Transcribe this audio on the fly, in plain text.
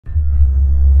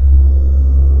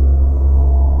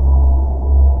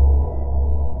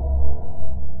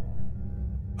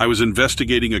I was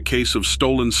investigating a case of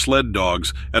stolen sled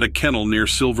dogs at a kennel near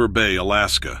Silver Bay,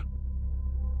 Alaska.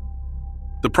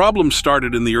 The problem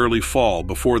started in the early fall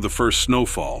before the first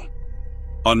snowfall.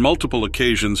 On multiple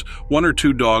occasions, 1 or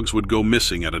 2 dogs would go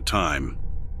missing at a time.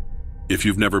 If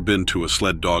you've never been to a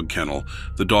sled dog kennel,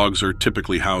 the dogs are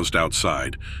typically housed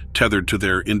outside, tethered to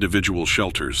their individual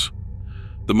shelters.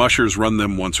 The mushers run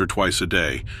them once or twice a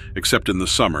day, except in the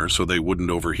summer so they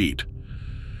wouldn't overheat.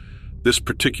 This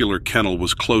particular kennel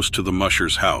was close to the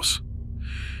musher's house.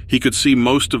 He could see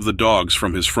most of the dogs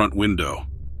from his front window.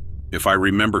 If I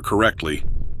remember correctly,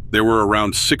 there were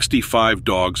around 65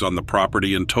 dogs on the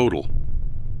property in total.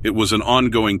 It was an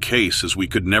ongoing case as we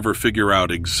could never figure out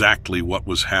exactly what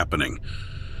was happening.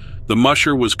 The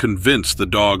musher was convinced the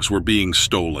dogs were being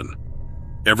stolen.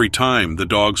 Every time, the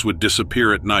dogs would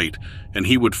disappear at night, and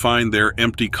he would find their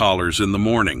empty collars in the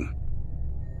morning.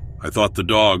 I thought the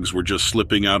dogs were just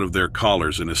slipping out of their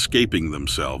collars and escaping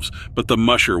themselves, but the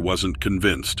musher wasn't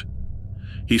convinced.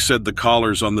 He said the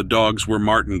collars on the dogs were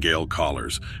martingale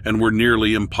collars and were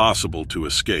nearly impossible to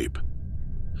escape.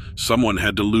 Someone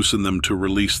had to loosen them to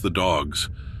release the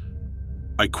dogs.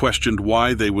 I questioned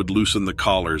why they would loosen the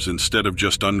collars instead of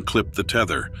just unclip the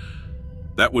tether.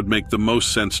 That would make the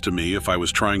most sense to me if I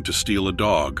was trying to steal a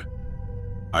dog.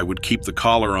 I would keep the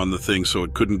collar on the thing so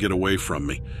it couldn't get away from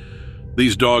me.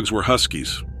 These dogs were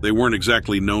huskies. They weren't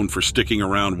exactly known for sticking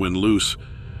around when loose.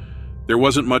 There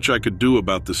wasn't much I could do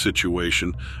about the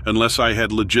situation unless I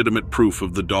had legitimate proof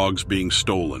of the dogs being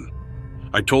stolen.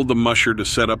 I told the musher to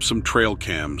set up some trail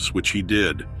cams, which he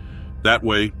did. That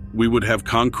way, we would have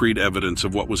concrete evidence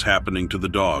of what was happening to the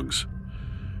dogs.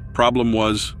 Problem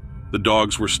was, the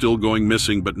dogs were still going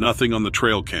missing, but nothing on the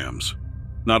trail cams.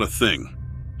 Not a thing.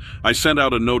 I sent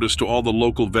out a notice to all the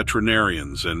local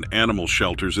veterinarians and animal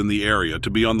shelters in the area to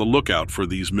be on the lookout for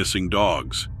these missing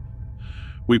dogs.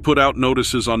 We put out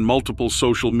notices on multiple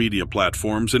social media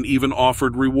platforms and even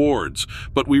offered rewards,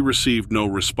 but we received no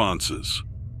responses.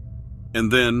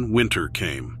 And then winter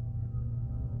came.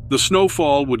 The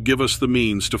snowfall would give us the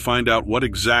means to find out what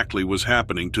exactly was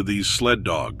happening to these sled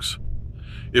dogs.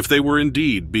 If they were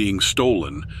indeed being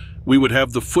stolen, we would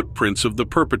have the footprints of the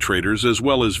perpetrators as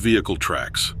well as vehicle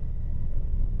tracks.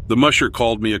 The musher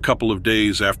called me a couple of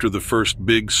days after the first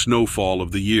big snowfall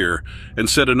of the year and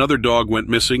said another dog went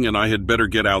missing and I had better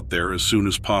get out there as soon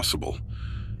as possible.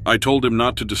 I told him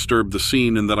not to disturb the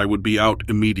scene and that I would be out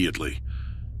immediately.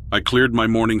 I cleared my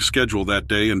morning schedule that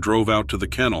day and drove out to the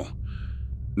kennel.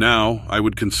 Now, I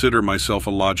would consider myself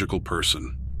a logical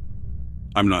person.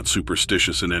 I'm not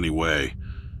superstitious in any way.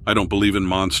 I don't believe in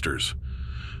monsters.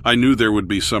 I knew there would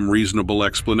be some reasonable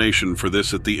explanation for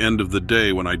this at the end of the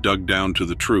day when I dug down to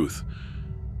the truth,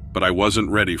 but I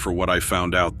wasn't ready for what I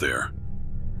found out there.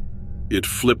 It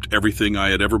flipped everything I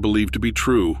had ever believed to be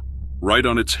true, right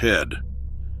on its head.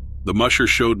 The musher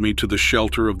showed me to the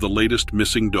shelter of the latest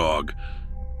missing dog.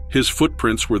 His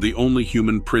footprints were the only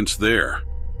human prints there.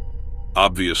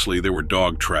 Obviously, there were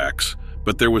dog tracks,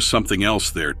 but there was something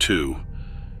else there too.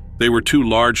 They were too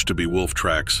large to be wolf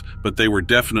tracks, but they were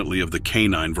definitely of the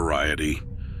canine variety.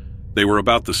 They were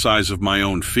about the size of my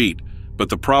own feet, but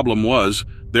the problem was,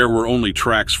 there were only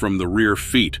tracks from the rear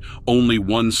feet, only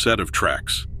one set of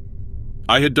tracks.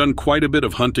 I had done quite a bit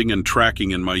of hunting and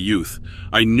tracking in my youth.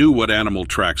 I knew what animal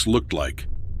tracks looked like.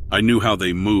 I knew how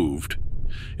they moved.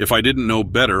 If I didn't know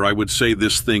better, I would say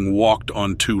this thing walked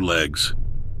on 2 legs.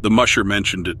 The musher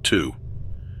mentioned it too.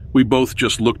 We both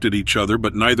just looked at each other,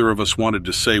 but neither of us wanted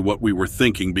to say what we were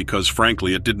thinking because,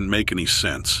 frankly, it didn't make any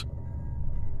sense.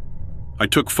 I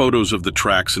took photos of the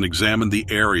tracks and examined the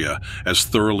area as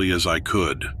thoroughly as I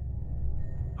could.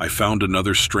 I found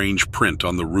another strange print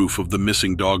on the roof of the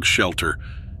missing dog shelter.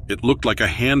 It looked like a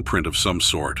handprint of some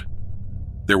sort.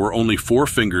 There were only 4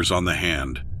 fingers on the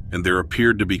hand, and there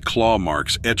appeared to be claw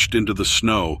marks etched into the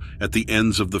snow at the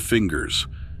ends of the fingers.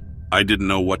 I didn't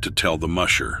know what to tell the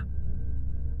musher.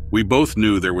 We both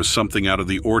knew there was something out of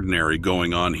the ordinary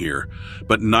going on here,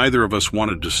 but neither of us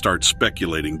wanted to start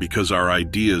speculating because our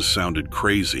ideas sounded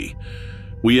crazy.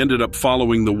 We ended up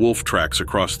following the wolf tracks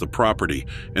across the property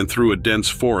and through a dense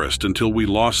forest until we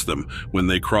lost them when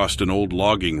they crossed an old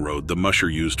logging road the musher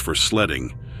used for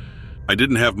sledding. I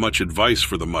didn't have much advice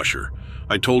for the musher.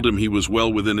 I told him he was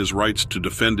well within his rights to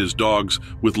defend his dogs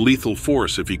with lethal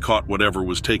force if he caught whatever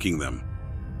was taking them.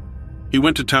 He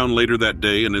went to town later that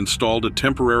day and installed a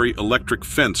temporary electric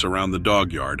fence around the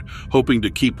dog yard, hoping to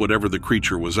keep whatever the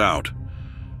creature was out.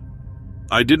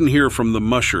 I didn't hear from the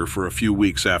musher for a few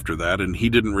weeks after that, and he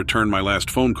didn't return my last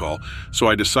phone call, so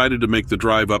I decided to make the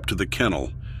drive up to the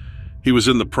kennel. He was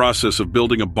in the process of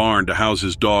building a barn to house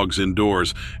his dogs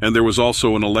indoors, and there was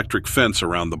also an electric fence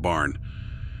around the barn.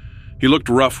 He looked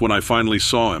rough when I finally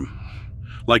saw him,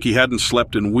 like he hadn't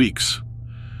slept in weeks.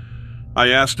 I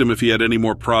asked him if he had any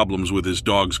more problems with his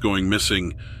dogs going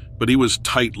missing, but he was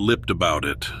tight-lipped about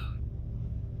it.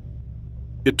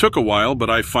 It took a while, but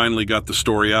I finally got the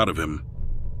story out of him.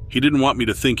 He didn't want me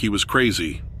to think he was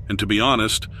crazy, and to be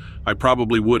honest, I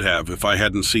probably would have if I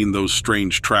hadn't seen those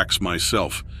strange tracks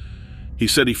myself. He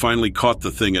said he finally caught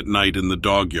the thing at night in the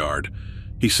dog yard.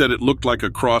 He said it looked like a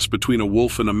cross between a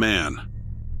wolf and a man.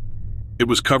 It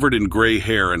was covered in gray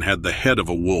hair and had the head of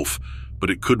a wolf,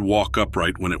 but it could walk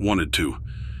upright when it wanted to.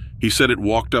 He said it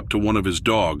walked up to one of his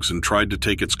dogs and tried to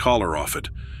take its collar off it.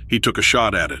 He took a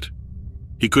shot at it.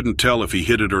 He couldn't tell if he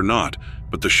hit it or not,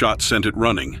 but the shot sent it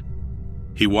running.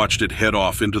 He watched it head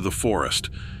off into the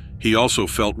forest. He also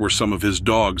felt were some of his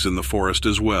dogs in the forest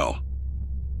as well.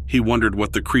 He wondered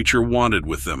what the creature wanted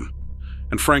with them.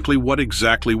 And frankly, what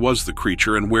exactly was the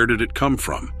creature and where did it come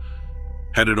from?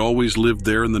 Had it always lived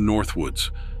there in the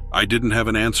Northwoods? I didn't have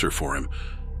an answer for him.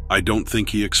 I don't think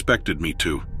he expected me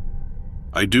to.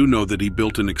 I do know that he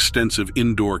built an extensive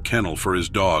indoor kennel for his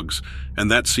dogs, and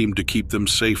that seemed to keep them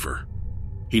safer.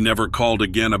 He never called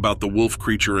again about the wolf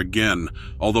creature again,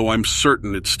 although I'm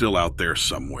certain it's still out there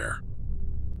somewhere.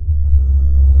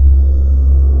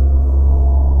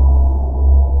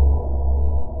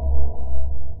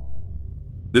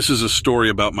 This is a story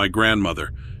about my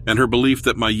grandmother and her belief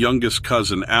that my youngest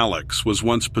cousin, Alex, was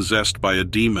once possessed by a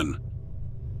demon.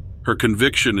 Her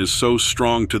conviction is so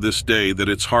strong to this day that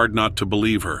it's hard not to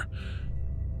believe her.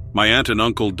 My aunt and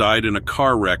uncle died in a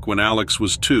car wreck when Alex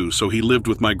was 2, so he lived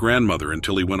with my grandmother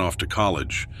until he went off to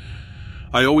college.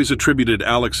 I always attributed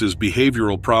Alex's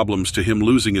behavioral problems to him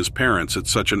losing his parents at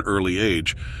such an early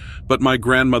age, but my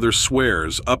grandmother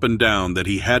swears up and down that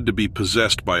he had to be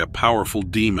possessed by a powerful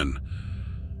demon.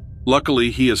 Luckily,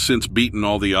 he has since beaten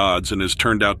all the odds and has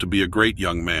turned out to be a great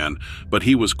young man, but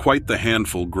he was quite the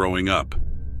handful growing up.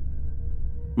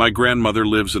 My grandmother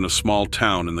lives in a small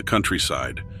town in the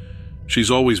countryside.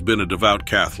 She's always been a devout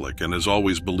Catholic and has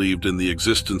always believed in the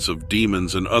existence of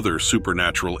demons and other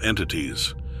supernatural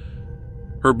entities.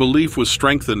 Her belief was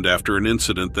strengthened after an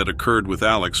incident that occurred with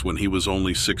Alex when he was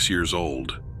only 6 years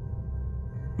old.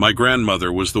 My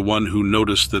grandmother was the one who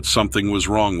noticed that something was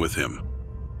wrong with him.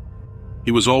 He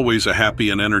was always a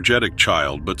happy and energetic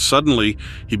child, but suddenly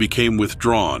he became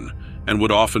withdrawn and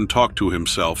would often talk to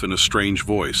himself in a strange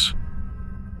voice.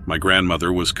 My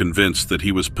grandmother was convinced that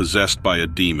he was possessed by a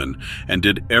demon and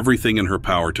did everything in her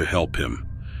power to help him.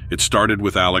 It started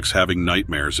with Alex having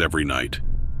nightmares every night.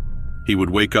 He would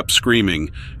wake up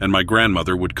screaming, and my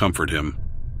grandmother would comfort him.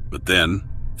 But then,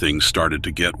 things started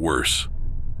to get worse.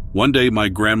 One day, my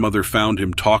grandmother found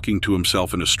him talking to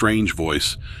himself in a strange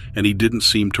voice, and he didn't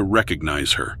seem to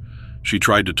recognize her. She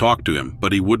tried to talk to him,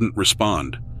 but he wouldn't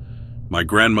respond. My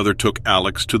grandmother took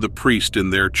Alex to the priest in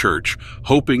their church,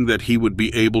 hoping that he would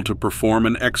be able to perform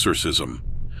an exorcism.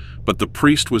 But the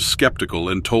priest was skeptical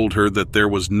and told her that there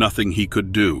was nothing he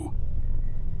could do.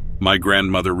 My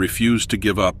grandmother refused to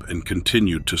give up and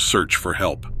continued to search for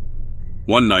help.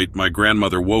 One night, my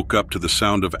grandmother woke up to the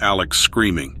sound of Alex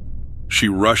screaming. She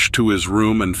rushed to his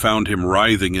room and found him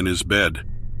writhing in his bed.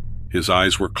 His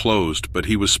eyes were closed, but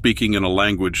he was speaking in a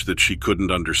language that she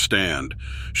couldn't understand.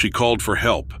 She called for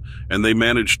help, and they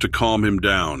managed to calm him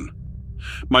down.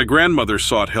 My grandmother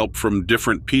sought help from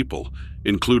different people,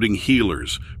 including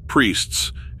healers,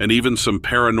 priests, and even some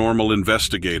paranormal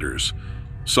investigators.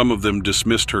 Some of them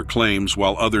dismissed her claims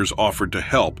while others offered to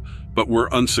help, but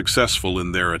were unsuccessful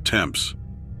in their attempts.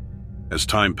 As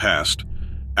time passed,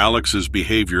 Alex's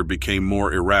behavior became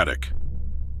more erratic.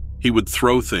 He would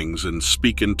throw things and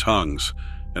speak in tongues,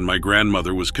 and my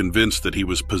grandmother was convinced that he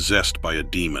was possessed by a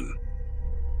demon.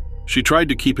 She tried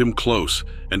to keep him close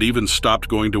and even stopped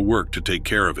going to work to take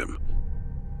care of him.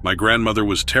 My grandmother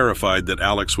was terrified that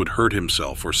Alex would hurt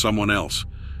himself or someone else.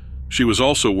 She was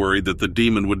also worried that the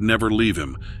demon would never leave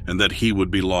him and that he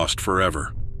would be lost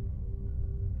forever.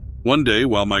 One day,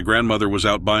 while my grandmother was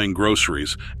out buying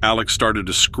groceries, Alex started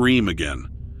to scream again.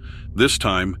 This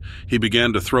time, he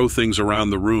began to throw things around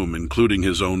the room, including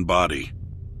his own body.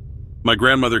 My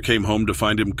grandmother came home to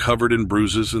find him covered in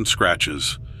bruises and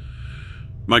scratches.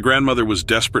 My grandmother was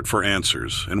desperate for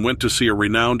answers and went to see a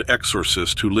renowned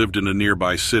exorcist who lived in a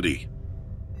nearby city.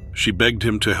 She begged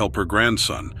him to help her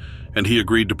grandson, and he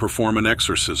agreed to perform an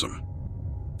exorcism.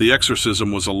 The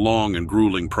exorcism was a long and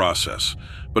grueling process,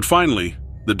 but finally,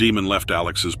 the demon left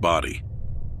Alex's body.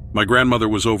 My grandmother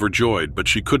was overjoyed, but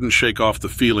she couldn't shake off the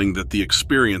feeling that the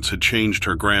experience had changed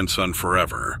her grandson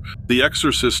forever. The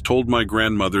exorcist told my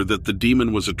grandmother that the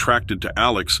demon was attracted to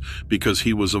Alex because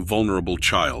he was a vulnerable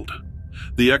child.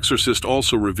 The exorcist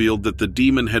also revealed that the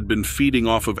demon had been feeding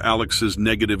off of Alex's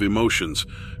negative emotions,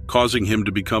 causing him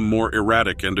to become more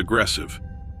erratic and aggressive.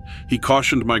 He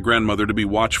cautioned my grandmother to be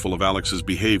watchful of Alex's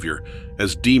behavior,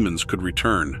 as demons could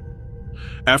return.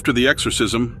 After the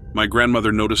exorcism, my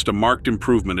grandmother noticed a marked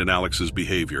improvement in Alex's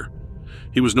behavior.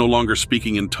 He was no longer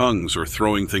speaking in tongues or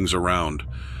throwing things around.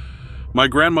 My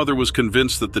grandmother was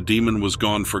convinced that the demon was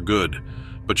gone for good,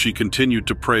 but she continued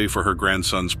to pray for her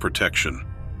grandson's protection.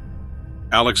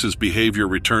 Alex's behavior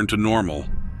returned to normal,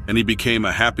 and he became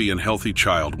a happy and healthy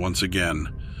child once again.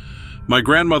 My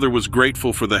grandmother was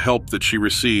grateful for the help that she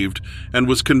received and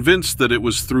was convinced that it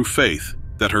was through faith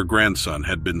that her grandson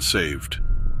had been saved.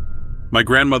 My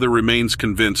grandmother remains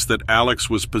convinced that Alex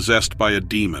was possessed by a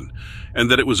demon and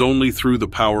that it was only through the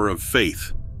power of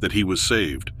faith that he was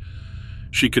saved.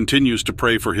 She continues to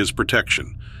pray for his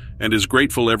protection and is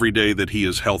grateful every day that he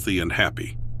is healthy and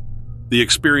happy. The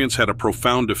experience had a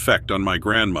profound effect on my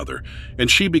grandmother,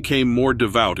 and she became more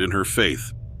devout in her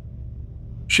faith.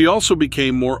 She also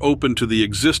became more open to the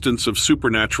existence of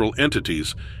supernatural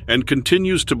entities and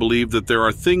continues to believe that there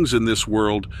are things in this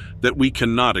world that we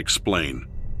cannot explain.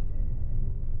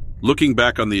 Looking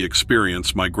back on the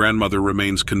experience, my grandmother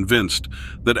remains convinced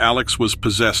that Alex was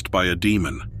possessed by a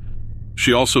demon.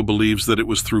 She also believes that it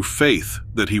was through faith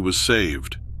that he was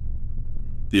saved.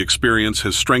 The experience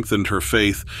has strengthened her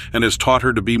faith and has taught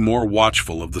her to be more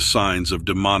watchful of the signs of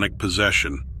demonic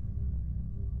possession.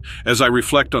 As I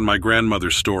reflect on my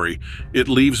grandmother's story, it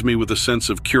leaves me with a sense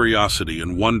of curiosity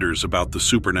and wonders about the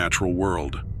supernatural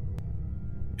world.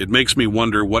 It makes me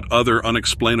wonder what other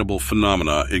unexplainable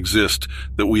phenomena exist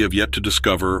that we have yet to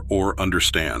discover or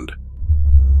understand.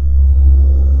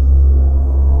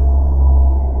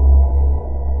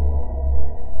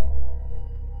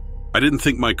 I didn't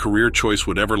think my career choice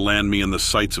would ever land me in the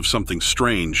sights of something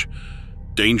strange.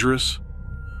 Dangerous?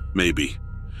 Maybe.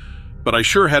 But I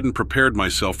sure hadn't prepared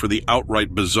myself for the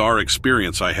outright bizarre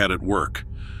experience I had at work.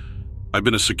 I've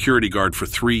been a security guard for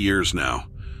 3 years now.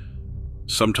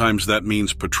 Sometimes that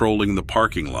means patrolling the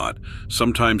parking lot.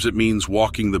 Sometimes it means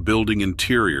walking the building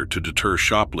interior to deter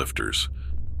shoplifters.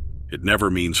 It never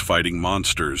means fighting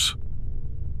monsters.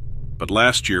 But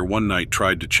last year, one night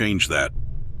tried to change that.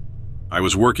 I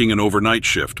was working an overnight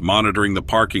shift, monitoring the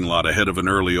parking lot ahead of an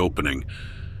early opening.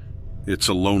 It's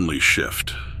a lonely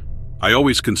shift. I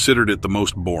always considered it the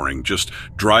most boring, just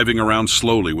driving around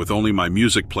slowly with only my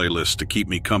music playlist to keep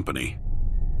me company.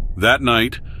 That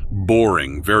night,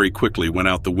 boring very quickly went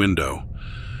out the window.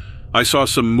 I saw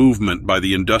some movement by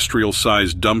the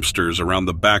industrial-sized dumpsters around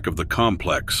the back of the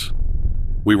complex.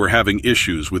 We were having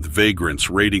issues with vagrants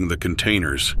raiding the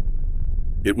containers.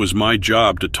 It was my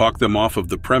job to talk them off of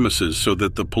the premises so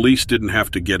that the police didn't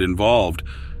have to get involved.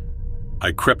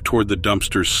 I crept toward the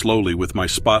dumpsters slowly with my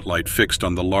spotlight fixed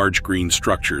on the large green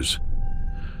structures.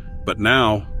 But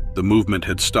now, the movement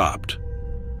had stopped.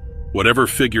 Whatever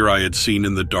figure I had seen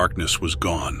in the darkness was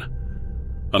gone.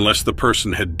 Unless the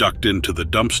person had ducked into the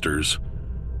dumpsters.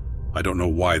 I don't know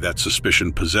why that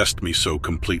suspicion possessed me so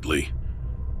completely.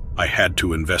 I had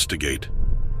to investigate.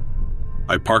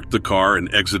 I parked the car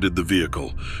and exited the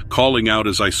vehicle, calling out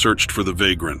as I searched for the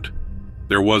vagrant.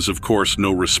 There was, of course,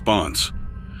 no response.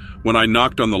 When I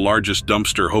knocked on the largest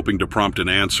dumpster hoping to prompt an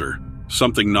answer,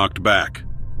 something knocked back.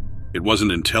 It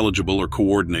wasn't intelligible or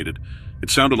coordinated.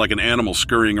 It sounded like an animal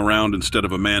scurrying around instead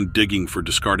of a man digging for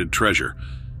discarded treasure.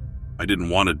 I didn't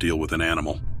want to deal with an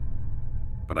animal.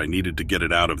 But I needed to get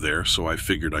it out of there, so I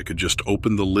figured I could just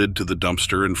open the lid to the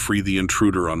dumpster and free the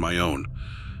intruder on my own.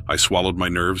 I swallowed my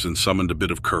nerves and summoned a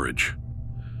bit of courage.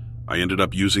 I ended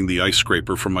up using the ice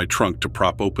scraper from my trunk to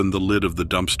prop open the lid of the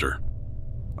dumpster.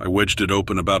 I wedged it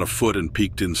open about a foot and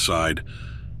peeked inside.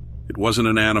 It wasn't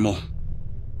an animal.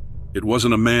 It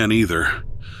wasn't a man either.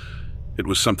 It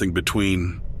was something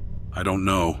between, I don't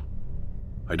know.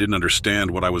 I didn't understand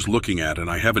what I was looking at, and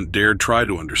I haven't dared try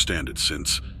to understand it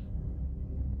since.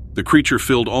 The creature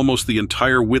filled almost the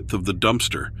entire width of the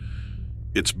dumpster.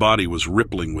 Its body was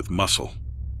rippling with muscle.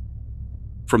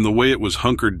 From the way it was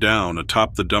hunkered down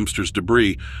atop the dumpster's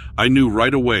debris, I knew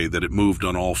right away that it moved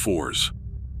on all fours.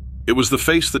 It was the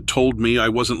face that told me I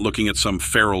wasn't looking at some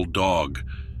feral dog.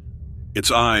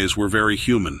 Its eyes were very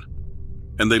human,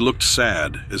 and they looked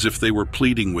sad, as if they were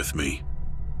pleading with me.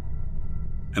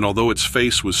 And although its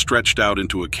face was stretched out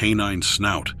into a canine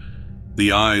snout,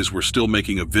 the eyes were still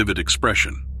making a vivid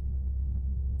expression.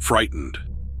 Frightened.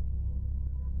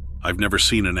 I've never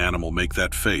seen an animal make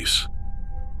that face.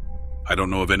 I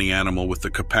don't know of any animal with the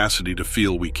capacity to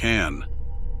feel we can.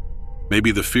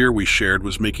 Maybe the fear we shared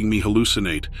was making me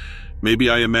hallucinate. Maybe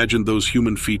I imagined those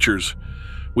human features.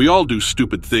 We all do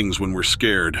stupid things when we're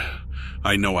scared.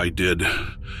 I know I did.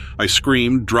 I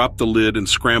screamed, dropped the lid, and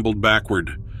scrambled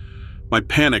backward. My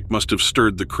panic must have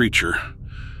stirred the creature.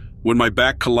 When my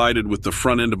back collided with the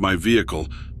front end of my vehicle,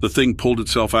 the thing pulled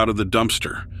itself out of the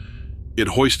dumpster. It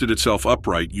hoisted itself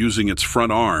upright using its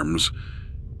front arms.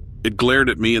 It glared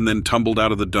at me and then tumbled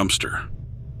out of the dumpster.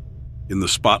 In the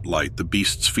spotlight, the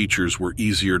beast's features were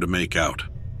easier to make out.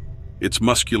 Its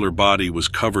muscular body was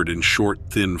covered in short,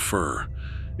 thin fur.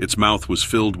 Its mouth was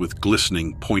filled with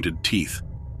glistening, pointed teeth.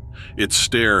 Its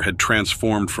stare had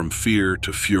transformed from fear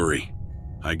to fury.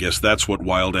 I guess that's what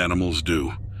wild animals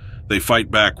do. They fight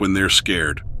back when they're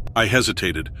scared. I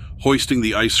hesitated, hoisting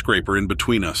the ice scraper in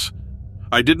between us.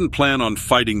 I didn't plan on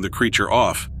fighting the creature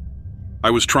off. I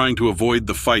was trying to avoid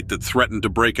the fight that threatened to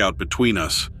break out between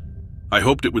us. I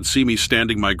hoped it would see me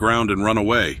standing my ground and run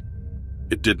away.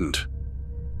 It didn't.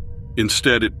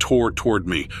 Instead, it tore toward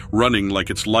me, running like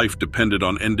its life depended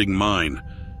on ending mine.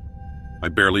 I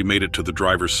barely made it to the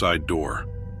driver's side door.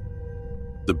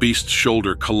 The beast's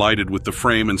shoulder collided with the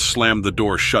frame and slammed the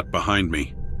door shut behind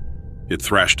me. It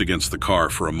thrashed against the car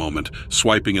for a moment,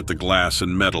 swiping at the glass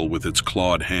and metal with its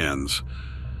clawed hands.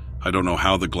 I don't know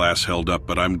how the glass held up,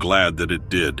 but I'm glad that it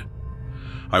did.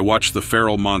 I watched the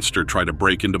feral monster try to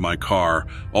break into my car,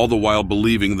 all the while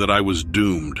believing that I was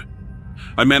doomed.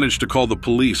 I managed to call the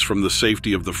police from the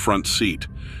safety of the front seat.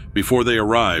 Before they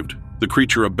arrived, the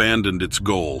creature abandoned its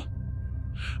goal.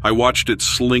 I watched it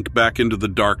slink back into the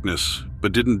darkness,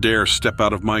 but didn't dare step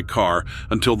out of my car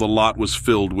until the lot was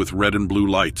filled with red and blue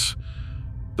lights.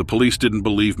 The police didn't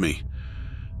believe me.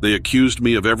 They accused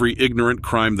me of every ignorant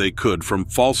crime they could, from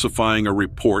falsifying a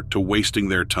report to wasting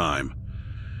their time.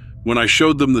 When I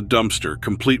showed them the dumpster,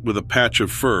 complete with a patch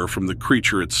of fur from the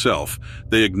creature itself,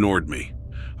 they ignored me.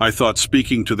 I thought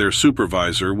speaking to their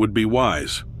supervisor would be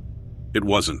wise. It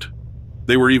wasn't.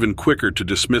 They were even quicker to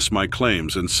dismiss my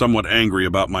claims and somewhat angry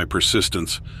about my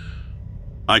persistence.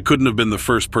 I couldn't have been the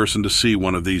first person to see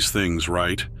one of these things,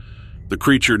 right? The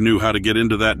creature knew how to get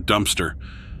into that dumpster.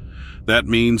 That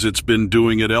means it's been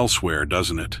doing it elsewhere,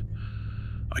 doesn't it?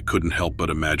 I couldn't help but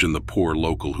imagine the poor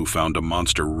local who found a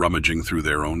monster rummaging through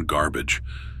their own garbage.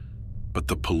 But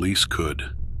the police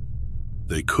could.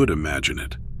 They could imagine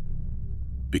it.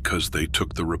 Because they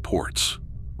took the reports,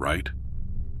 right?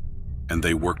 And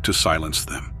they worked to silence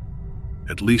them.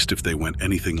 At least if they went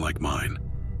anything like mine.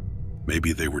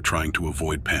 Maybe they were trying to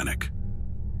avoid panic.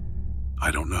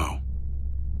 I don't know.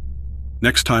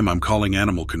 Next time I'm calling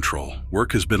animal control.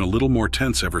 Work has been a little more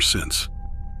tense ever since.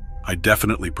 I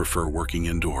definitely prefer working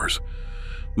indoors.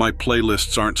 My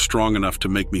playlists aren't strong enough to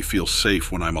make me feel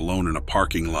safe when I'm alone in a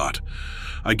parking lot.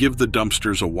 I give the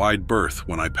dumpsters a wide berth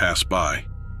when I pass by.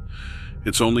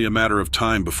 It's only a matter of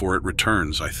time before it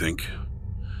returns, I think.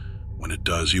 When it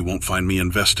does, you won't find me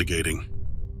investigating.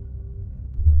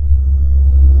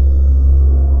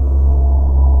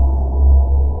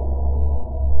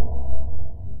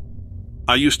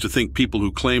 I used to think people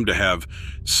who claim to have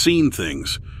seen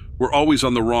things were always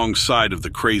on the wrong side of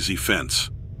the crazy fence.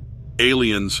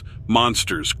 Aliens,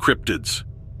 monsters, cryptids.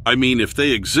 I mean, if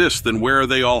they exist, then where are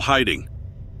they all hiding?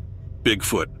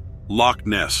 Bigfoot, Loch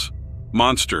Ness,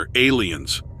 monster,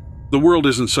 aliens. The world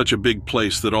isn't such a big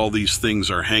place that all these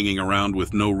things are hanging around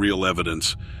with no real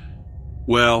evidence.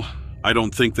 Well, I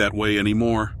don't think that way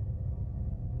anymore.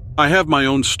 I have my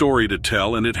own story to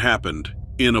tell, and it happened,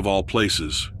 in of all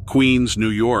places, Queens, New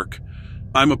York.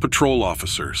 I'm a patrol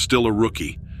officer, still a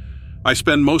rookie. I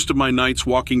spend most of my nights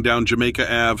walking down Jamaica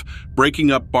Ave,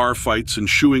 breaking up bar fights and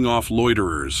shooing off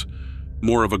loiterers.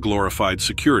 More of a glorified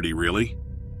security, really.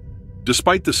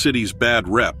 Despite the city's bad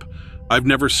rep, I've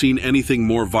never seen anything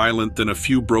more violent than a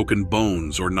few broken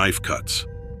bones or knife cuts.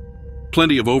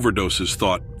 Plenty of overdoses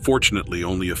thought, fortunately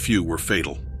only a few were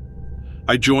fatal.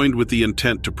 I joined with the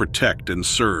intent to protect and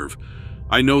serve.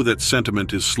 I know that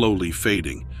sentiment is slowly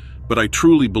fading, but I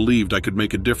truly believed I could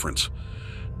make a difference.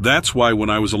 That's why when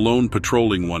I was alone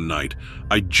patrolling one night,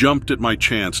 I jumped at my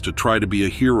chance to try to be a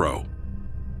hero.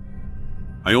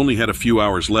 I only had a few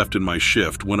hours left in my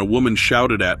shift when a woman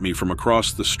shouted at me from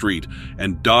across the street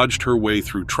and dodged her way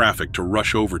through traffic to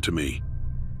rush over to me.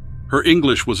 Her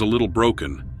English was a little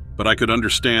broken, but I could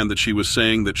understand that she was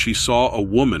saying that she saw a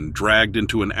woman dragged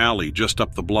into an alley just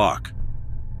up the block.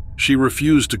 She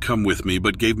refused to come with me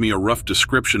but gave me a rough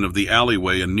description of the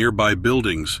alleyway and nearby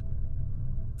buildings.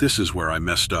 This is where I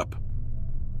messed up.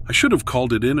 I should have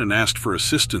called it in and asked for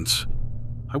assistance.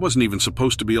 I wasn't even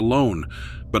supposed to be alone,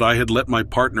 but I had let my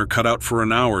partner cut out for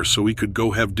an hour so he could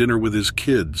go have dinner with his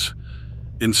kids.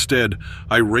 Instead,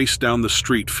 I raced down the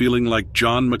street feeling like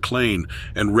John McClane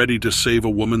and ready to save a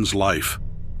woman's life.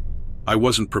 I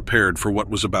wasn't prepared for what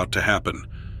was about to happen.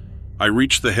 I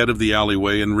reached the head of the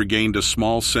alleyway and regained a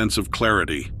small sense of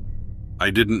clarity.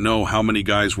 I didn't know how many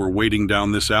guys were waiting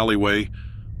down this alleyway,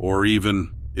 or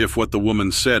even if what the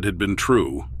woman said had been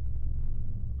true.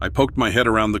 I poked my head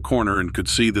around the corner and could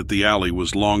see that the alley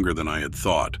was longer than I had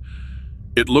thought.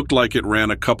 It looked like it ran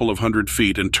a couple of 100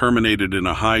 feet and terminated in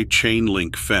a high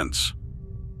chain-link fence.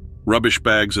 Rubbish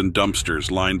bags and dumpsters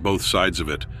lined both sides of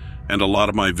it, and a lot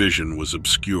of my vision was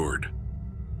obscured.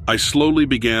 I slowly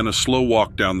began a slow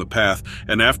walk down the path,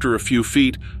 and after a few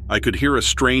feet, I could hear a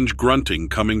strange grunting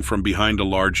coming from behind a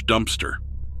large dumpster.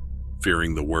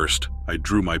 Fearing the worst, I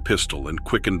drew my pistol and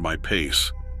quickened my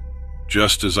pace.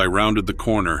 Just as I rounded the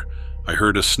corner, I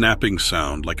heard a snapping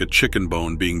sound like a chicken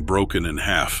bone being broken in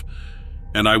half,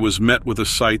 and I was met with a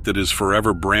sight that is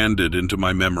forever branded into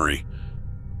my memory.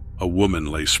 A woman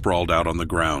lay sprawled out on the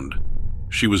ground.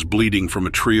 She was bleeding from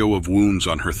a trio of wounds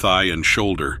on her thigh and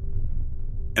shoulder,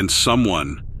 and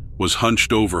someone was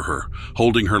hunched over her,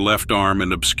 holding her left arm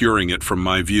and obscuring it from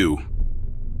my view.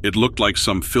 It looked like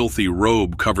some filthy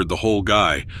robe covered the whole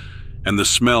guy, and the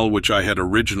smell, which I had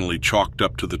originally chalked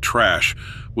up to the trash,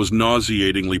 was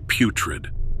nauseatingly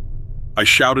putrid. I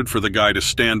shouted for the guy to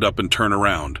stand up and turn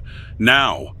around.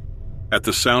 Now! At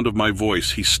the sound of my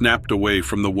voice, he snapped away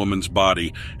from the woman's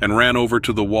body and ran over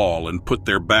to the wall and put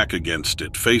their back against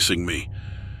it, facing me.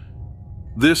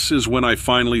 This is when I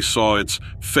finally saw its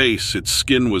face. Its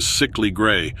skin was sickly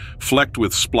gray, flecked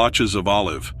with splotches of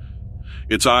olive.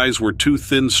 Its eyes were two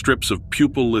thin strips of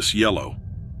pupilless yellow.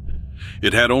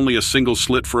 It had only a single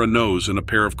slit for a nose and a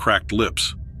pair of cracked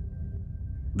lips.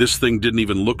 This thing didn't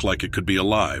even look like it could be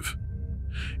alive.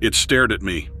 It stared at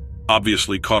me,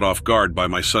 obviously caught off guard by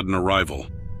my sudden arrival.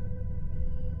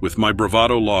 With my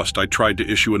bravado lost, I tried to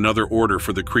issue another order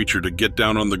for the creature to get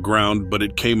down on the ground, but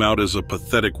it came out as a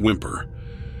pathetic whimper.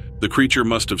 The creature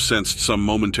must have sensed some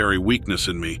momentary weakness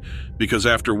in me, because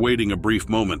after waiting a brief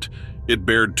moment, it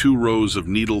bared 2 rows of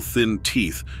needle-thin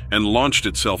teeth and launched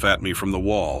itself at me from the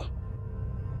wall.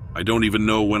 I don't even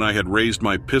know when I had raised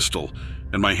my pistol,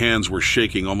 and my hands were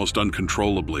shaking almost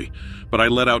uncontrollably, but I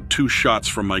let out 2 shots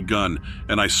from my gun,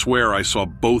 and I swear I saw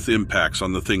both impacts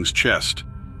on the thing's chest.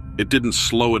 It didn't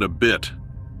slow it a bit.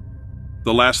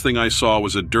 The last thing I saw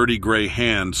was a dirty gray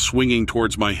hand swinging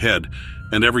towards my head,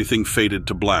 and everything faded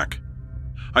to black.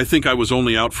 I think I was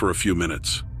only out for a few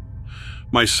minutes.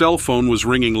 My cell phone was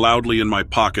ringing loudly in my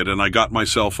pocket, and I got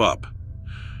myself up.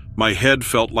 My head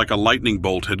felt like a lightning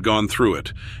bolt had gone through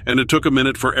it, and it took a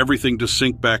minute for everything to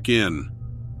sink back in.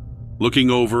 Looking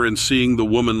over and seeing the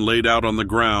woman laid out on the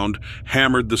ground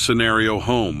hammered the scenario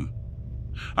home.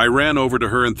 I ran over to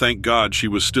her and thank God she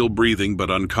was still breathing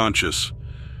but unconscious.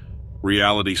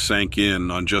 Reality sank in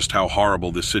on just how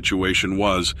horrible this situation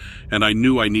was, and I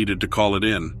knew I needed to call it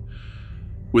in.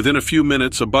 Within a few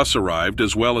minutes, a bus arrived,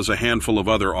 as well as a handful of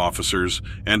other officers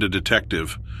and a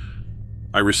detective.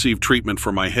 I received treatment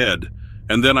for my head,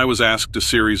 and then I was asked a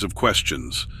series of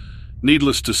questions.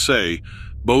 Needless to say,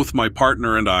 both my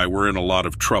partner and I were in a lot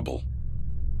of trouble.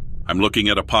 I'm looking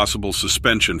at a possible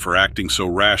suspension for acting so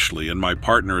rashly, and my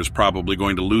partner is probably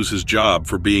going to lose his job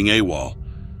for being AWOL.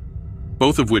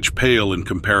 Both of which pale in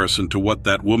comparison to what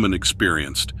that woman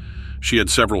experienced. She had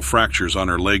several fractures on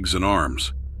her legs and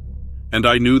arms, and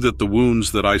I knew that the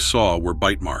wounds that I saw were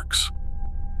bite marks.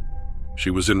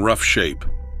 She was in rough shape,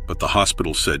 but the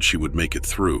hospital said she would make it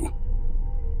through.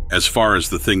 As far as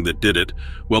the thing that did it,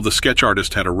 well, the sketch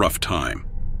artist had a rough time.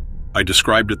 I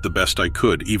described it the best I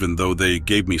could, even though they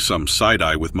gave me some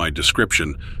side-eye with my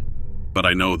description, but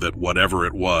I know that whatever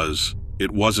it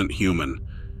wasn't human.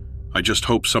 I just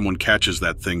hope someone catches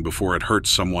that thing before it hurts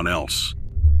someone else.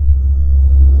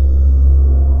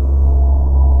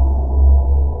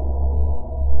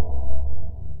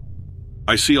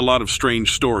 I see a lot of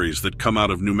strange stories that come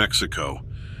out of New Mexico.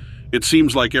 It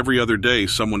seems like every other day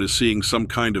someone is seeing some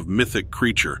kind of mythic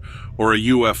creature, or a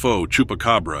UFO,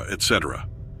 chupacabra, etc.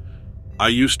 I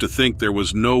used to think there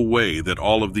was no way that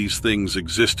all of these things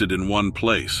existed in one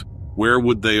place. Where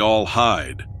would they all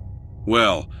hide?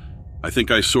 Well, I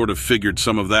think I sort of figured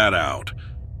some of that out.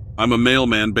 I'm a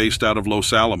mailman based out of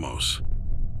Los Alamos.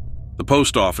 The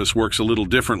post office works a little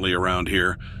differently around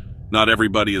here. Not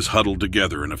everybody is huddled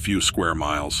together in a few square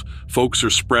miles. Folks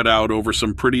are spread out over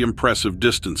some pretty impressive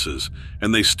distances,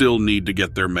 and they still need to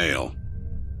get their mail.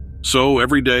 So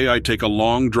every day I take a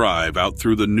long drive out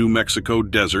through the New Mexico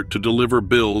desert to deliver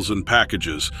bills and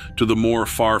packages to the more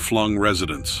far-flung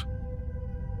residents.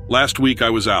 Last week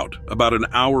I was out, about an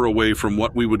hour away from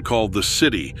what we would call the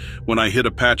city, when I hit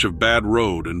a patch of bad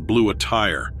road and blew a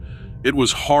tire. It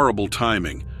was horrible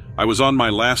timing. I was on my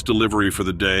last delivery for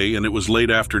the day, and it was late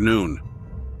afternoon.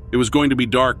 It was going to be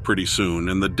dark pretty soon,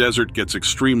 and the desert gets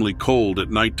extremely cold at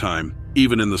nighttime,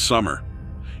 even in the summer.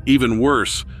 Even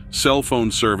worse, cell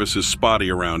phone service is spotty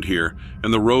around here,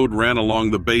 and the road ran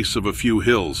along the base of a few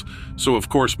hills, so of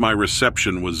course my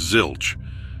reception was zilch.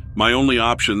 My only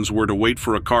options were to wait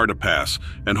for a car to pass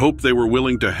and hope they were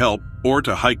willing to help, or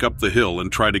to hike up the hill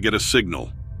and try to get a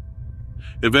signal.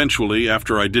 Eventually,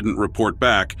 after I didn't report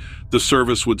back, the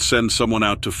service would send someone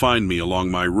out to find me along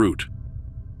my route.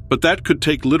 But that could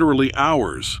take literally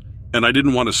hours, and I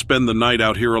didn't want to spend the night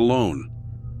out here alone.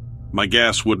 My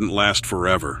gas wouldn't last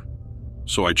forever,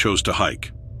 so I chose to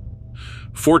hike.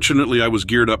 Fortunately, I was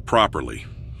geared up properly.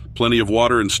 Plenty of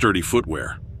water and sturdy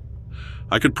footwear.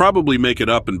 I could probably make it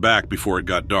up and back before it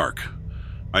got dark.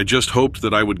 I just hoped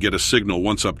that I would get a signal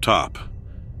once up top.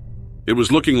 It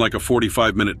was looking like a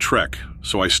 45-minute trek,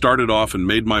 so I started off and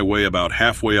made my way about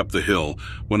halfway up the hill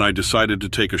when I decided to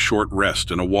take a short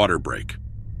rest and a water break.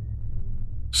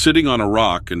 Sitting on a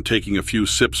rock and taking a few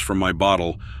sips from my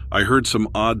bottle, I heard some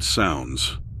odd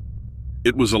sounds.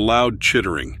 It was a loud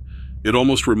chittering. It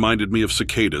almost reminded me of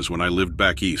cicadas when I lived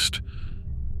back east.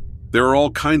 There are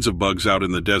all kinds of bugs out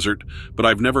in the desert, but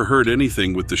I've never heard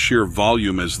anything with the sheer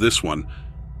volume as this one.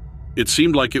 It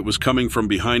seemed like it was coming from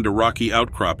behind a rocky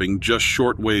outcropping just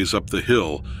short ways up the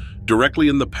hill, directly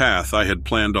in the path I had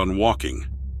planned on walking.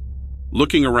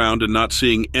 Looking around and not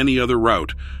seeing any other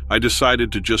route, I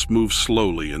decided to just move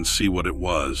slowly and see what it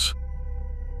was.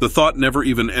 The thought never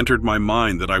even entered my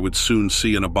mind that I would soon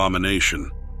see an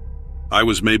abomination. I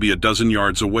was maybe a dozen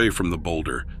yards away from the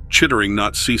boulder, chittering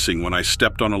not ceasing when I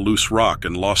stepped on a loose rock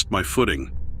and lost my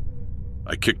footing.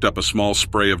 I kicked up a small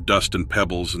spray of dust and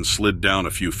pebbles and slid down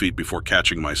a few feet before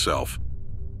catching myself.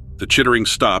 The chittering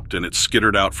stopped and it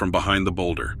skittered out from behind the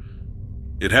boulder.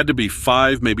 It had to be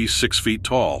 5, maybe 6 feet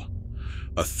tall.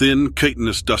 A thin,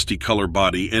 chitinous, dusty color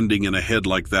body ending in a head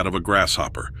like that of a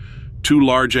grasshopper, 2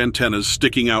 large antennas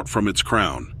sticking out from its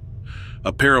crown.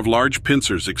 A pair of large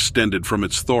pincers extended from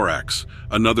its thorax,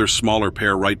 another smaller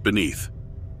pair right beneath.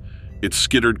 It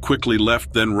skittered quickly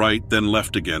left, then right, then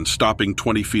left again, stopping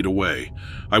 20 feet away.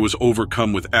 I was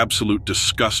overcome with absolute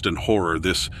disgust and horror.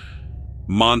 This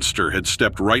monster had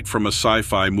stepped right from a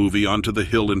sci-fi movie onto the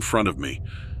hill in front of me.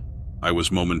 I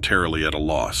was momentarily at a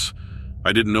loss.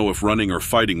 I didn't know if running or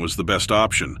fighting was the best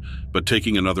option, but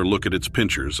taking another look at its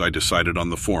pincers, I decided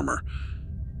on the former.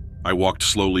 I walked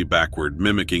slowly backward,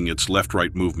 mimicking its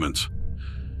left-right movements.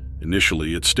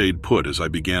 Initially, it stayed put as I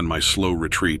began my slow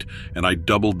retreat, and I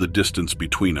doubled the distance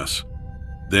between us.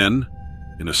 Then,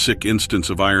 in a sick instance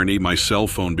of irony, my cell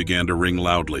phone began to ring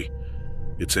loudly.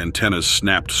 Its antennas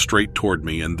snapped straight toward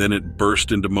me, and then it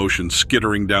burst into motion,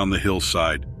 skittering down the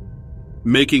hillside.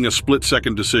 Making a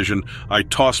split-second decision, I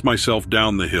tossed myself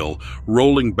down the hill,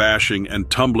 rolling, bashing, and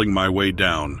tumbling my way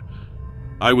down.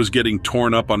 I was getting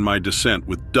torn up on my descent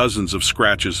with dozens of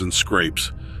scratches and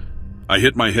scrapes. I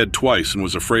hit my head twice and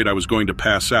was afraid I was going to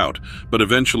pass out, but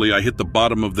eventually I hit the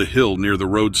bottom of the hill near the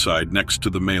roadside next to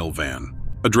the mail van.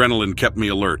 Adrenaline kept me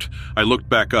alert. I looked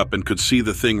back up and could see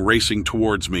the thing racing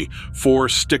towards me, 4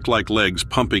 stick-like legs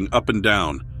pumping up and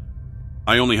down.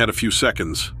 I only had a few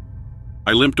seconds.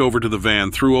 I limped over to the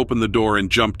van, threw open the door, and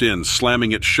jumped in,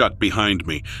 slamming it shut behind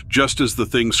me, just as the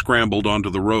thing scrambled onto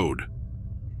the road.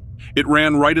 It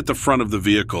ran right at the front of the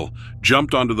vehicle,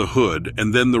 jumped onto the hood,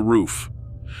 and then the roof.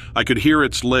 I could hear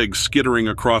its legs skittering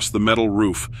across the metal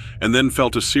roof, and then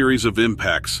felt a series of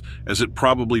impacts as it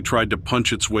probably tried to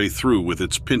punch its way through with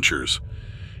its pincers.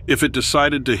 If it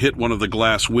decided to hit one of the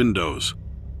glass windows,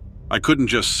 I couldn't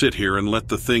just sit here and let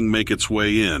the thing make its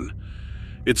way in.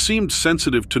 It seemed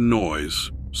sensitive to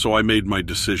noise, so I made my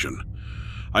decision.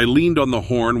 I leaned on the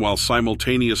horn while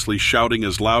simultaneously shouting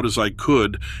as loud as I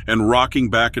could and rocking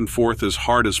back and forth as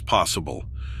hard as possible.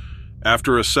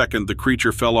 After a second, the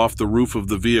creature fell off the roof of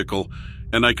the vehicle,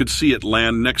 and I could see it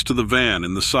land next to the van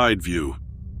in the side view.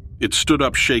 It stood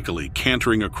up shakily,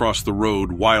 cantering across the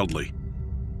road wildly.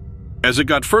 As it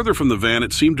got further from the van,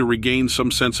 it seemed to regain some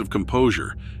sense of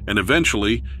composure, and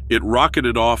eventually, it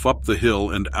rocketed off up the hill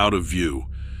and out of view.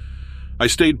 I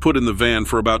stayed put in the van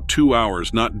for about 2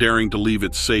 hours, not daring to leave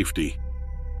its safety.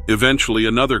 Eventually,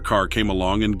 another car came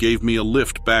along and gave me a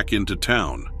lift back into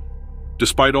town.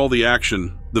 Despite all the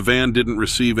action, the van didn't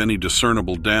receive any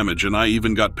discernible damage, and I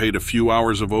even got paid a few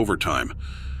hours of overtime.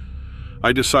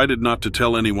 I decided not to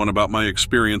tell anyone about my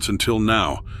experience until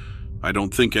now. I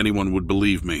don't think anyone would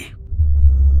believe me.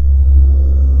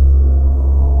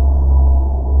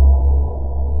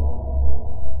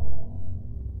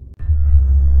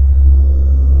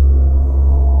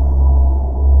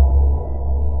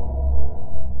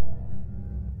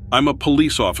 I'm a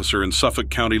police officer in Suffolk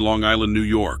County, Long Island, New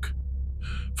York.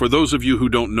 For those of you who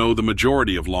don't know, the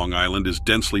majority of Long Island is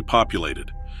densely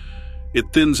populated.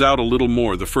 It thins out a little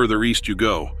more the further east you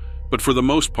go, but for the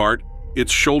most part,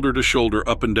 it's shoulder to shoulder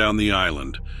up and down the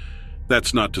island.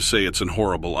 That's not to say it's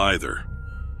horrible either.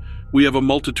 We have a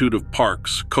multitude of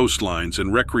parks, coastlines,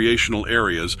 and recreational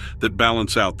areas that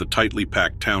balance out the tightly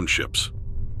packed townships.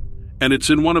 And it's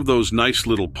in one of those nice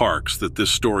little parks that this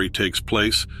story takes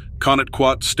place,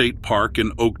 Connetquot State Park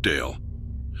in Oakdale.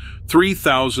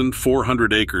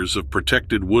 3,400 acres of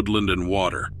protected woodland and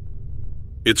water.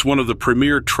 It's one of the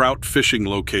premier trout fishing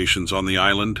locations on the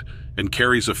island and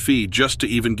carries a fee just to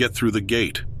even get through the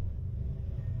gate.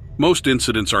 Most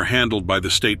incidents are handled by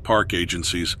the state park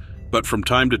agencies, but from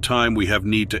time to time we have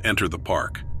need to enter the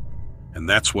park. And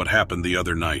that's what happened the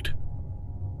other night.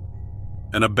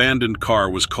 An abandoned car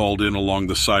was called in along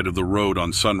the side of the road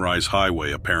on Sunrise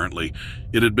Highway, apparently.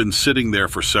 It had been sitting there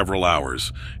for several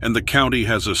hours, and the county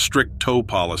has a strict tow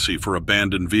policy for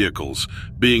abandoned vehicles,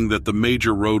 being that the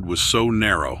major road was so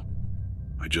narrow.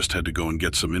 I just had to go and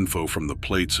get some info from the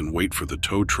plates and wait for the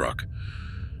tow truck.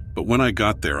 But when I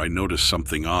got there, I noticed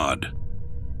something odd.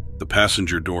 The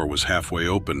passenger door was halfway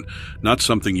open, not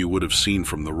something you would have seen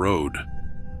from the road.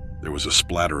 There was a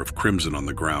splatter of crimson on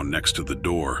the ground next to the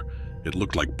door. It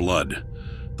looked like blood.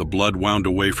 The blood wound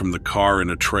away from the car in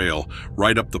a trail,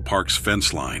 right up the park's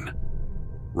fence line.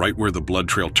 Right where the blood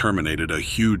trail terminated, a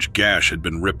huge gash had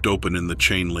been ripped open in the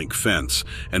chain-link fence,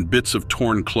 and bits of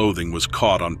torn clothing was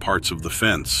caught on parts of the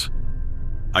fence.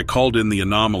 I called in the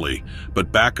anomaly,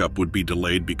 but backup would be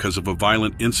delayed because of a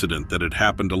violent incident that had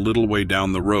happened a little way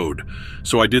down the road,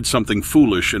 so I did something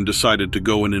foolish and decided to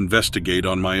go and investigate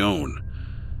on my own.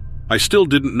 I still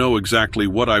didn't know exactly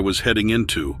what I was heading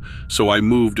into, so I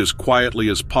moved as quietly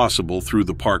as possible through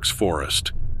the park's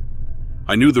forest.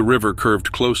 I knew the river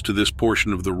curved close to this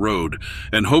portion of the road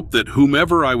and hoped that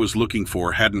whomever I was looking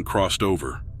for hadn't crossed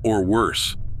over, or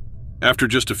worse. After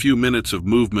just a few minutes of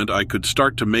movement, I could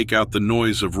start to make out the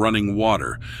noise of running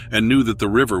water and knew that the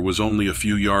river was only a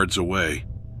few yards away.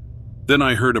 Then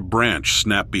I heard a branch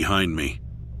snap behind me.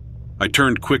 I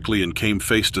turned quickly and came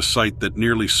face to sight that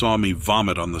nearly saw me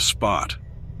vomit on the spot.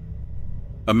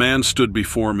 A man stood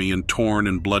before me in torn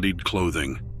and bloodied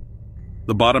clothing.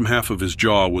 The bottom half of his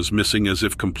jaw was missing as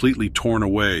if completely torn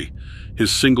away. His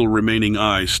single remaining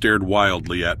eye stared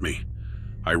wildly at me.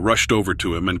 I rushed over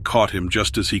to him and caught him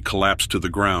just as he collapsed to the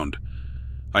ground.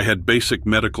 I had basic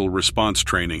medical response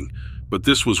training, but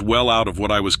this was well out of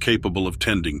what I was capable of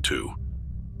tending to.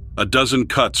 A dozen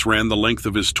cuts ran the length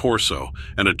of his torso,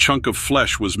 and a chunk of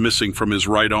flesh was missing from his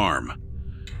right arm.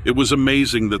 It was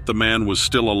amazing that the man was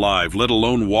still alive, let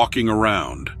alone walking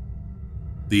around.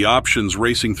 The options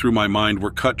racing through my mind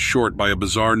were cut short by a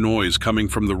bizarre noise coming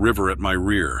from the river at my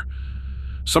rear.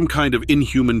 Some kind of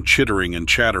inhuman chittering and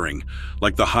chattering,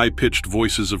 like the high-pitched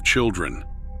voices of children.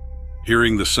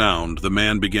 Hearing the sound, the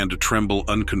man began to tremble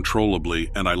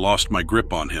uncontrollably, and I lost my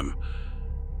grip on him.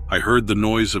 I heard the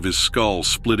noise of his skull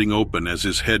splitting open as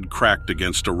his head cracked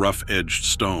against a rough-edged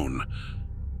stone.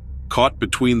 Caught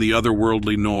between the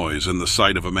otherworldly noise and the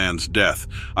sight of a man's death,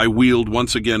 I wheeled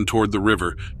once again toward the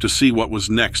river to see what was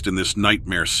next in this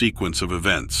nightmare sequence of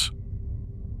events.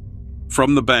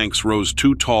 From the banks rose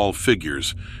two tall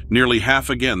figures, nearly half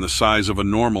again the size of a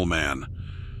normal man.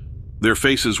 Their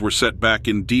faces were set back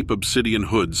in deep obsidian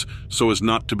hoods so as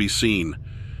not to be seen.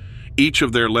 Each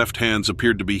of their left hands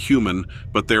appeared to be human,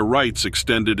 but their rights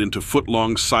extended into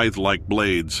foot-long scythe-like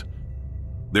blades.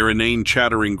 Their inane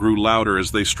chattering grew louder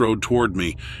as they strode toward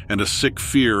me, and a sick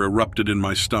fear erupted in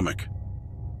my stomach.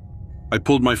 I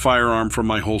pulled my firearm from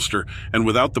my holster, and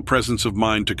without the presence of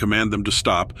mind to command them to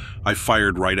stop, I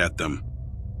fired right at them.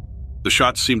 The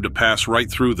shots seemed to pass right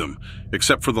through them,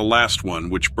 except for the last one,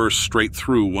 which burst straight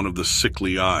through one of the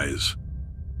sickly eyes.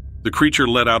 The creature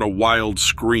let out a wild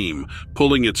scream,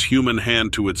 pulling its human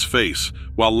hand to its face,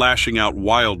 while lashing out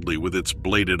wildly with its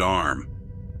bladed arm.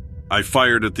 I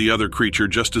fired at the other creature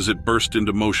just as it burst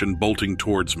into motion, bolting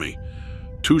towards me.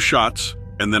 2 shots,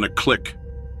 and then a click.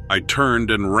 I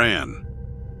turned and ran.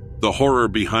 The horror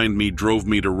behind me drove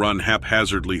me to run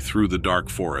haphazardly through the dark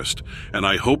forest, and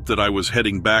I hoped that I was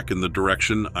heading back in the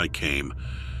direction I came.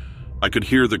 I could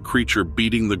hear the creature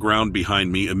beating the ground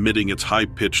behind me, emitting its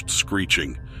high-pitched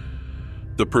screeching.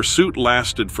 The pursuit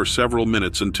lasted for several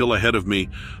minutes until ahead of me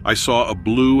I saw a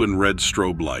blue and red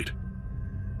strobe light.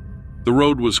 The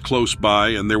road was close by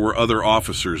and there were other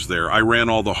officers there. I ran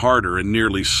all the harder and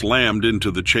nearly slammed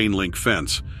into the chain-link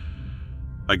fence.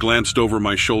 I glanced over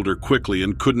my shoulder quickly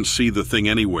and couldn't see the thing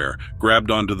anywhere,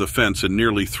 grabbed onto the fence and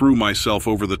nearly threw myself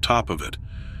over the top of it.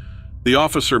 The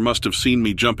officer must have seen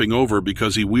me jumping over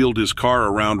because he wheeled his car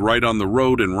around right on the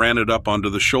road and ran it up onto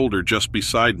the shoulder just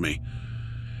beside me.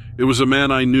 It was a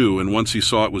man I knew, and once he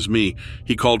saw it was me,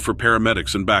 he called for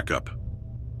paramedics and backup.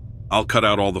 I'll cut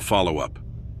out all the follow-up.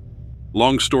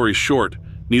 Long story short,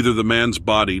 neither the man's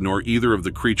body nor either of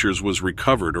the creatures was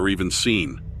recovered or even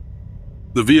seen.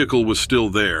 The vehicle was still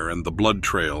there and the blood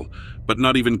trail, but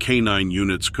not even canine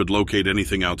units could locate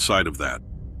anything outside of that.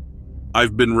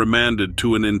 I've been remanded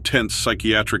to an intense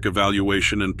psychiatric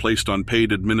evaluation and placed on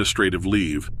paid administrative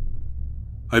leave.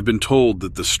 I've been told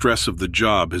that the stress of the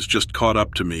job has just caught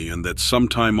up to me and that some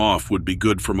time off would be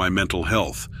good for my mental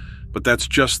health, but that's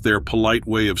just their polite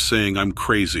way of saying I'm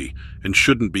crazy and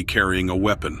shouldn't be carrying a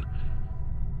weapon.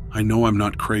 I know I'm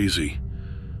not crazy.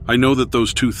 I know that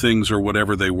those two things or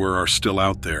whatever they were are still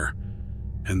out there,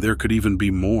 and there could even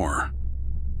be more.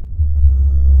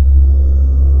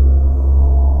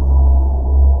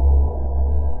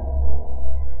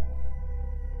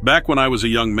 Back when I was a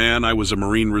young man, I was a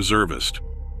Marine reservist.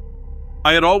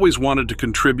 I had always wanted to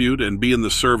contribute and be in the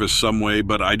service some way,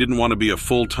 but I didn't want to be a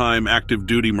full-time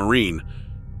active-duty Marine.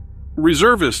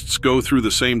 Reservists go through the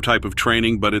same type of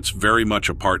training, but it's very much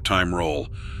a part-time role.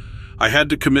 I had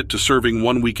to commit to serving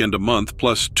 1 weekend a month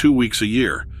plus 2 weeks a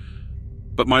year.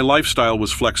 But my lifestyle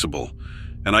was flexible,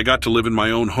 and I got to live in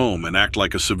my own home and act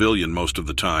like a civilian most of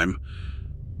the time.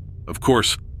 Of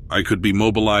course, I could be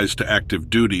mobilized to active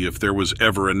duty if there was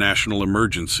ever a national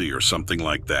emergency or something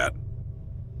like that.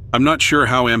 I'm not sure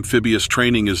how amphibious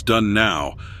training is done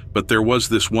now, but there was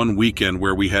this one weekend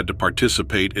where we had to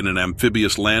participate in an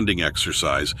amphibious landing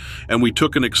exercise, and we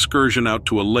took an excursion out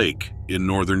to a lake in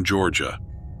northern Georgia.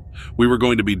 We were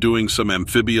going to be doing some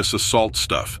amphibious assault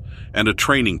stuff and a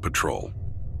training patrol.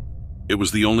 It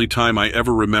was the only time I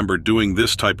ever remember doing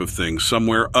this type of thing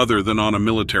somewhere other than on a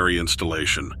military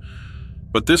installation.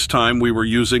 But this time we were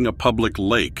using a public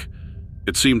lake.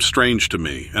 It seemed strange to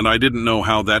me, and I didn't know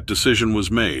how that decision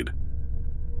was made.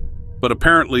 But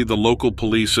apparently the local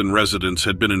police and residents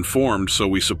had been informed, so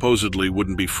we supposedly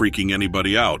wouldn't be freaking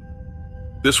anybody out.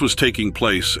 This was taking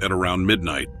place at around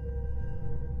midnight.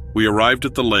 We arrived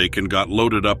at the lake and got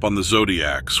loaded up on the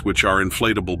Zodiacs, which are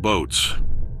inflatable boats.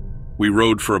 We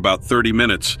rowed for about 30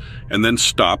 minutes and then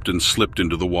stopped and slipped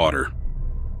into the water.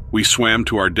 We swam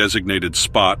to our designated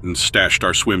spot and stashed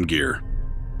our swim gear.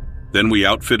 Then we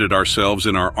outfitted ourselves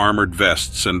in our armored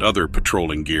vests and other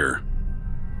patrolling gear.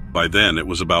 By then, it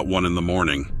was about 1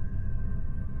 a.m.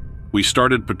 We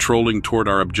started patrolling toward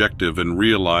our objective and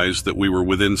realized that we were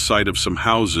within sight of some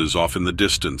houses off in the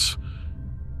distance.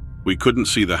 We couldn't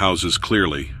see the houses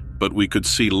clearly, but we could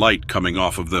see light coming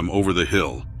off of them over the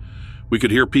hill. We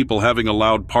could hear people having a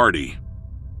loud party.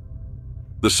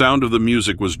 The sound of the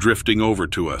music was drifting over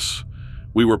to us.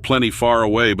 We were plenty far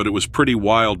away, but it was pretty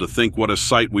wild to think what a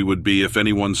sight we would be if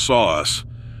anyone saw us.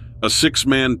 A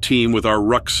 6-man team with our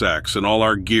rucksacks and all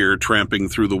our gear tramping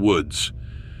through the woods.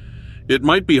 It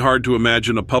might be hard to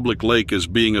imagine a public lake as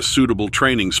being a suitable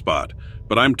training spot,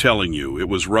 but I'm telling you, it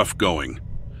was rough going.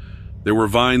 There were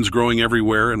vines growing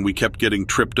everywhere, and we kept getting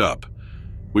tripped up.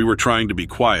 We were trying to be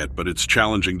quiet, but it's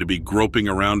challenging to be groping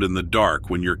around in the dark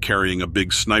when you're carrying a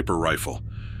big sniper rifle.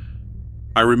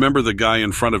 I remember the guy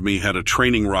in front of me had a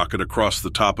training rocket across the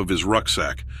top of his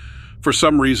rucksack. For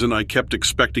some reason, I kept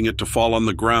expecting it to fall on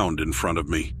the ground in front of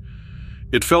me.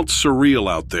 It felt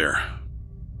surreal out there.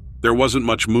 There wasn't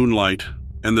much moonlight,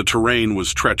 and the terrain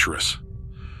was treacherous.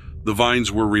 The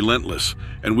vines were relentless,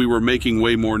 and we were making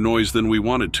way more noise than we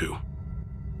wanted to.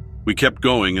 We kept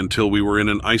going until we were in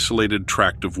an isolated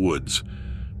tract of woods.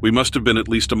 We must have been at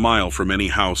least a mile from any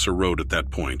house or road at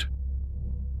that point.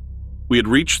 We had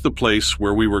reached the place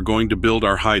where we were going to build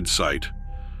our hide site.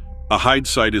 A hide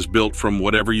site is built from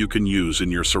whatever you can use in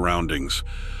your surroundings.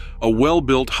 A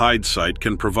well-built hide site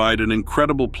can provide an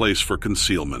incredible place for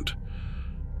concealment.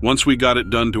 Once we got it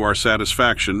done to our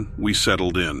satisfaction, we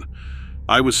settled in.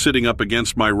 I was sitting up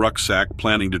against my rucksack,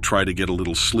 planning to try to get a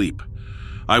little sleep.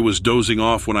 I was dozing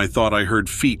off when I thought I heard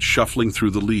feet shuffling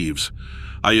through the leaves.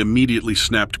 I immediately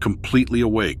snapped completely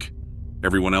awake.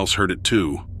 Everyone else heard it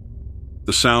too.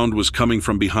 The sound was coming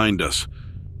from behind us.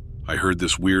 I heard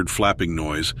this weird flapping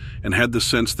noise and had the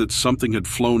sense that something had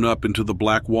flown up into the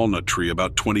black walnut tree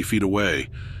about 20 feet away.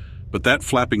 But that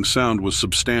flapping sound was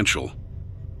substantial.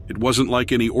 It wasn't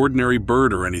like any ordinary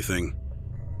bird or anything.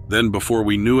 Then, before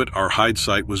we knew it, our hide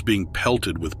site was being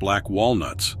pelted with black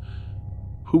walnuts.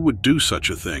 Who would do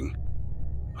such a thing?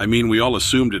 I mean, we all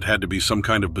assumed it had to be some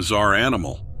kind of bizarre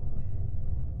animal.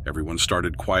 Everyone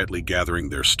started quietly gathering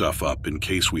their stuff up in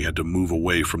case we had to move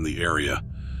away from the area.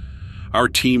 Our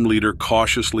team leader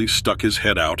cautiously stuck his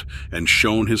head out and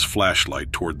shone his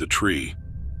flashlight toward the tree.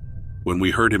 When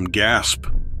we heard him gasp,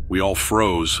 we all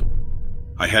froze.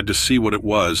 I had to see what it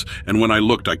was, and when I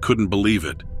looked, I couldn't believe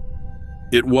it.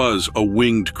 It was a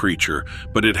winged creature,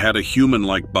 but it had a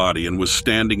human-like body and was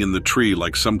standing in the tree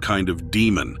like some kind of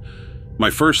demon. My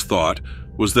first thought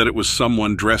was that it was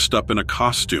someone dressed up in a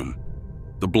costume.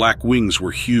 The black wings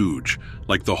were huge,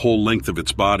 like the whole length of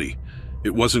its body.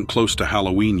 It wasn't close to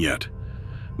Halloween yet.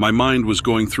 My mind was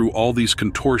going through all these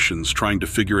contortions trying to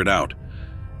figure it out.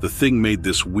 The thing made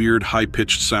this weird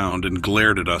high-pitched sound and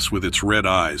glared at us with its red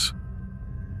eyes.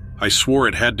 I swore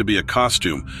it had to be a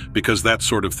costume because that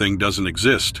sort of thing doesn't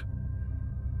exist.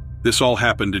 This all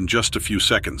happened in just a few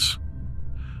seconds.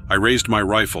 I raised my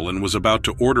rifle and was about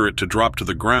to order it to drop to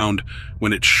the ground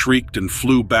when it shrieked and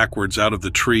flew backwards out of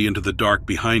the tree into the dark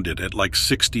behind it at like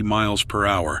 60 miles per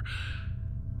hour.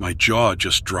 My jaw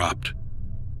just dropped.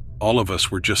 All of us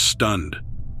were just stunned.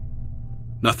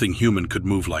 Nothing human could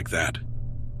move like that.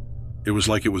 It was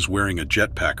like it was wearing a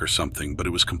jetpack or something, but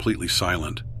it was completely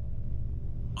silent.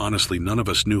 Honestly, none of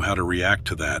us knew how to react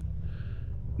to that.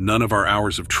 None of our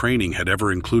hours of training had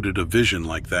ever included a vision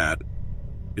like that.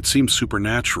 It seemed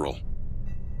supernatural.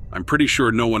 I'm pretty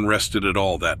sure no one rested at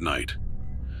all that night.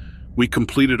 We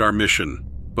completed our mission,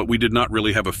 but we did not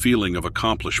really have a feeling of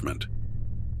accomplishment.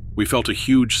 We felt a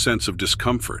huge sense of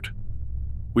discomfort.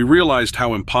 We realized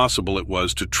how impossible it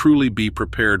was to truly be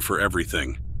prepared for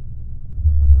everything.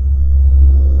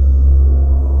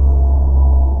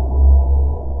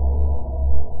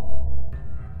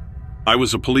 I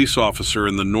was a police officer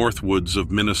in the North Woods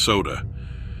of Minnesota.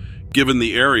 Given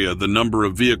the area, the number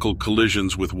of vehicle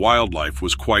collisions with wildlife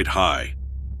was quite high.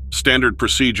 Standard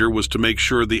procedure was to make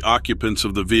sure the occupants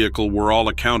of the vehicle were all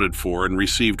accounted for and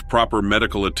received proper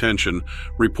medical attention,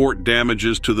 report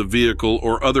damages to the vehicle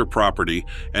or other property,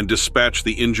 and dispatch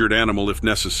the injured animal if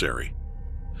necessary.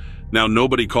 Now,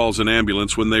 nobody calls an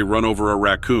ambulance when they run over a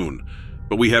raccoon,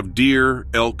 but we have deer,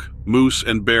 elk, moose,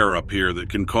 and bear up here that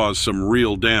can cause some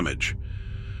real damage.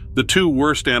 The two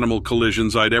worst animal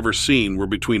collisions I'd ever seen were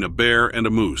between a bear and a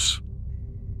moose.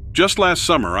 Just last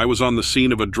summer, I was on the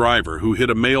scene of a driver who hit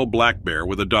a male black bear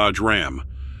with a Dodge Ram.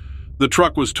 The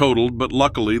truck was totaled, but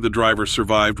luckily the driver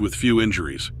survived with few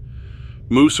injuries.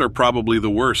 Moose are probably the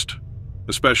worst,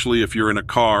 especially if you're in a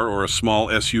car or a small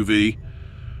SUV.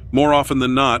 More often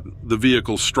than not, the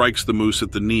vehicle strikes the moose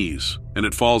at the knees, and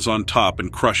it falls on top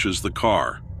and crushes the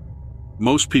car.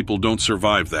 Most people don't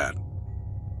survive that.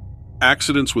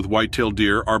 Accidents with white-tailed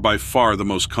deer are by far the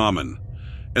most common,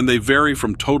 and they vary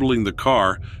from totaling the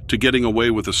car to getting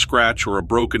away with a scratch or a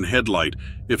broken headlight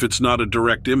if it's not a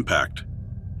direct impact.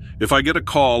 If I get a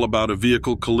call about a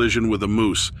vehicle collision with a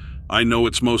moose, I know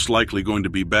it's most likely going to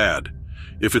be bad.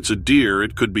 If it's a deer,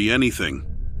 it could be anything.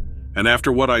 And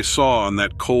after what I saw on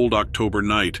that cold October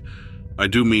night, I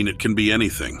do mean it can be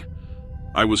anything.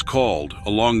 I was called,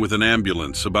 along with an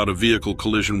ambulance, about a vehicle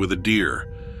collision with a deer.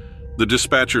 The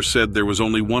dispatcher said there was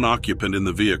only one occupant in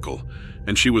the vehicle,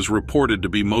 and she was reported to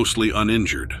be mostly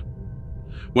uninjured.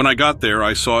 When I got there,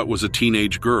 I saw it was a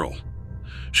teenage girl.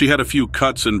 She had a few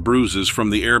cuts and bruises from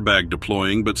the airbag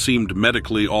deploying, but seemed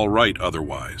medically all right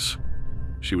otherwise.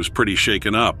 She was pretty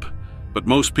shaken up, but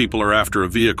most people are after a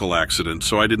vehicle accident,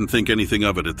 so I didn't think anything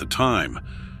of it at the time.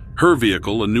 Her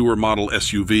vehicle, a newer model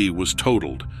SUV, was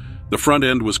totaled. The front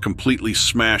end was completely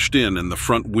smashed in and the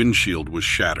front windshield was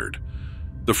shattered.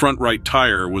 The front right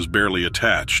tire was barely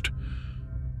attached.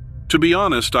 To be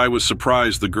honest, I was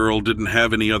surprised the girl didn't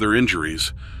have any other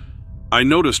injuries. I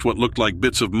noticed what looked like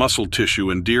bits of muscle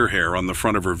tissue and deer hair on the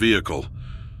front of her vehicle,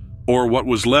 or what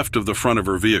was left of the front of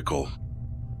her vehicle.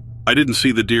 I didn't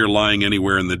see the deer lying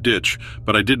anywhere in the ditch,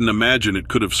 but I didn't imagine it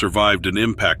could have survived an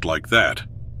impact like that.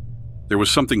 There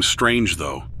was something strange,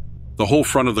 though. The whole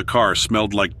front of the car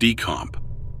smelled like decomp.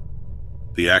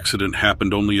 The accident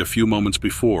happened only a few moments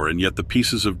before, and yet the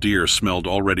pieces of deer smelled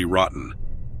already rotten.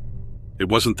 It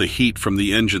wasn't the heat from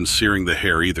the engine searing the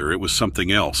hair either, it was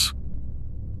something else.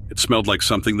 It smelled like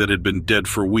something that had been dead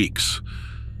for weeks.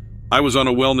 I was on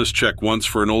a wellness check once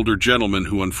for an older gentleman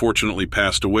who unfortunately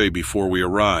passed away before we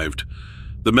arrived.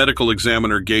 The medical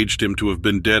examiner gauged him to have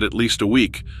been dead at least a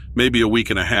week, maybe a week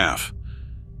and a half.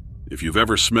 If you've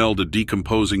ever smelled a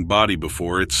decomposing body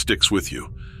before, it sticks with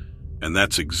you. And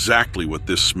that's exactly what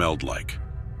this smelled like.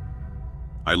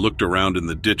 I looked around in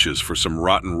the ditches for some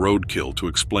rotten roadkill to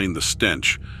explain the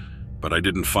stench, but I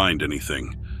didn't find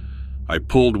anything. I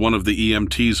pulled one of the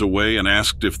EMTs away and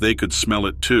asked if they could smell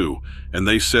it too, and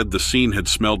they said the scene had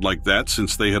smelled like that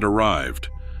since they had arrived.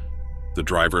 The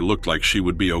driver looked like she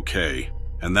would be okay,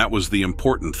 and that was the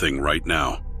important thing right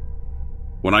now.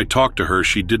 When I talked to her,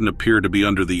 she didn't appear to be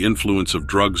under the influence of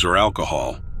drugs or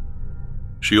alcohol.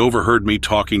 She overheard me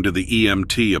talking to the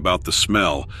EMT about the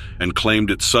smell and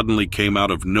claimed it suddenly came out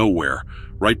of nowhere,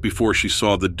 right before she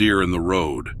saw the deer in the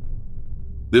road.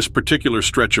 This particular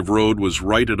stretch of road was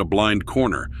right at a blind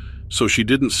corner, so she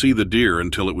didn't see the deer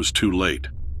until it was too late.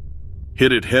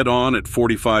 Hit it head-on at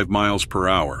 45 miles per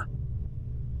hour.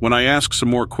 When I asked some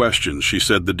more questions, she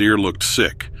said the deer looked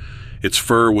sick. Its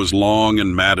fur was long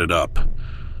and matted up,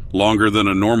 longer than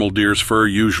a normal deer's fur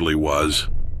usually was.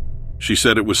 She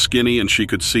said it was skinny and she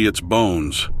could see its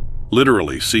bones,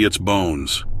 literally see its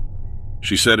bones.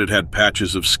 She said it had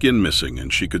patches of skin missing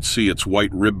and she could see its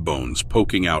white rib bones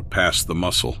poking out past the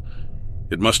muscle.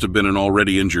 It must have been an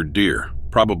already injured deer,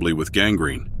 probably with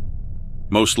gangrene.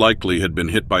 Most likely had been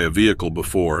hit by a vehicle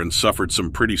before and suffered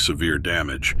some pretty severe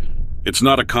damage. It's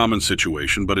not a common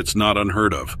situation, but it's not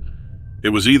unheard of. It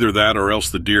was either that or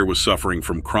else the deer was suffering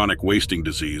from chronic wasting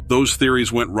disease. Those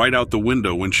theories went right out the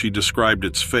window when she described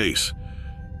its face.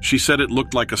 She said it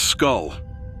looked like a skull,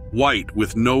 white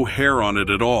with no hair on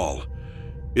it at all.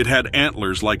 It had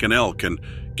antlers like an elk and,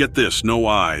 get this, no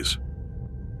eyes.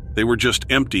 They were just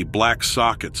empty black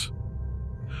sockets.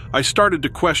 I started to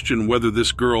question whether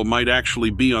this girl might actually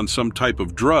be on some type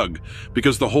of drug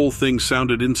because the whole thing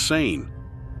sounded insane.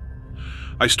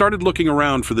 I started looking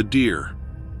around for the deer.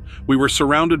 We were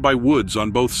surrounded by woods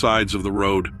on both sides of the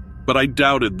road, but I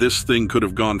doubted this thing could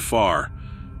have gone far.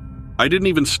 I didn't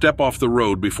even step off the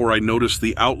road before I noticed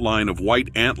the outline of white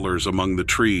antlers among the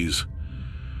trees.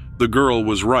 The girl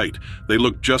was right. They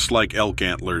looked just like elk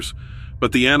antlers,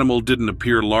 but the animal didn't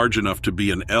appear large enough to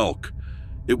be an elk.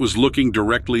 It was looking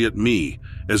directly at me,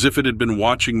 as if it had been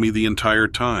watching me the entire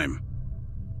time.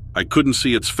 I couldn't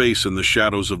see its face in the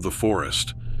shadows of the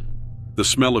forest. The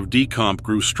smell of decomp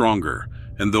grew stronger,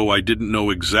 and though I didn't know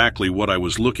exactly what I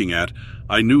was looking at,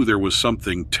 I knew there was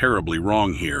something terribly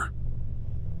wrong here.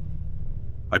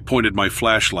 I pointed my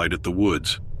flashlight at the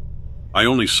woods. I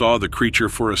only saw the creature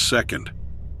for a second.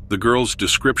 The girl's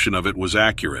description of it was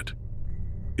accurate.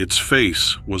 Its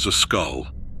face was a skull.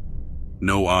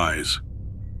 No eyes.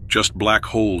 Just black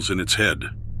holes in its head.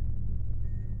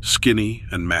 Skinny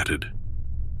and matted.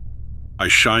 I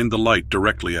shined the light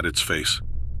directly at its face.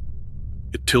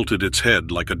 It tilted its head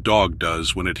like a dog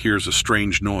does when it hears a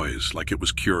strange noise, like it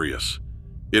was curious.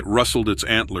 It rustled its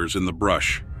antlers in the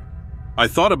brush. I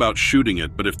thought about shooting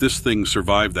it, but if this thing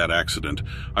survived that accident,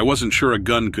 I wasn't sure a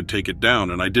gun could take it down,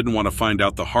 and I didn't want to find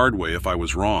out the hard way if I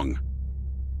was wrong.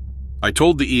 I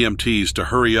told the EMTs to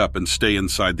hurry up and stay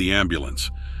inside the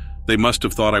ambulance. They must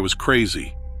have thought I was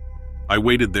crazy. I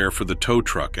waited there for the tow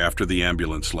truck after the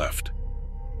ambulance left.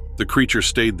 The creature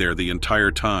stayed there the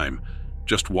entire time,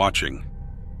 just watching.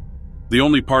 The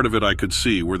only part of it I could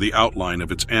see were the outline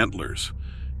of its antlers.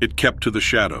 It kept to the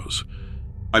shadows.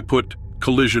 I put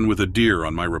collision with a deer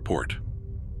on my report.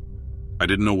 I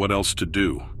didn't know what else to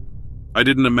do. I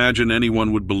didn't imagine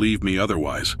anyone would believe me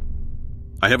otherwise.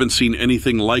 I haven't seen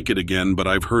anything like it again, but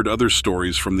I've heard other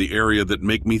stories from the area that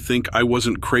make me think I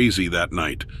wasn't crazy that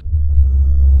night.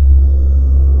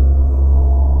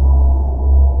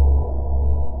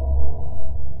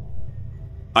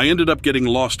 I ended up getting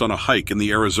lost on a hike in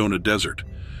the Arizona desert.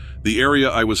 The area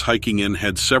I was hiking in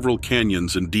had several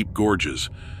canyons and deep gorges.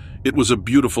 It was a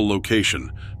beautiful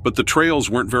location, but the trails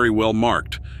weren't very well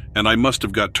marked, and I must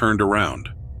have got turned around.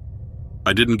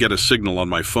 I didn't get a signal on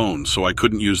my phone, so I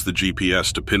couldn't use the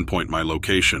GPS to pinpoint my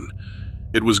location.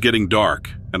 It was getting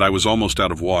dark, and I was almost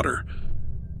out of water.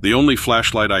 The only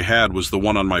flashlight I had was the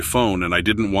one on my phone, and I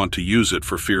didn't want to use it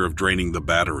for fear of draining the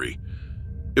battery.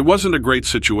 It wasn't a great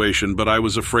situation, but I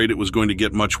was afraid it was going to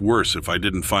get much worse if I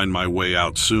didn't find my way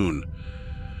out soon.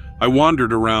 I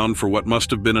wandered around for what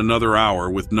must have been another hour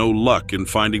with no luck in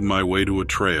finding my way to a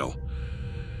trail.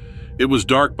 It was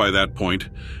dark by that point,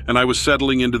 and I was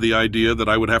settling into the idea that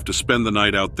I would have to spend the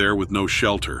night out there with no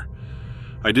shelter.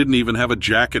 I didn't even have a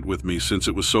jacket with me since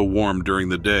it was so warm during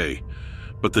the day,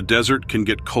 but the desert can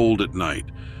get cold at night.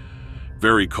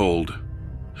 Very cold.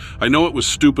 I know it was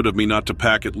stupid of me not to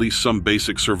pack at least some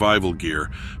basic survival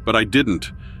gear, but I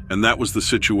didn't, and that was the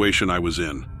situation I was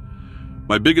in.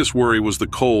 My biggest worry was the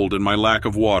cold and my lack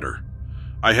of water.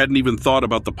 I hadn't even thought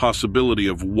about the possibility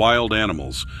of wild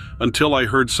animals until I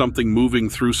heard something moving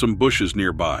through some bushes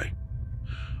nearby.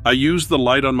 I used the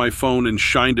light on my phone and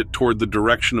shined it toward the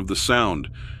direction of the sound,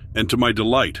 and to my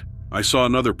delight, I saw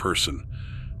another person.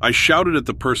 I shouted at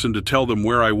the person to tell them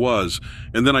where I was,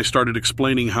 and then I started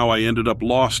explaining how I ended up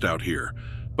lost out here,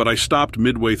 but I stopped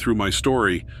midway through my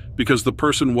story because the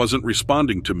person wasn't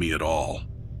responding to me at all.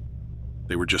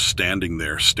 They were just standing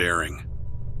there staring.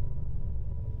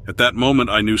 At that moment,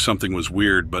 I knew something was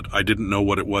weird, but I didn't know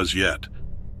what it was yet.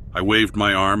 I waved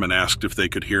my arm and asked if they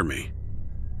could hear me.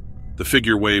 The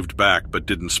figure waved back but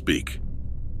didn't speak.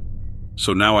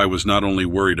 So now I was not only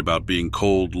worried about being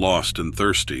cold, lost, and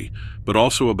thirsty, but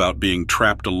also about being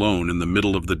trapped alone in the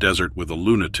middle of the desert with a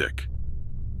lunatic.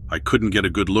 I couldn't get a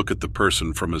good look at the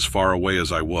person from as far away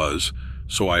as I was,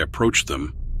 so I approached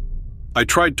them. I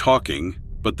tried talking,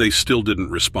 but they still didn't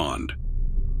respond.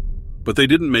 But they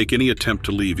didn't make any attempt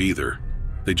to leave either.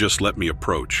 They just let me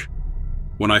approach.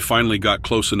 When I finally got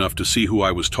close enough to see who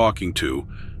I was talking to,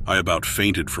 I about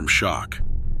fainted from shock.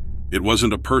 It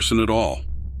wasn't a person at all.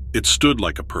 It stood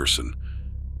like a person.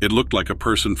 It looked like a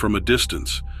person from a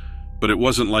distance, but it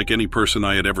wasn't like any person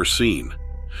I had ever seen.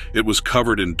 It was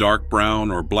covered in dark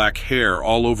brown or black hair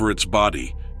all over its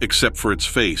body, except for its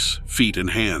face, feet,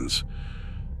 and hands.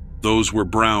 Those were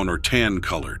brown or tan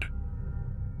colored.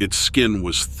 Its skin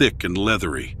was thick and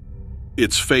leathery.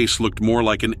 Its face looked more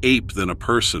like an ape than a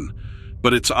person,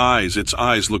 but its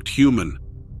eyes looked human.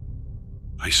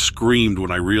 I screamed when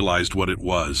I realized what it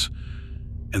was,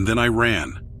 and then I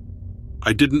ran.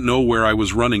 I didn't know where I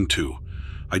was running to.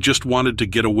 I just wanted to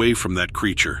get away from that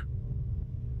creature.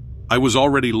 I was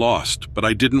already lost, but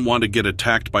I didn't want to get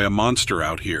attacked by a monster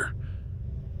out here.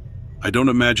 I don't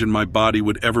imagine my body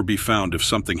would ever be found if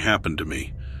something happened to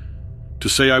me. To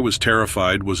say I was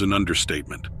terrified was an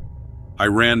understatement. I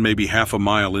ran maybe half a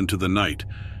mile into the night,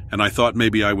 and I thought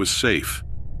maybe I was safe.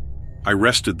 I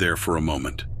rested there for a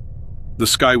moment. The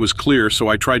sky was clear, so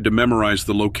I tried to memorize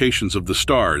the locations of the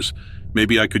stars.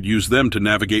 Maybe I could use them to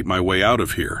navigate my way out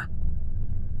of here.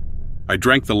 I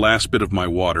drank the last bit of my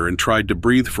water and tried to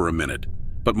breathe for a minute,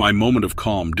 but my moment of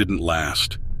calm didn't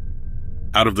last.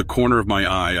 Out of the corner of my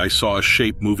eye, I saw a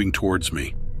shape moving towards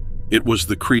me. It was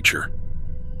the creature.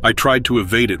 I tried to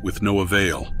evade it with no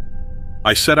avail.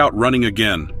 I set out running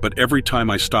again, but every time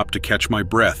I stopped to catch my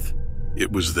breath,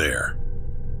 it was there.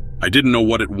 I didn't know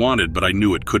what it wanted, but I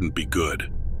knew it couldn't be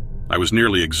good. I was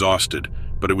nearly exhausted,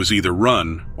 but it was either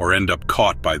run or end up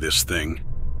caught by this thing.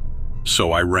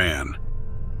 So I ran.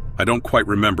 I don't quite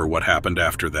remember what happened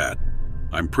after that.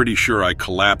 I'm pretty sure I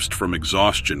collapsed from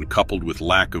exhaustion coupled with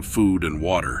lack of food and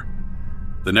water.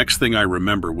 The next thing I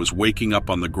remember was waking up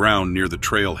on the ground near the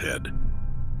trailhead.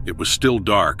 It was still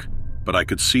dark, but I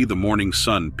could see the morning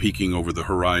sun peeking over the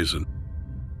horizon.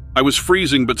 I was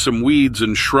freezing, but some weeds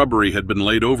and shrubbery had been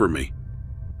laid over me.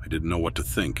 I didn't know what to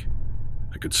think.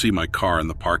 I could see my car in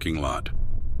the parking lot.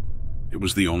 It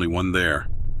was the only one there.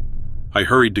 I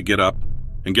hurried to get up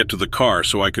and get to the car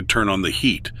so I could turn on the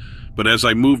heat, but as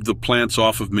I moved the plants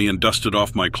off of me and dusted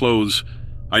off my clothes,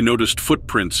 I noticed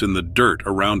footprints in the dirt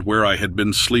around where I had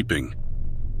been sleeping.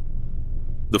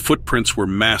 The footprints were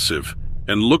massive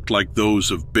and looked like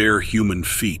those of bare human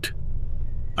feet.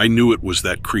 I knew it was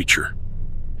that creature.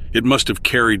 It must have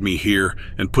carried me here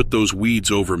and put those weeds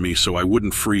over me so I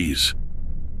wouldn't freeze.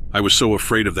 I was so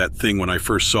afraid of that thing when I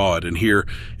first saw it, and here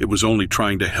it was only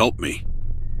trying to help me.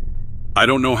 I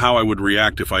don't know how I would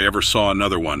react if I ever saw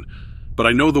another one, but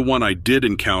I know the one I did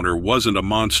encounter wasn't a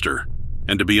monster,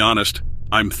 and to be honest,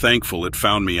 I'm thankful it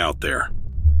found me out there.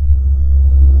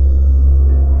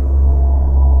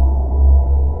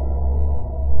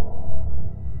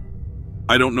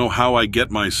 I don't know how I get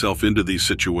myself into these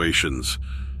situations.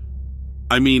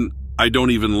 I mean, I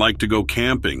don't even like to go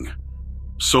camping.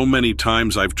 So many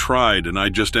times I've tried and I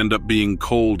just end up being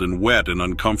cold and wet and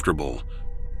uncomfortable.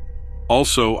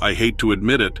 Also, I hate to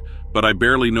admit it, but I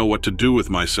barely know what to do with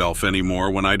myself anymore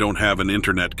when I don't have an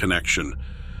internet connection.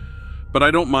 But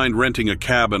I don't mind renting a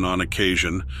cabin on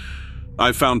occasion.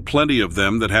 I've found plenty of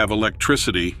them that have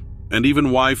electricity and even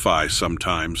Wi-Fi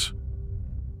sometimes.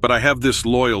 But I have this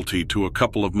loyalty to a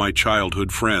couple of my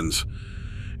childhood friends,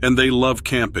 and they love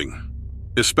camping,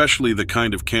 especially the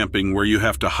kind of camping where you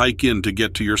have to hike in to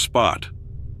get to your spot.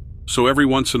 So every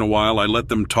once in a while I let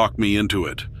them talk me into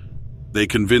it. They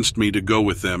convinced me to go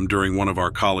with them during one of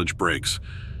our college breaks.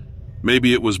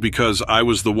 Maybe it was because I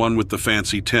was the one with the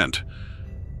fancy tent.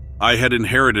 I had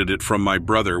inherited it from my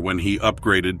brother when he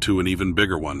upgraded to an even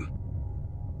bigger one.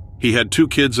 He had 2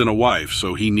 kids and a wife,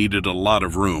 so he needed a lot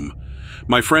of room.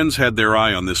 My friends had their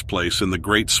eye on this place in the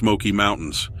Great Smoky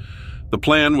Mountains. The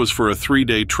plan was for a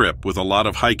 3-day trip with a lot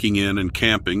of hiking in and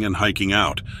camping and hiking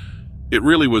out. It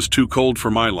really was too cold for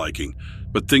my liking,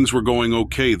 but things were going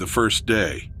okay the first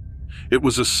day. It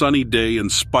was a sunny day in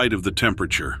spite of the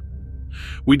temperature.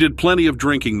 We did plenty of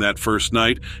drinking that first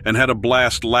night and had a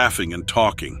blast laughing and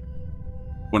talking.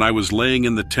 When I was laying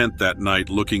in the tent that night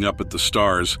looking up at the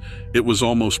stars, it was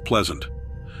almost pleasant.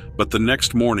 But the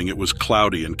next morning it was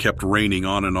cloudy and kept raining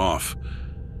on and off.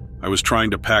 I was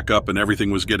trying to pack up and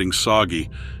everything was getting soggy,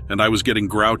 and I was getting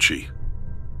grouchy.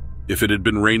 If it had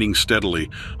been raining steadily,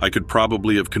 I could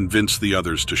probably have convinced the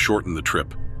others to shorten the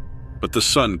trip. but the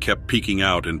sun kept peeking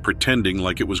out and pretending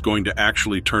like it was going to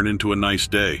actually turn into a nice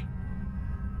day.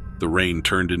 The rain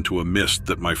turned into a mist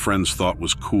that my friends thought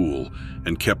was cool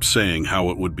and kept saying how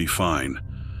it would be fine.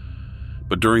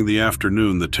 But during the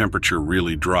afternoon, the temperature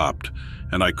really dropped,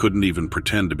 and I couldn't even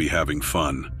pretend to be having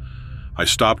fun. I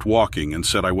stopped walking and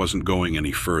said I wasn't going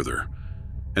any further.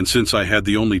 And since I had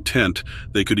the only tent,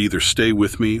 they could either stay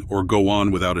with me or go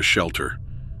on without a shelter.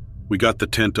 We got the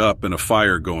tent up and a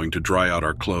fire going to dry out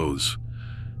our clothes.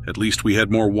 At least we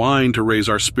had more wine to raise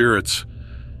our spirits,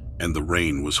 and the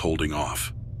rain was holding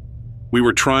off. We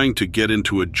were trying to get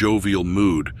into a jovial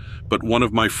mood, but one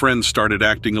of my friends started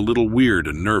acting a little weird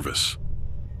and nervous,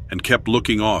 and kept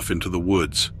looking off into the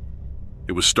woods.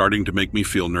 It was starting to make me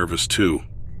feel nervous too.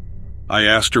 I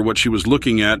asked her what she was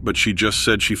looking at, but she just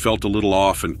said she felt a little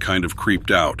off and kind of creeped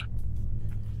out.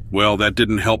 Well, that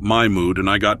didn't help my mood, and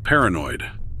I got paranoid.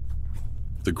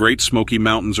 The Great Smoky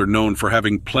Mountains are known for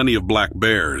having plenty of black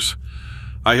bears.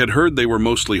 I had heard they were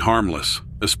mostly harmless,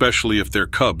 especially if their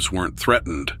cubs weren't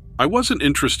threatened. I wasn't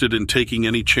interested in taking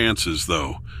any chances,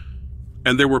 though,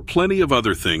 and there were plenty of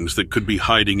other things that could be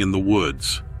hiding in the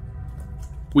woods.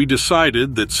 We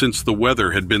decided that since the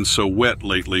weather had been so wet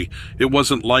lately, it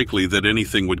wasn't likely that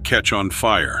anything would catch on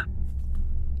fire.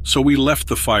 So we left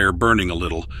the fire burning a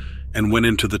little and went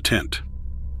into the tent.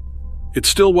 It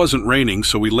still wasn't raining,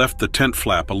 so we left the tent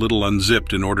flap a little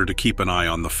unzipped in order to keep an eye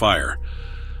on the fire.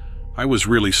 I was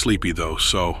really sleepy though,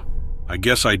 so I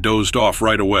guess I dozed off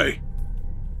right away.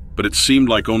 But it seemed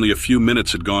like only a few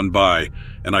minutes had gone by,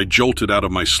 and I jolted out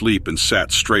of my sleep and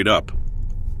sat straight up.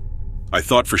 I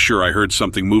thought for sure I heard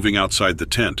something moving outside the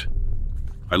tent.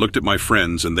 I looked at my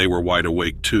friends, and they were wide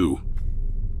awake too.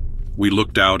 We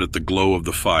looked out at the glow of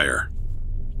the fire.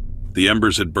 The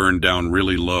embers had burned down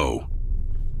really low.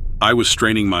 I was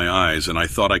straining my eyes, and I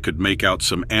thought I could make out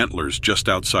some antlers just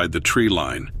outside the tree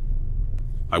line.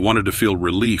 I wanted to feel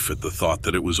relief at the thought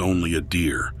that it was only a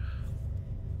deer.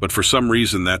 But for some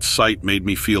reason, that sight made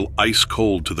me feel ice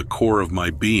cold to the core of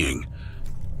my being.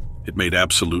 It made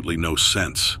absolutely no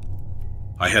sense.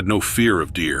 I had no fear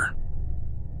of deer.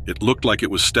 It looked like it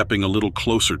was stepping a little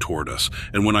closer toward us,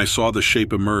 and when I saw the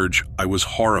shape emerge, I was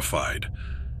horrified.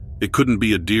 It couldn't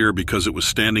be a deer because it was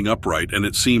standing upright, and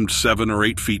it seemed 7 or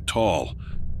 8 feet tall.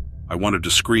 I wanted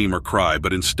to scream or cry,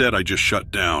 but instead I just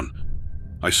shut down.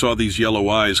 I saw these yellow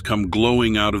eyes come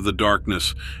glowing out of the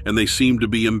darkness, and they seemed to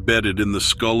be embedded in the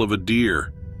skull of a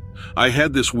deer. I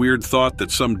had this weird thought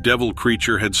that some devil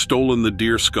creature had stolen the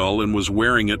deer skull and was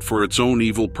wearing it for its own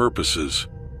evil purposes.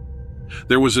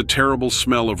 There was a terrible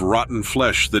smell of rotten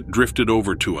flesh that drifted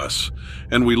over to us,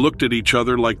 and we looked at each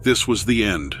other like this was the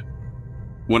end.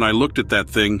 When I looked at that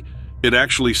thing, it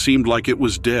actually seemed like it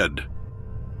was dead,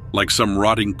 like some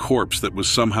rotting corpse that was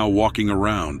somehow walking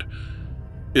around.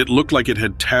 It looked like it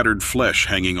had tattered flesh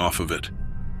hanging off of it.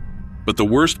 But the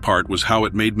worst part was how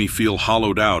it made me feel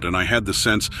hollowed out, and I had the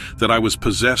sense that I was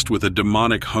possessed with a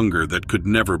demonic hunger that could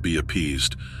never be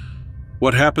appeased.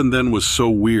 What happened then was so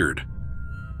weird.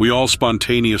 We all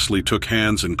spontaneously took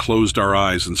hands and closed our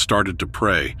eyes and started to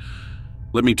pray.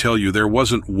 Let me tell you, there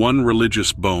wasn't one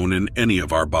religious bone in any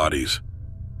of our bodies.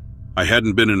 I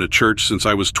hadn't been in a church since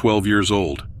I was 12 years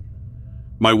old.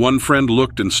 My one friend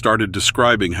looked and started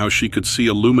describing how she could see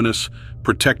a luminous,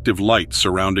 protective light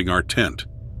surrounding our tent.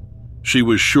 She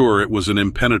was sure it was an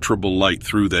impenetrable light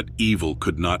through that evil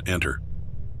could not enter.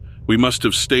 We must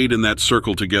have stayed in that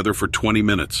circle together for 20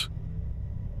 minutes.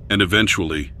 And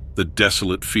eventually, the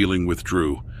desolate feeling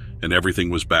withdrew, and everything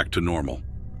was back to normal.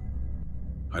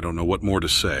 I don't know what more to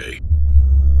say.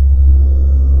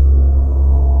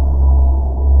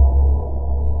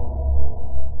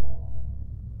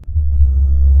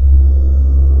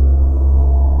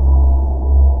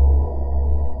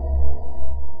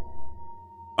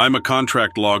 I'm a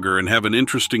contract logger and have an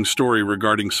interesting story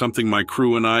regarding something my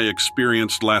crew and I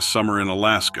experienced last summer in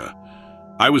Alaska.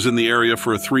 I was in the area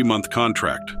for a 3-month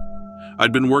contract.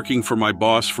 I'd been working for my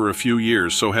boss for a few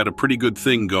years, so had a pretty good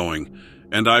thing going,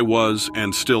 and I was,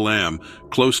 and still am,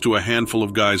 close to a handful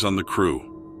of guys on the crew.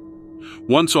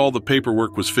 Once all the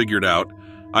paperwork was figured out,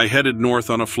 I headed north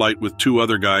on a flight with 2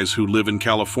 other guys who live in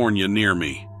California near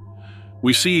me.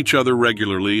 We see each other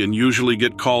regularly and usually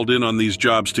get called in on these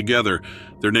jobs together.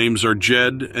 Their names are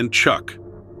Jed and Chuck.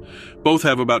 Both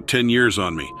have about 10 years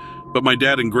on me, but my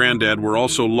dad and granddad were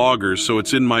also loggers, so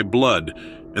it's in my blood,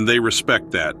 and they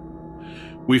respect that.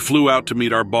 We flew out to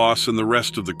meet our boss and the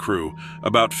rest of the crew,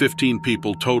 about 15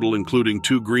 people total, including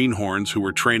 2 greenhorns who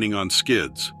were training on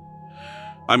skids.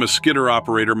 I'm a skidder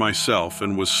operator myself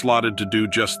and was slotted to do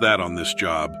just that on this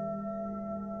job.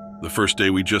 The first day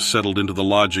we just settled into the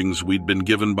lodgings we'd been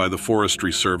given by the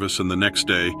Forestry Service, and the next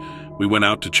day we went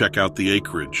out to check out the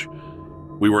acreage.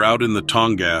 We were out in the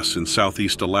Tongass in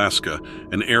southeast Alaska,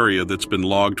 an area that's been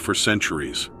logged for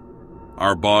centuries.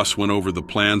 Our boss went over the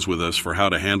plans with us for how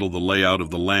to handle the layout of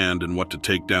the land and what to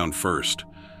take down first.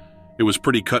 It was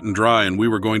pretty cut and dry, and we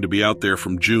were going to be out there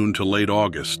from June to late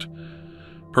August.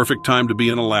 Perfect time to be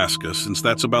in Alaska, since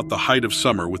that's about the height of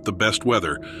summer with the best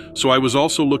weather, so I was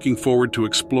also looking forward to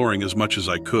exploring as much as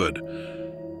I could.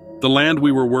 The land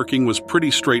we were working was pretty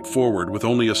straightforward, with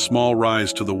only a small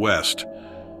rise to the west.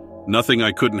 Nothing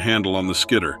I couldn't handle on the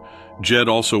skidder. Jed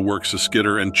also works a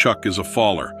skidder, and Chuck is a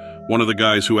faller, one of the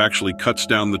guys who actually cuts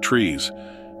down the trees.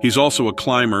 He's also a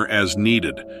climber as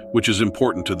needed, which is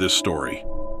important to this story.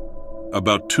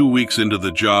 About 2 weeks into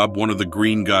the job, one of the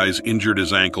green guys injured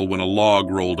his ankle when a log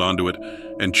rolled onto it,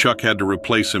 and Chuck had to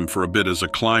replace him for a bit as a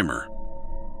climber.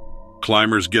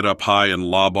 Climbers get up high and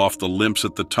lob off the limps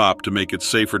at the top to make it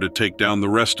safer to take down the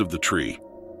rest of the tree.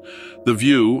 The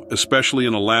view, especially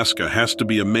in Alaska, has to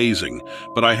be amazing,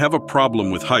 but I have a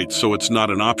problem with heights, so it's not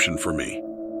an option for me.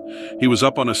 He was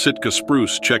up on a Sitka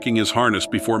spruce checking his harness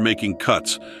before making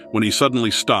cuts when he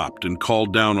suddenly stopped and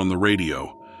called down on the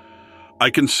radio. "I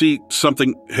can see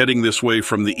something heading this way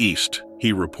from the east,"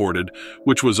 he reported,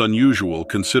 which was unusual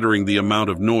considering the amount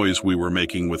of noise we were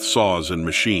making with saws and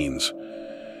machines.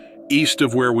 East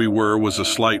of where we were was a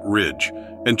slight ridge,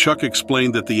 and Chuck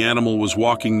explained that the animal was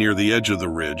walking near the edge of the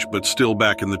ridge, but still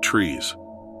back in the trees.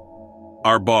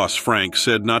 Our boss, Frank,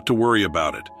 said not to worry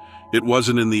about it. It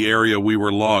wasn't in the area we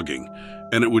were logging,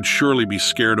 and it would surely be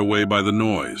scared away by the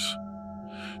noise.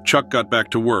 Chuck got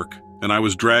back to work, and I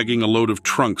was dragging a load of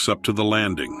trunks up to the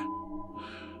landing.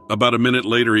 About a minute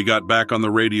later, he got back on the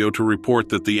radio to report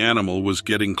that the animal was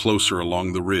getting closer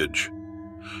along the ridge.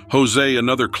 Jose,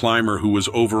 another climber who was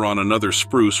over on another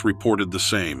spruce, reported the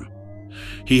same.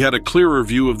 He had a clearer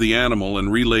view of the animal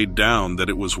and relayed down that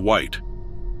it was white.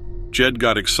 Jed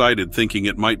got excited, thinking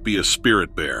it might be a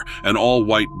spirit bear, an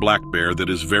all-white black bear that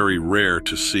is very rare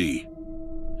to see.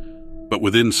 But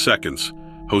within seconds,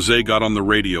 Jose got on the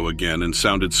radio again and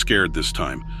sounded scared this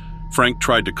time. Frank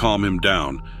tried to calm him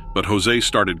down, but Jose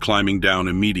started climbing down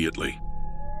immediately.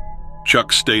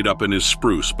 Chuck stayed up in his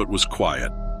spruce but was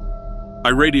quiet. I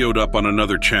radioed up on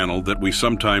another channel that we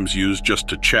sometimes use just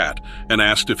to chat and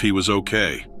asked if he was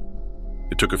okay.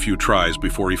 It took a few tries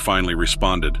before he finally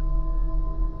responded.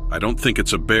 "I don't think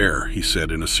it's a bear," he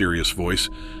said in a serious voice.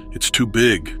 "It's too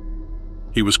big."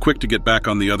 He was quick to get back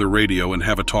on the other radio and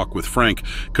have a talk with Frank,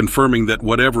 confirming that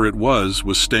whatever it was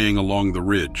staying along the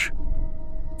ridge.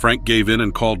 Frank gave in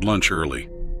and called lunch early.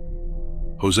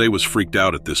 Jose was freaked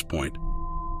out at this point,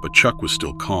 but Chuck was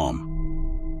still calm.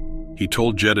 He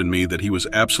told Jed and me that he was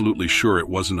absolutely sure it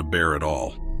wasn't a bear at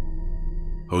all.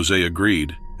 Jose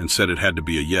agreed and said it had to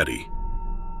be a Yeti.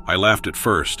 I laughed at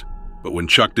first, but when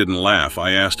Chuck didn't laugh,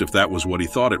 I asked if that was what he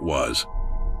thought it was.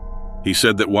 He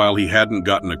said that while he hadn't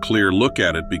gotten a clear look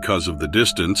at it because of the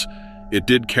distance, it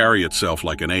did carry itself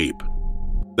like an ape.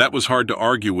 That was hard to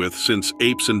argue with, since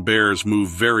apes and bears move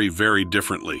very, very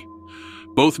differently.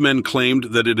 Both men claimed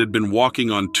that it had been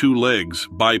walking on 2 legs,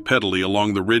 bipedally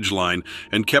along the ridgeline,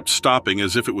 and kept stopping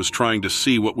as if it was trying to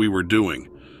see what we were doing.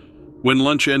 When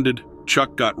lunch ended,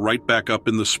 Chuck got right back up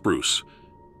in the spruce.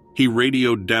 He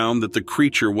radioed down that the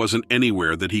creature wasn't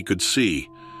anywhere that he could see.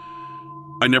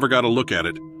 I never got a look at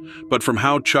it, but from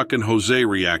how Chuck and Jose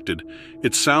reacted,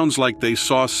 it sounds like they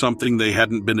saw something they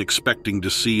hadn't been expecting to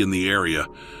see in the area,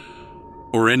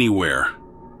 or anywhere.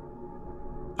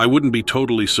 I wouldn't be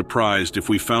totally surprised if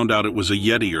we found out it was a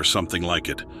Yeti or something like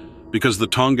it, because the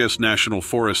Tongass National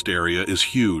Forest area is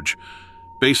huge,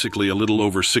 basically a little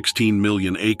over 16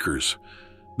 million acres.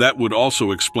 That would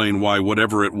also explain why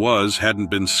whatever it was hadn't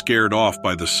been scared off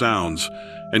by the sounds,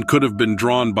 and could have been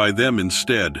drawn by them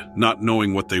instead, not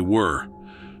knowing what they were.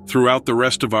 Throughout the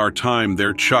rest of our time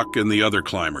there, Chuck and the other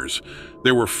climbers,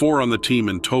 there were 4 on the team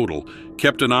in total,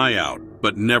 kept an eye out,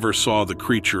 but never saw the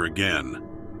creature again.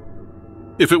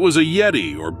 If it was a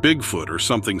Yeti or Bigfoot or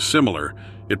something similar,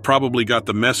 it probably got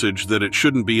the message that it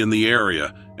shouldn't be in the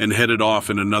area and headed off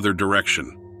in another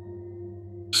direction.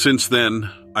 Since then,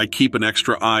 I keep an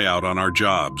extra eye out on our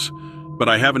jobs, but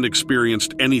I haven't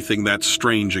experienced anything that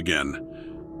strange again,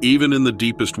 even in the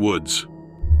deepest woods.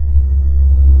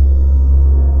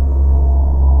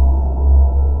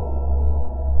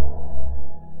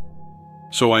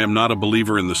 So I am not a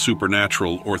believer in the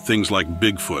supernatural or things like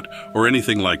Bigfoot or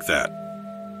anything like that.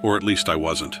 Or at least I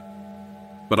wasn't.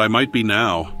 But I might be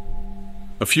now.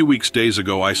 A few days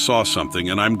ago I saw something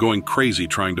and I'm going crazy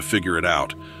trying to figure it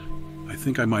out. I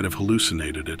think I might have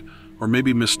hallucinated it, or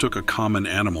maybe mistook a common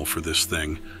animal for this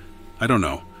thing. I don't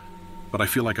know, but I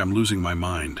feel like I'm losing my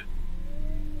mind.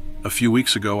 A few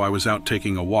weeks ago, I was out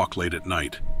taking a walk late at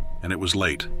night, and it was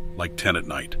late, like 10 at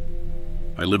night.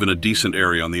 I live in a decent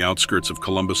area on the outskirts of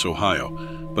Columbus, Ohio,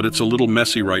 but it's a little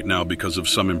messy right now because of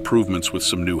some improvements with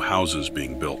some new houses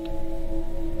being built.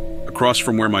 Across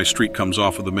from where my street comes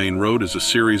off of the main road is a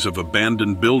series of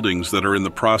abandoned buildings that are in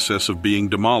the process of being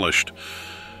demolished.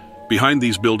 Behind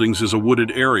these buildings is a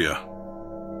wooded area.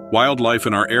 Wildlife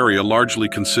in our area largely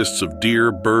consists of deer,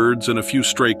 birds, and a few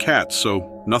stray cats,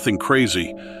 so nothing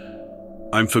crazy.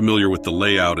 I'm familiar with the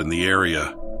layout in the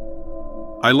area.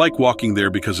 I like walking there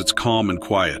because it's calm and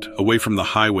quiet, away from the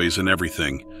highways and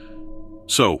everything.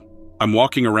 So, I'm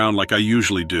walking around like I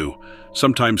usually do,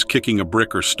 sometimes kicking a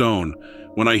brick or stone,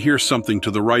 when I hear something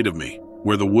to the right of me,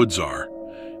 where the woods are.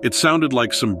 It sounded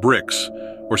like some bricks,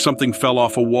 or something fell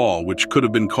off a wall, which could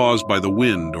have been caused by the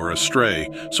wind or a stray,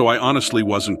 so I honestly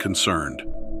wasn't concerned.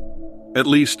 At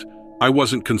least, I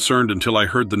wasn't concerned until I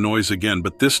heard the noise again,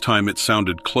 but this time it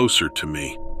sounded closer to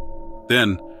me.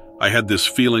 Then, I had this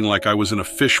feeling like I was in a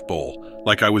fishbowl,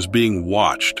 like I was being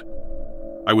watched.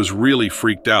 I was really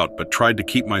freaked out, but tried to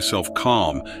keep myself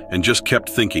calm and just kept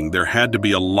thinking there had to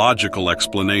be a logical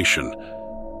explanation.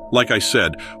 Like I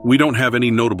said, we don't have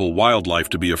any notable wildlife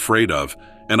to be afraid of,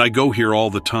 and I go here all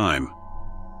the time.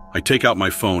 I take out my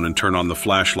phone and turn on the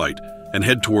flashlight and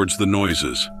head towards the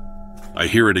noises. I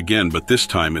hear it again, but this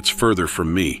time it's further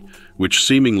from me, which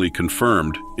seemingly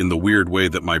confirmed, in the weird way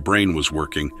that my brain was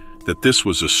working, that this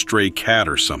was a stray cat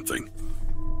or something.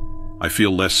 I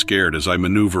feel less scared as I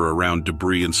maneuver around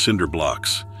debris and cinder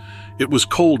blocks. It was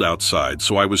cold outside,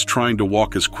 so I was trying to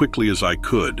walk as quickly as I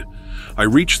could. I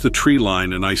reach the tree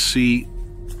line and I see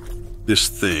this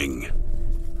thing.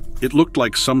 It looked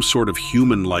like some sort of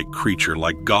human-like creature,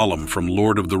 like Gollum from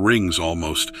Lord of the Rings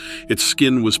almost. Its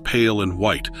skin was pale and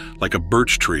white, like a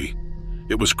birch tree.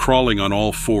 It was crawling on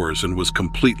all fours and was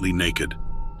completely naked.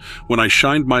 When I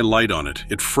shined my light on it,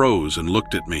 it froze and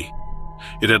looked at me.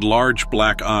 It had large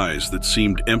black eyes that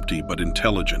seemed empty but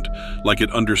intelligent, like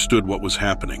it understood what was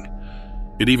happening.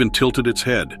 It even tilted its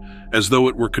head, as though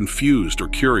it were confused or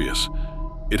curious.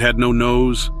 It had no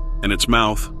nose, and its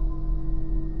mouth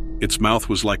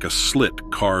was like a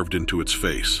slit carved into its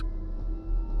face.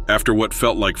 After what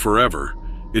felt like forever,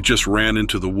 it just ran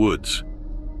into the woods.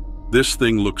 This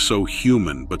thing looked so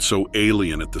human, but so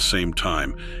alien at the same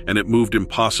time, and it moved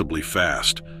impossibly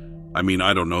fast. I mean,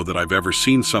 I don't know that I've ever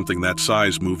seen something that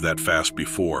size move that fast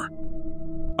before.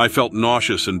 I felt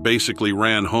nauseous and basically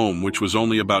ran home, which was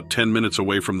only about 10 minutes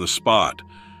away from the spot.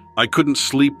 I couldn't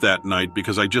sleep that night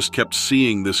because I just kept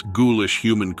seeing this ghoulish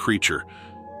human creature.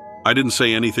 I didn't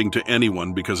say anything to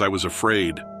anyone because I was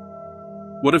afraid.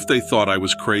 What if they thought I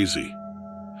was crazy?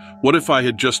 What if I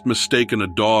had just mistaken a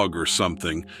dog or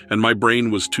something, and my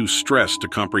brain was too stressed to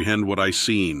comprehend what I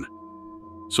seen?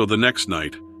 So the next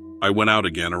night, I went out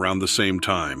again around the same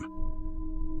time.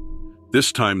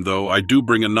 This time, though, I do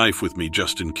bring a knife with me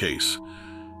just in case.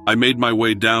 I made my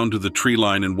way down to the tree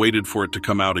line and waited for it to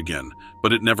come out again,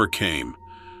 but it never came.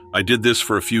 I did this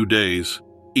for a few days,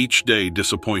 each day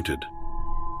disappointed.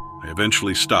 I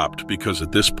eventually stopped because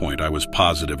at this point I was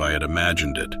positive I had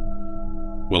imagined it.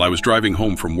 Well, I was driving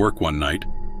home from work one night,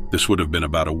 this would have been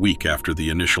about a week after the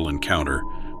initial encounter,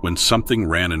 when something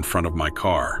ran in front of my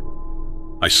car.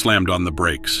 I slammed on the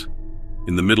brakes.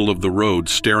 In the middle of the road,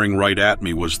 staring right at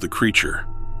me, was the creature.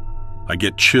 I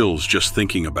get chills just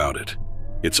thinking about it.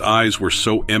 Its eyes were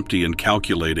so empty and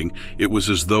calculating, it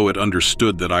was as though it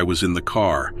understood that I was in the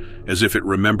car, as if it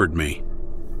remembered me.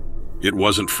 It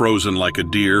wasn't frozen like a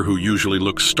deer who usually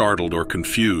looks startled or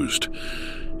confused.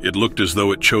 It looked as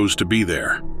though it chose to be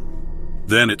there.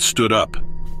 Then it stood up.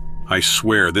 I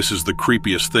swear this is the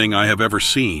creepiest thing I have ever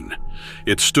seen.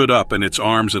 It stood up and its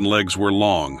arms and legs were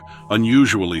long,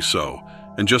 unusually so,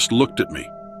 and just looked at me.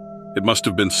 It must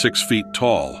have been 6 feet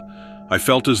tall. I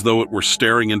felt as though it were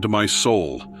staring into my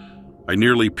soul. I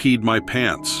nearly peed my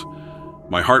pants.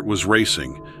 My heart was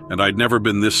racing, and I'd never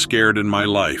been this scared in my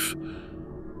life.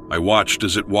 I watched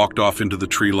as it walked off into the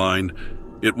tree line.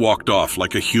 It walked off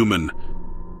like a human.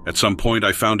 At some point,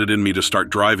 I found it in me to start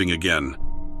driving again.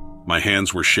 My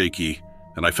hands were shaky,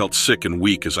 and I felt sick and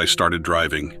weak as I started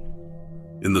driving.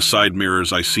 In the side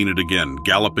mirrors, I seen it again,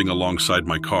 galloping alongside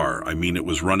my car. I mean, it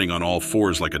was running on all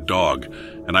fours like a dog,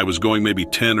 and I was going maybe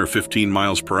 10 or 15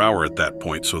 miles per hour at that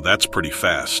point, so that's pretty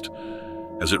fast.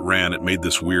 As it ran, it made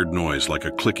this weird noise, like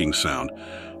a clicking sound.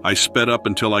 I sped up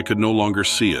until I could no longer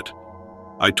see it.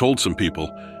 I told some people,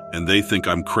 and they think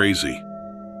I'm crazy.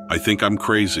 I think I'm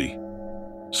crazy.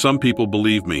 Some people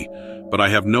believe me, but I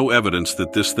have no evidence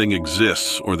that this thing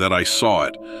exists or that I saw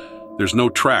it. There's no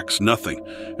tracks, nothing,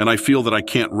 and I feel that I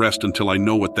can't rest until I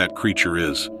know what that creature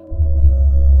is.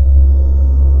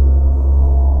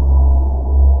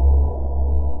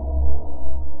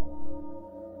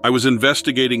 I was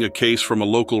investigating a case from a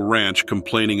local ranch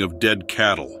complaining of dead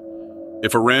cattle.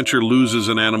 If a rancher loses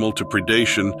an animal to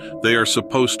predation, they are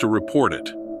supposed to report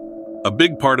it. A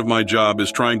big part of my job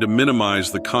is trying to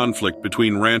minimize the conflict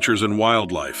between ranchers and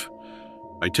wildlife.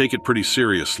 I take it pretty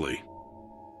seriously.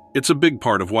 It's a big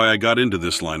part of why I got into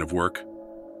this line of work.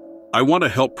 I want to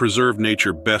help preserve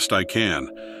nature best I can,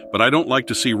 but I don't like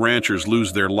to see ranchers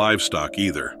lose their livestock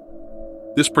either.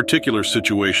 This particular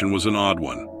situation was an odd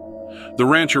one. The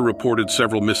rancher reported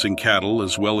several missing cattle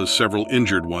as well as several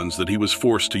injured ones that he was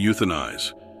forced to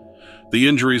euthanize. The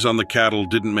injuries on the cattle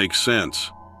didn't make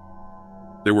sense.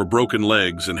 There were broken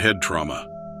legs and head trauma.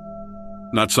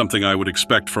 Not something I would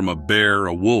expect from a bear,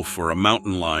 a wolf, or a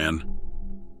mountain lion.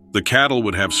 The cattle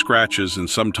would have scratches and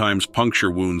sometimes puncture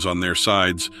wounds on their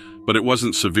sides, but it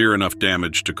wasn't severe enough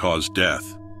damage to cause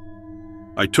death.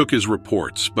 I took his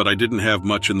reports, but I didn't have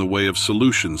much in the way of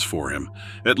solutions for him,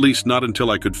 at least not until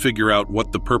I could figure out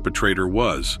what the perpetrator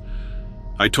was.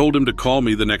 I told him to call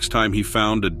me the next time he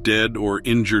found a dead or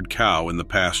injured cow in the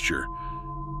pasture.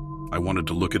 I wanted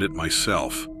to look at it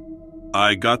myself.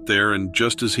 I got there, and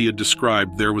just as he had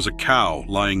described, there was a cow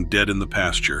lying dead in the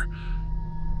pasture.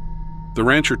 The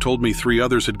rancher told me 3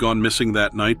 others had gone missing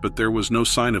that night, but there was no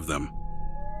sign of them.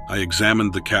 I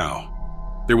examined the cow.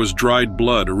 There was dried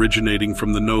blood originating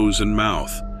from the nose and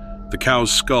mouth. The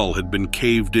cow's skull had been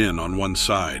caved in on one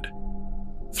side.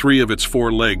 3 of its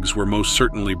 4 legs were most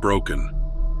certainly broken,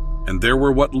 and there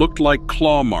were what looked like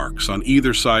claw marks on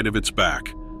either side of its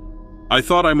back. I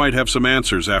thought I might have some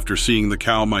answers after seeing the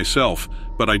cow myself,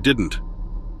 but I didn't.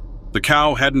 The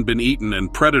cow hadn't been eaten,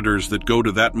 and predators that go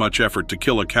to that much effort to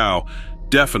kill a cow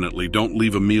definitely don't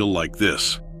leave a meal like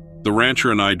this. The rancher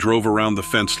and I drove around the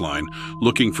fence line,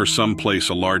 looking for some place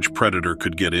a large predator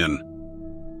could get in.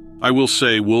 I will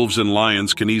say wolves and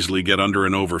lions can easily get under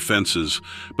and over fences,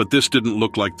 but this didn't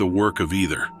look like the work of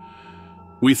either.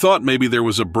 We thought maybe there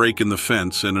was a break in the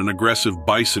fence and an aggressive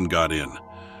bison got in.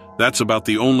 That's about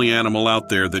the only animal out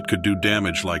there that could do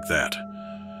damage like that.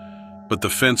 But the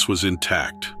fence was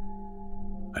intact.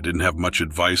 I didn't have much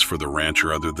advice for the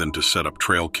rancher other than to set up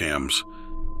trail cams.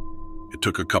 It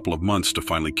took a couple of months to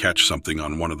finally catch something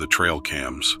on one of the trail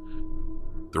cams.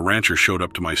 The rancher showed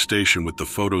up to my station with the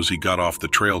photos he got off the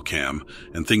trail cam,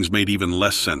 and things made even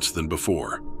less sense than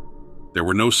before. There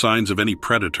were no signs of any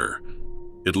predator.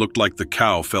 It looked like the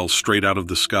cow fell straight out of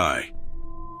the sky.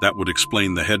 That would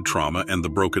explain the head trauma and the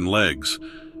broken legs,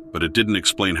 but it didn't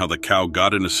explain how the cow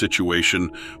got in a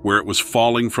situation where it was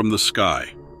falling from the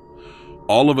sky.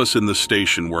 All of us in the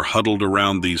station were huddled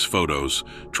around these photos,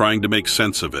 trying to make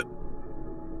sense of it.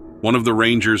 One of the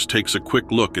rangers takes a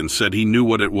quick look and said he knew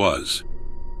what it was.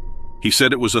 He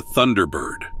said it was a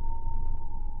thunderbird.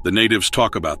 The natives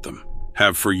talk about them,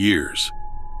 have for years.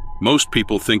 Most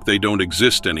people think they don't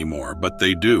exist anymore, but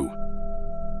they do.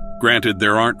 Granted,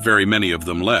 there aren't very many of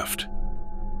them left.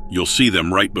 You'll see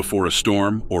them right before a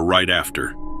storm or right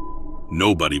after.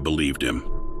 Nobody believed him.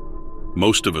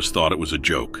 Most of us thought it was a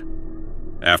joke.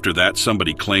 After that,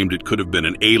 somebody claimed it could have been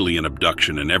an alien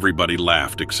abduction, and everybody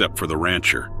laughed except for the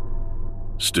rancher.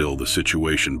 Still, the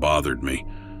situation bothered me.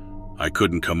 I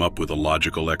couldn't come up with a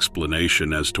logical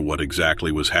explanation as to what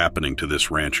exactly was happening to this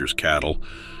rancher's cattle.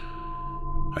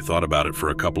 I thought about it for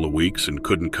a couple of weeks and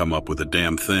couldn't come up with a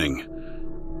damn thing.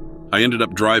 I ended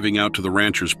up driving out to the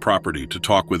rancher's property to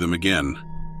talk with him again.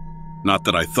 Not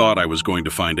that I thought I was going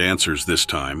to find answers this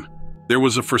time. There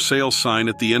was a for sale sign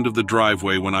at the end of the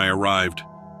driveway when I arrived.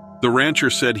 The rancher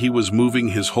said he was moving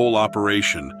his whole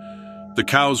operation. The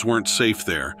cows weren't safe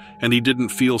there, and he didn't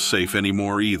feel safe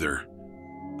anymore either.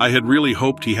 I had really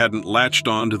hoped he hadn't latched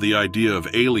on to the idea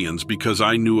of aliens because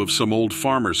I knew of some old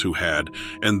farmers who had,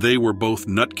 and they were both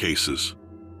nutcases.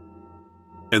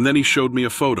 And then he showed me a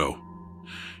photo.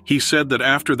 He said that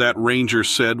after that ranger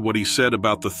said what he said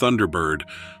about the thunderbird,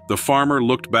 the farmer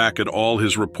looked back at all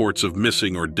his reports of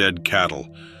missing or dead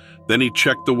cattle. Then he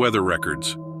checked the weather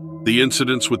records. The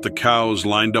incidents with the cows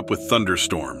lined up with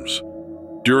thunderstorms.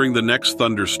 During the next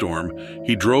thunderstorm,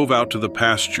 he drove out to the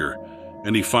pasture,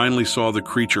 and he finally saw the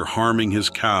creature harming his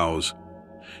cows.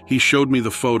 He showed me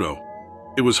the photo.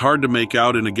 It was hard to make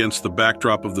out in against the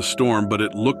backdrop of the storm, but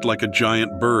it looked like a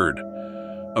giant bird.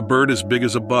 A bird as big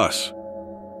as a bus.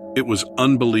 It was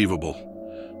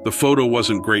unbelievable. The photo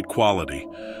wasn't great quality.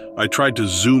 I tried to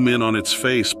zoom in on its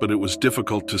face, but it was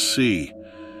difficult to see.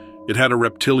 It had a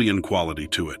reptilian quality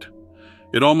to it.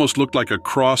 It almost looked like a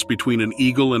cross between an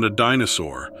eagle and a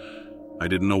dinosaur. I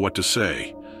didn't know what to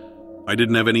say. I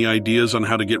didn't have any ideas on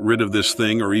how to get rid of this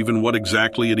thing or even what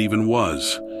exactly it even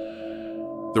was.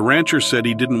 The rancher said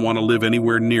he didn't want to live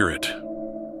anywhere near it.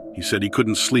 He said he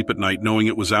couldn't sleep at night knowing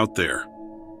it was out there.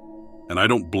 And I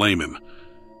don't blame him.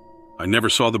 I never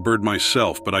saw the bird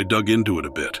myself, but I dug into it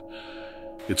a bit.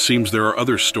 It seems there are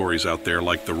other stories out there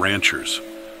like the ranchers.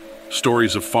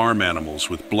 Stories of farm animals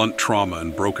with blunt trauma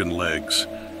and broken legs.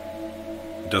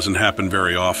 It doesn't happen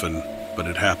very often, but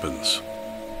it happens.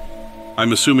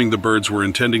 I'm assuming the birds were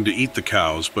intending to eat the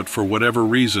cows, but for whatever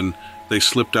reason, they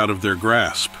slipped out of their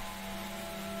grasp.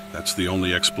 That's the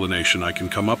only explanation I can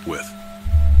come up with.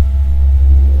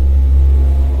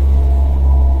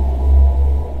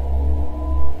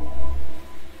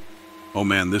 Oh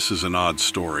man, this is an odd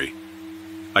story.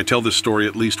 I tell this story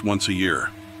at least once a year.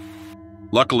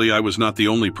 Luckily, I was not the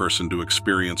only person to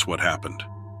experience what happened.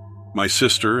 My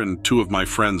sister and 2 of my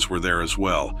friends were there as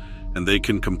well, and they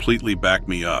can completely back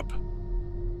me up.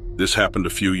 This happened a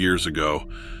few years ago.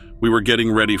 We were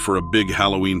getting ready for a big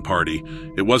Halloween party.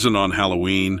 It wasn't on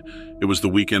Halloween, it was the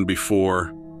weekend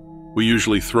before. We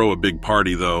usually throw a big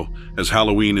party though, as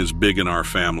Halloween is big in our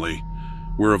family.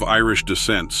 We're of Irish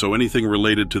descent, so anything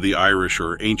related to the Irish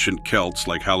or ancient Celts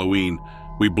like Halloween,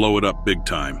 we blow it up big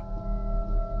time.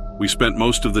 We spent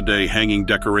most of the day hanging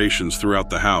decorations throughout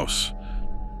the house.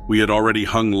 We had already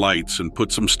hung lights and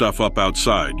put some stuff up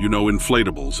outside,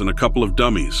 inflatables and a couple of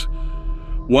dummies.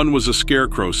 One was a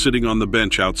scarecrow sitting on the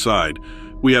bench outside.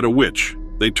 We had a witch.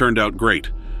 They turned out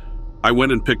great. I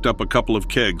went and picked up a couple of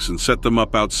kegs and set them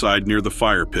up outside near the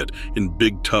fire pit in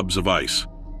big tubs of ice.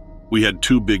 We had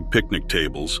 2 big picnic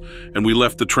tables, and we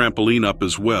left the trampoline up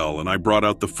as well, and I brought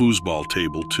out the foosball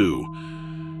table too.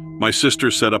 My sister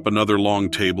set up another long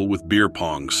table with beer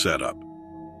pong set up.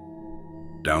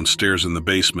 Downstairs in the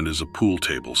basement is a pool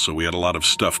table, so we had a lot of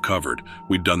stuff covered.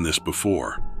 We'd done this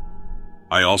before.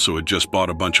 I also had just bought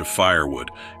a bunch of firewood,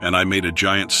 and I made a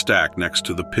giant stack next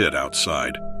to the pit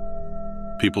outside.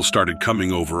 People started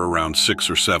coming over around 6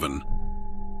 or 7.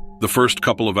 The first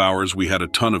couple of hours we had a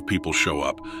ton of people show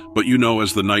up, but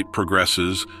as the night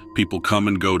progresses, people come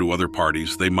and go to other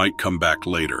parties. They might come back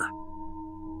later.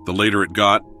 The later it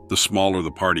got, the smaller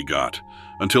the party got,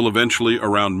 until eventually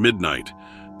around midnight,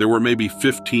 there were maybe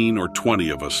 15 or 20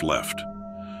 of us left.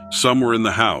 Some were in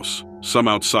the house, some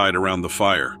outside around the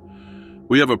fire.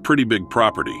 We have a pretty big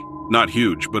property, not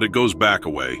huge, but it goes back a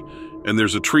way, and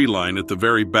there's a tree line at the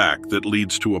very back that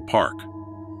leads to a park.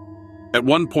 At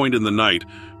one point in the night,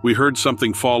 we heard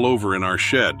something fall over in our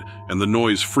shed, and the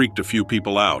noise freaked a few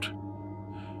people out.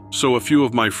 So a few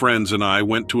of my friends and I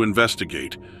went to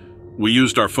investigate. We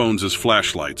used our phones as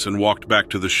flashlights and walked back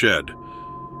to the shed.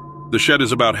 The shed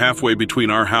is about halfway between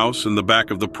our house and the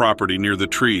back of the property near the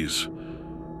trees.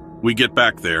 We get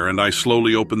back there, and I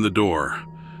slowly open the door.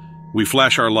 We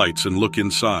flash our lights and look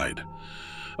inside.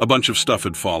 A bunch of stuff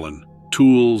had fallen.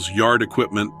 Tools, yard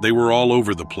equipment, they were all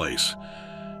over the place.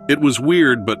 It was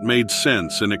weird but made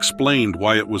sense and explained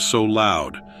why it was so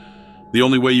loud. The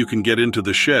only way you can get into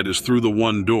the shed is through the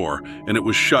one door, and it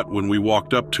was shut when we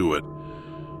walked up to it.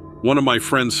 One of my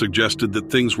friends suggested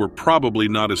that things were probably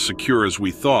not as secure as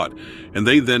we thought, and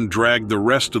they then dragged the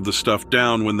rest of the stuff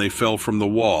down when they fell from the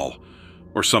wall,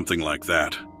 or something like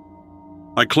that.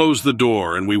 I close the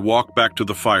door and we walk back to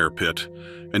the fire pit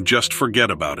and just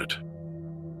forget about it.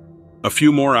 A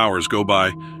few more hours go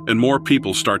by and more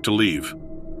people start to leave.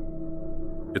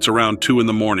 It's around 2 in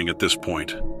the morning at this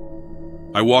point.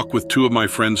 I walk with 2 of my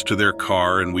friends to their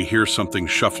car and we hear something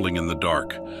shuffling in the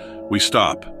dark. We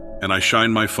stop and I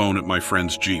shine my phone at my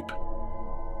friend's Jeep.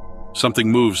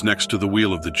 Something moves next to the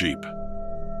wheel of the Jeep.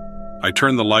 I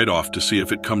turn the light off to see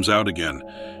if it comes out again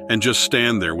and just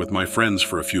stand there with my friends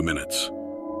for a few minutes.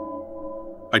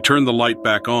 I turn the light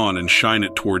back on and shine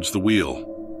it towards the wheel.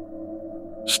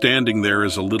 Standing there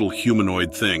is a little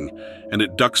humanoid thing, and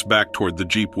it ducks back toward the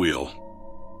Jeep wheel.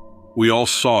 We all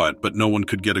saw it, but no one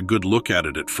could get a good look at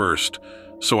it at first,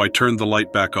 so I turned the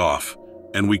light back off,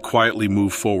 and we quietly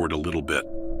move forward a little bit.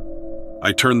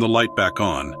 I turn the light back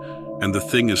on, and the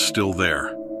thing is still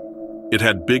there. It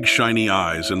had big shiny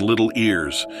eyes and little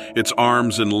ears. Its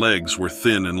arms and legs were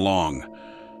thin and long.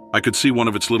 I could see one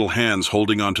of its little hands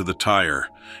holding onto the tire.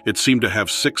 It seemed to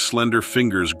have 6 slender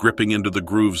fingers gripping into the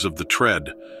grooves of the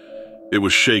tread. It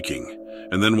was shaking,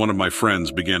 and then one of my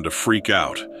friends began to freak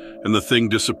out, and the thing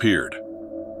disappeared.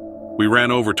 We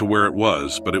ran over to where it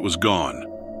was, but it was gone.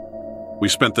 We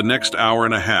spent the next hour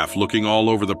and a half looking all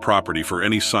over the property for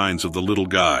any signs of the little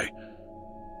guy.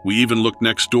 We even looked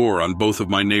next door on both of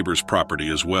my neighbors' property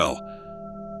as well.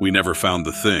 We never found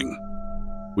the thing.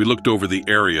 We looked over the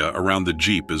area around the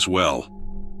Jeep as well.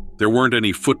 There weren't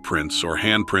any footprints or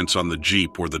handprints on the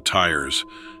Jeep or the tires.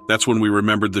 That's when we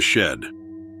remembered the shed.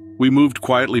 We moved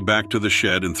quietly back to the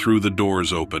shed and threw the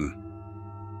doors open.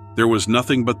 There was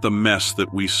nothing but the mess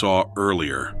that we saw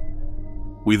earlier.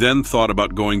 We then thought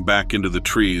about going back into the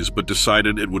trees, but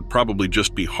decided it would probably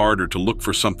just be harder to look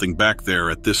for something back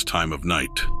there at this time of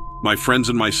night. My friends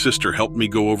and my sister helped me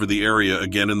go over the area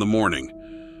again in the morning.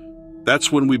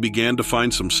 That's when we began to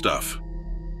find some stuff.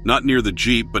 Not near the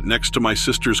Jeep, but next to my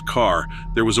sister's car,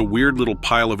 there was a weird little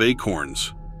pile of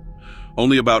acorns.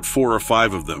 Only about 4 or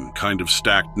 5 of them, kind of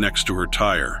stacked next to her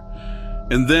tire.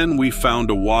 And then we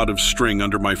found a wad of string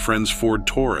under my friend's Ford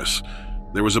Taurus.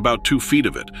 There was about 2 feet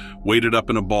of it, weighted up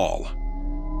in a ball.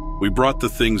 We brought the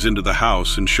things into the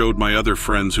house and showed my other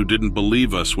friends who didn't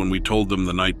believe us when we told them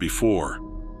the night before.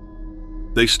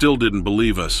 They still didn't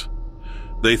believe us.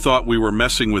 They thought we were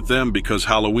messing with them because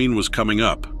Halloween was coming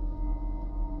up.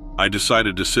 I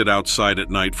decided to sit outside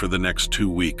at night for the next 2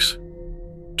 weeks.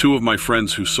 2 of my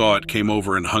friends who saw it came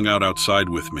over and hung out outside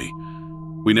with me.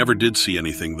 We never did see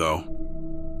anything, though.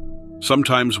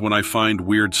 Sometimes when I find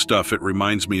weird stuff, it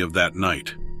reminds me of that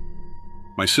night.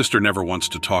 My sister never wants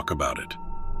to talk about it.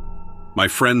 My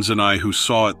friends and I who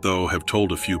saw it, though, have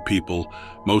told a few people.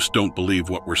 Most don't believe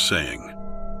what we're saying.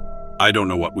 I don't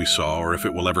know what we saw or if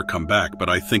it will ever come back, but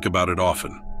I think about it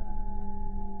often.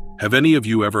 Have any of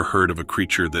you ever heard of a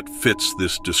creature that fits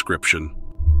this description?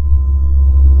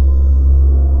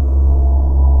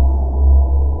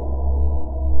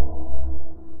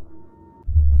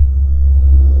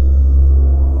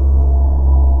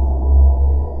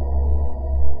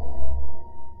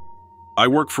 I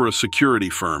work for a security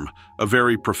firm, a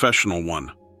very professional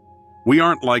one. We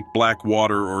aren't like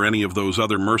Blackwater or any of those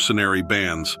other mercenary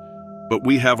bands, but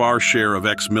we have our share of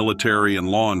ex-military and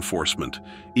law enforcement,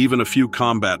 even a few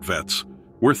combat vets.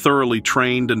 We're thoroughly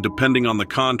trained and, depending on the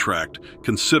contract,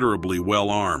 considerably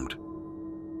well-armed.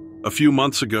 A few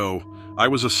months ago, I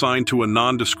was assigned to a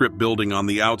nondescript building on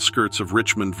the outskirts of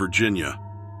Richmond, Virginia.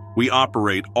 We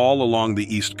operate all along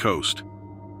the East Coast.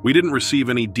 We didn't receive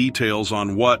any details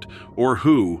on what or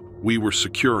who we were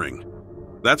securing.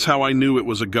 That's how I knew it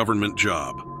was a government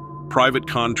job. Private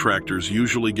contractors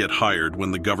usually get hired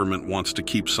when the government wants to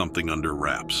keep something under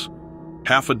wraps.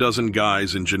 Half a dozen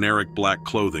guys in generic black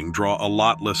clothing draw a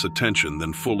lot less attention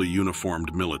than fully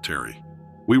uniformed military.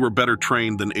 We were better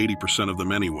trained than 80% of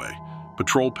them anyway.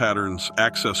 Patrol patterns,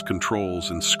 access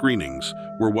controls, and screenings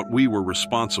were what we were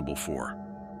responsible for.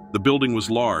 The building was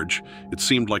large. It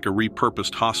seemed like a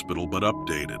repurposed hospital, but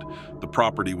updated. The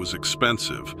property was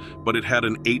expensive, but it had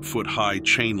an 8-foot-high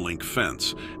chain-link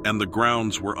fence, and the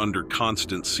grounds were under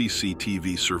constant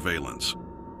CCTV surveillance.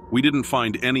 We didn't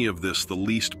find any of this the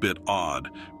least bit odd.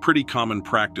 Pretty common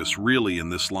practice, really, in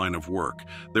this line of work.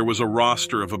 There was a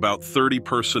roster of about 30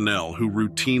 personnel who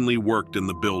routinely worked in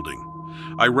the building.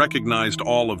 I recognized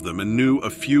all of them and knew a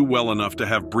few well enough to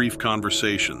have brief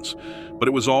conversations, but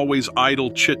it was always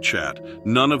idle chit-chat.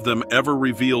 None of them ever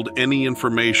revealed any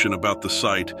information about the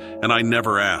site, and I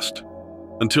never asked.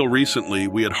 Until recently,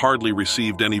 we had hardly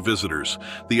received any visitors,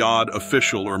 the odd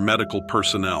official or medical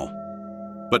personnel.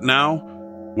 But now,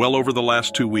 well over the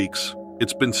last 2 weeks,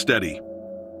 it's been steady.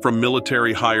 From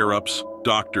military higher-ups,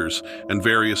 doctors, and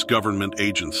various government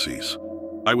agencies.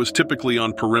 I was typically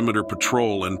on perimeter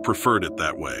patrol and preferred it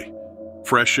that way.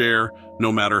 Fresh air,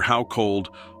 no matter how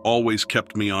cold, always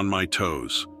kept me on my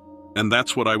toes. And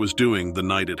that's what I was doing the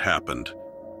night it happened.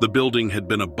 The building had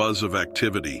been a buzz of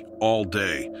activity all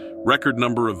day, record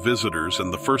number of visitors,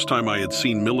 and the first time I had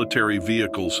seen military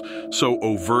vehicles so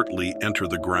overtly enter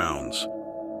the grounds.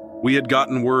 We had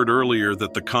gotten word earlier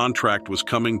that the contract was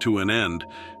coming to an end,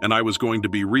 and I was going to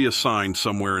be reassigned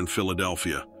somewhere in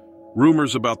Philadelphia.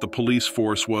 Rumors about the police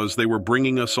force was they were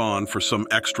bringing us on for some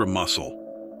extra muscle.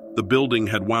 The building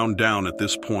had wound down at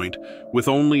this point, with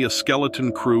only a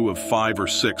skeleton crew of 5 or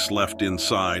 6 left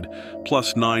inside,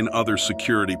 plus 9 other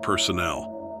security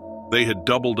personnel. They had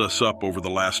doubled us up over the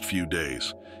last few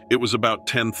days. It was about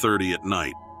 10:30 at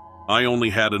night. I only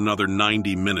had another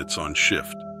 90 minutes on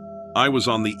shift. I was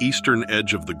on the eastern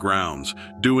edge of the grounds,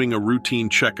 doing a routine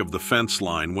check of the fence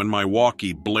line when my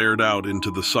walkie blared out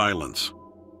into the silence.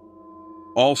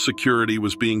 All security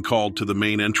was being called to the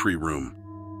main entry room.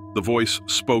 The voice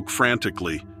spoke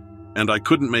frantically, and I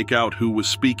couldn't make out who was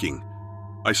speaking.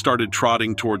 I started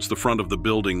trotting towards the front of the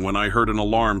building when I heard an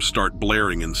alarm start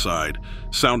blaring inside.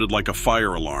 Sounded like a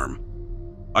fire alarm.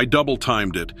 I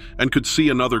double-timed it and could see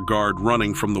another guard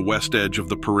running from the west edge of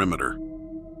the perimeter.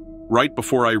 Right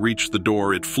before I reached the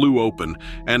door, it flew open,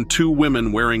 and 2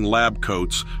 women wearing lab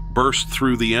coats burst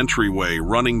through the entryway,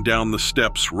 running down the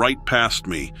steps right past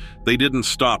me. They didn't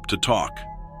stop to talk.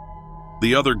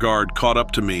 The other guard caught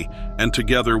up to me, and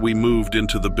together we moved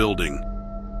into the building.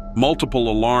 Multiple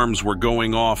alarms were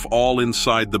going off all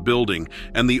inside the building,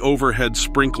 and the overhead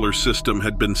sprinkler system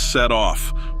had been set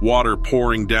off, water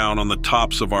pouring down on the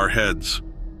tops of our heads.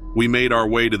 We made our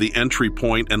way to the entry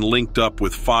point and linked up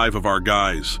with 5 of our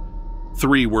guys.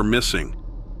 3 were missing.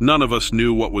 None of us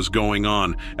knew what was going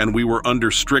on, and we were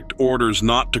under strict orders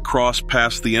not to cross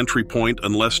past the entry point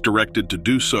unless directed to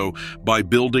do so by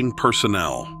building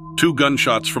personnel. 2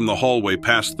 gunshots from the hallway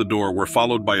past the door were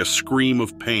followed by a scream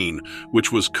of pain,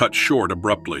 which was cut short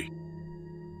abruptly.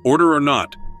 Order or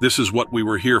not, this is what we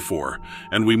were here for,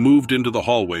 and we moved into the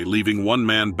hallway, leaving 1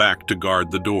 man back to guard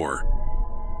the door.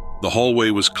 The hallway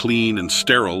was clean and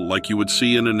sterile, like you would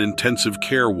see in an intensive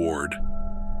care ward.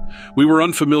 We were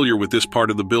unfamiliar with this part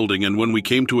of the building, and when we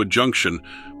came to a junction,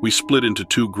 we split into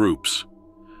 2 groups.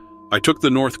 I took the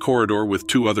north corridor with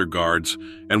 2 other guards,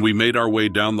 and we made our way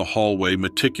down the hallway,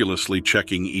 meticulously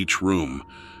checking each room.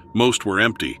 Most were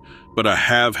empty, but I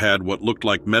have had what looked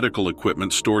like medical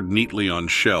equipment stored neatly on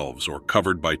shelves or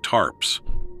covered by tarps.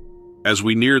 As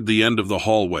we neared the end of the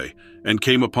hallway and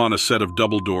came upon a set of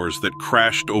double doors that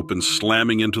crashed open,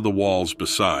 slamming into the walls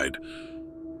beside,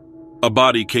 a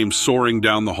body came soaring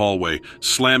down the hallway,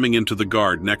 slamming into the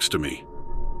guard next to me.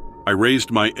 I raised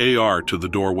my AR to the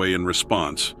doorway in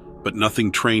response, but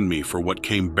nothing trained me for what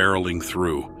came barreling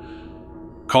through.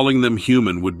 Calling them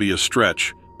human would be a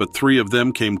stretch, but 3 of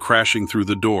them came crashing through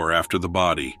the door after the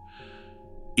body.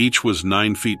 Each was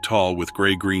 9 feet tall with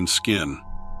gray-green skin.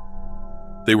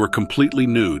 They were completely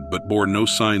nude but bore no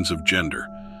signs of gender.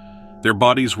 Their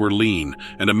bodies were lean,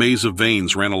 and a maze of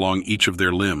veins ran along each of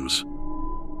their limbs.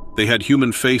 They had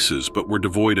human faces but were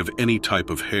devoid of any type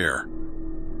of hair.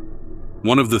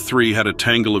 One of the 3 had a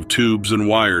tangle of tubes and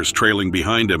wires trailing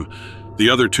behind him, the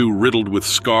other 2 riddled with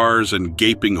scars and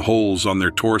gaping holes on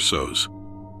their torsos.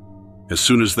 As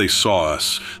soon as they saw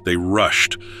us, they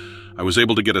rushed. I was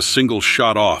able to get a single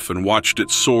shot off and watched it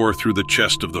soar through the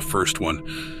chest of the first one.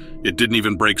 It didn't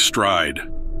even break stride.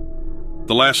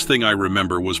 The last thing I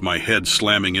remember was my head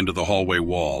slamming into the hallway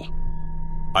wall.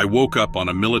 I woke up on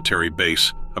a military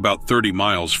base about 30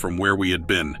 miles from where we had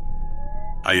been.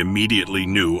 I immediately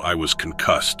knew I was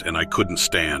concussed and I couldn't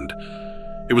stand.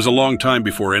 It was a long time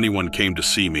before anyone came to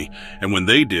see me, and when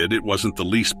they did, it wasn't the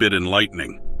least bit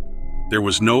enlightening. There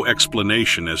was no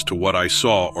explanation as to what I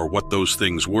saw or what those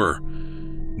things were.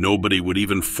 Nobody would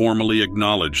even formally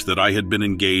acknowledge that I had been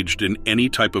engaged in any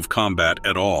type of combat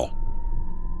at all.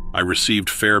 I received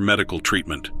fair medical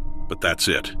treatment, but that's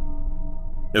it.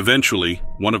 Eventually,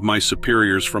 one of my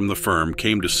superiors from the firm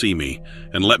came to see me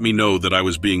and let me know that I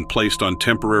was being placed on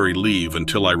temporary leave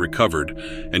until I recovered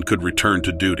and could return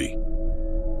to duty.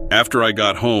 After I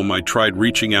got home, I tried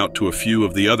reaching out to a few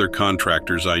of the other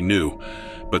contractors I knew,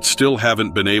 but still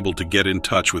haven't been able to get in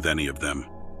touch with any of them.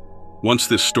 Once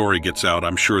this story gets out,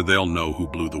 I'm sure they'll know who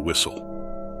blew the whistle.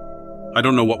 I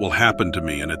don't know what will happen to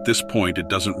me, and at this point, it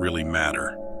doesn't really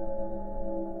matter.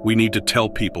 We need to tell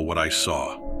people what I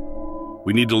saw.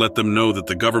 We need to let them know that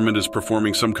the government is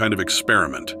performing some kind of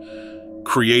experiment,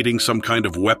 creating some kind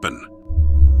of weapon.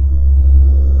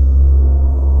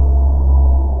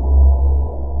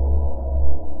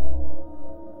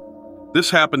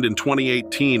 This happened in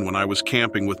 2018 when I was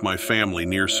camping with my family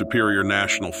near Superior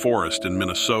National Forest in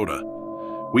Minnesota.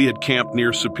 We had camped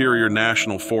near Superior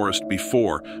National Forest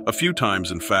before, a few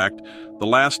times in fact. The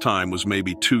last time was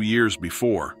maybe 2 years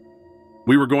before.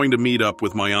 We were going to meet up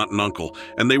with my aunt and uncle,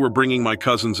 and they were bringing my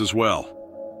cousins as well.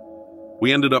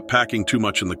 We ended up packing too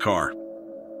much in the car.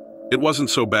 It wasn't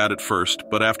so bad at first,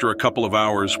 but after a couple of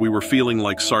hours, we were feeling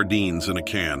like sardines in a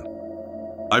can.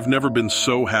 I've never been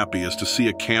so happy as to see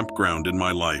a campground in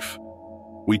my life.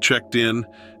 We checked in,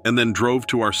 and then drove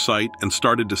to our site and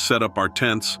started to set up our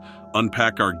tents,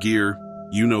 unpack our gear,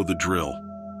 you know the drill.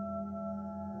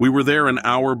 We were there an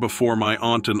hour before my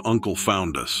aunt and uncle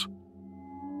found us.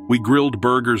 We grilled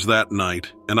burgers that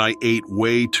night, and I ate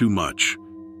way too much.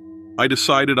 I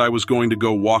decided I was going to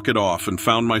go walk it off and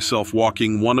found myself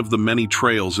walking one of the many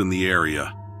trails in the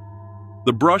area.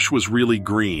 The brush was really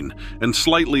green and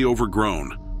slightly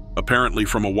overgrown, apparently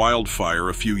from a wildfire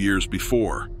a few years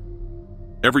before.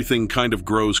 Everything kind of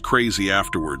grows crazy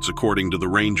afterwards, according to the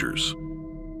rangers.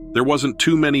 There wasn't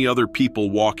too many other people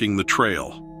walking the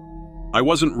trail. I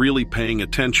wasn't really paying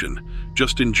attention,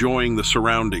 just enjoying the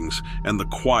surroundings and the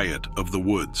quiet of the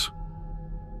woods.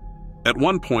 At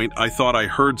one point, I thought I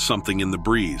heard something in the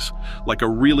breeze, like a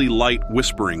really light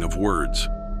whispering of words.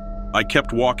 I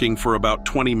kept walking for about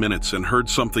 20 minutes and heard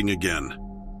something again.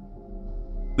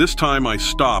 This time I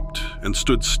stopped and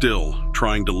stood still,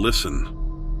 trying to listen.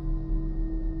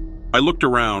 I looked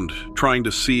around, trying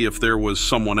to see if there was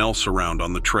someone else around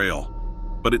on the trail,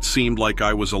 but it seemed like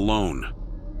I was alone.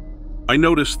 I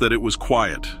noticed that it was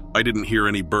quiet. I didn't hear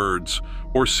any birds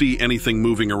or see anything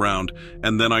moving around,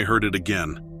 and then I heard it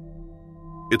again.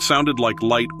 It sounded like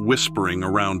light whispering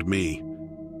around me.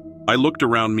 I looked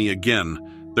around me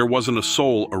again. There wasn't a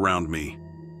soul around me.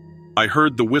 I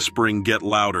heard the whispering get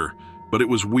louder, but it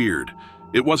was weird.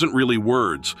 It wasn't really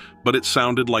words, but it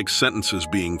sounded like sentences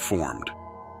being formed.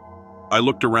 I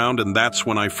looked around, and that's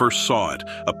when I first saw it,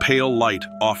 a pale light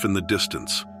off in the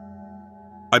distance.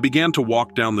 I began to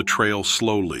walk down the trail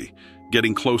slowly,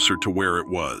 getting closer to where it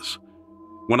was.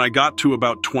 When I got to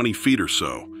about 20 feet or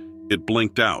so, it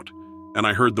blinked out, and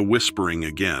I heard the whispering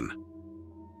again.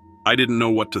 I didn't know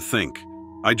what to think.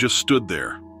 I just stood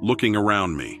there, looking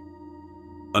around me.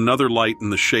 Another light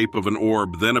in the shape of an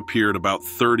orb then appeared about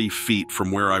 30 feet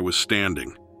from where I was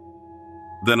standing.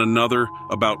 Then another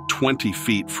about 20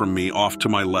 feet from me off to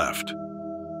my left.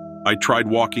 I tried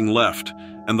walking left,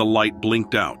 and the light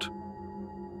blinked out.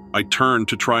 I turned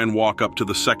to try and walk up to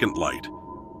the second light,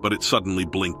 but it suddenly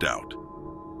blinked out.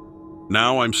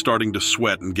 Now I'm starting to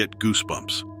sweat and get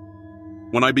goosebumps.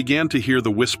 When I began to hear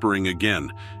the whispering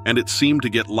again, and it seemed to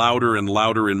get louder and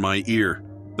louder in my ear,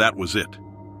 that was it.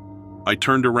 I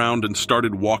turned around and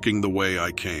started walking the way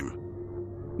I came.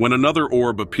 When another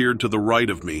orb appeared to the right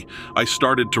of me, I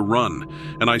started to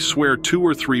run, and I swear 2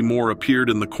 or 3 more appeared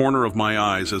in the corner of my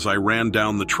eyes as I ran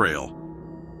down the trail.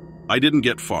 I didn't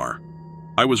get far.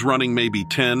 I was running maybe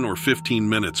 10 or 15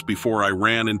 minutes before I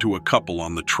ran into a couple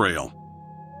on the trail.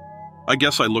 I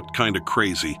guess I looked kind of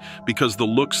crazy because the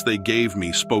looks they gave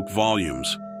me spoke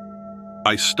volumes.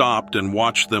 I stopped and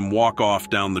watched them walk off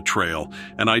down the trail,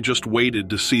 and I just waited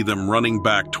to see them running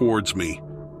back towards me.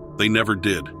 They never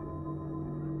did.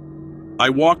 I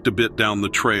walked a bit down the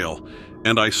trail,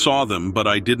 and I saw them, but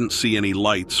I didn't see any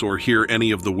lights or hear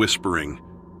any of the whispering.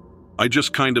 I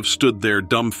just kind of stood there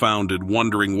dumbfounded,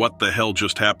 wondering what the hell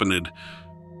just happened.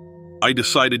 I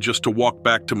decided just to walk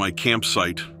back to my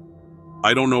campsite.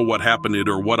 I don't know what happened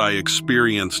or what I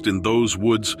experienced in those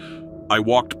woods. I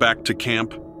walked back to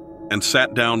camp and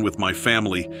sat down with my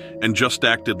family and just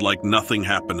acted like nothing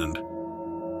happened.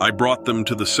 I brought them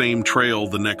to the same trail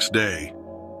the next day.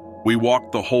 We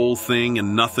walked the whole thing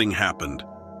and nothing happened.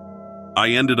 I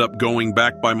ended up going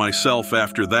back by myself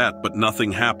after that, but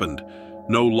nothing happened.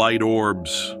 No light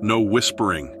orbs, no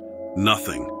whispering,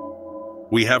 nothing.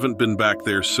 We haven't been back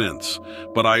there since,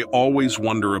 but I always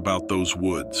wonder about those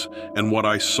woods and what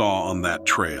I saw on that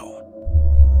trail.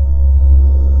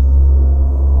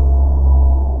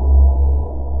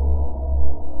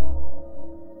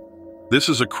 This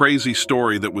is a crazy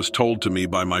story that was told to me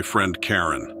by my friend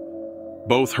Karen.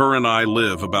 Both her and I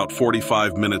live about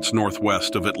 45 minutes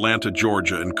northwest of Atlanta,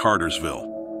 Georgia in Cartersville.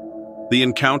 The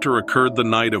encounter occurred the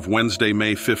night of Wednesday,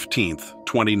 May 15th,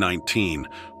 2019,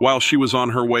 while she was on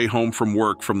her way home from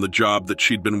work from the job that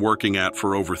she'd been working at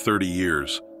for over 30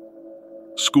 years.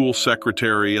 School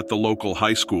secretary at the local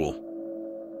high school.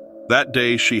 That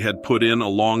day she had put in a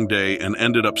long day and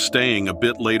ended up staying a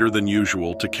bit later than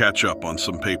usual to catch up on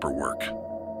some paperwork.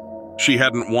 She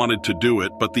hadn't wanted to do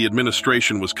it, but the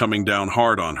administration was coming down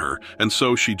hard on her, and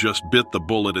so she just bit the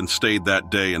bullet and stayed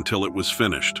that day until it was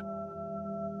finished.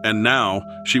 And now,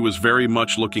 she was very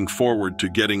much looking forward to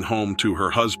getting home to her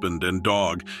husband and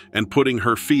dog and putting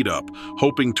her feet up,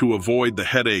 hoping to avoid the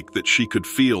headache that she could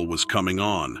feel was coming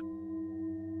on.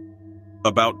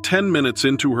 About 10 minutes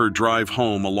into her drive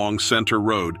home along Center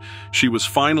Road, she was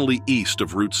finally east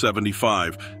of Route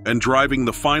 75 and driving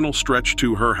the final stretch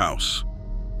to her house.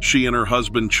 She and her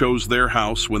husband chose their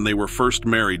house when they were first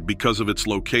married because of its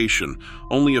location,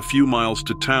 only a few miles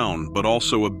to town, but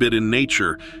also a bit in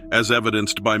nature, as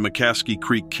evidenced by McCaskey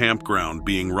Creek Campground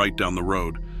being right down the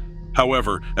road.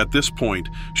 However, at this point,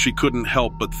 she couldn't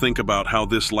help but think about how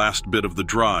this last bit of the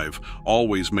drive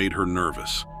always made her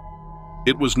nervous.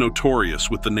 It was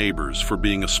notorious with the neighbors for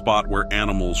being a spot where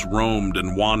animals roamed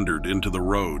and wandered into the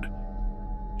road.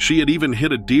 She had even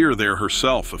hit a deer there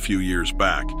herself a few years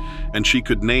back, and she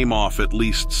could name off at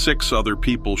least 6 other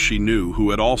people she knew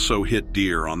who had also hit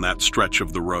deer on that stretch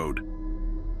of the road.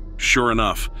 Sure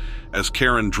enough, as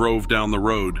Karen drove down the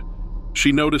road,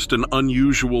 she noticed an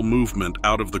unusual movement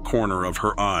out of the corner of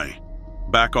her eye,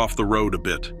 back off the road a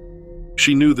bit.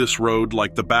 She knew this road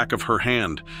like the back of her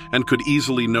hand and could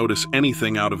easily notice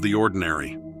anything out of the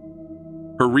ordinary.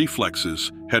 Her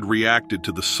reflexes had reacted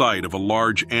to the sight of a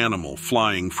large animal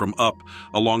flying from up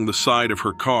along the side of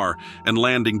her car and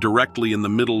landing directly in the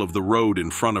middle of the road in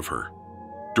front of her,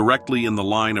 directly in the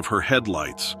line of her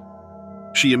headlights.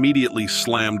 She immediately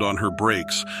slammed on her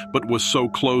brakes, but was so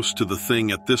close to the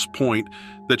thing at this point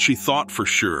that she thought for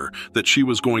sure that she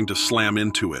was going to slam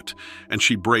into it, and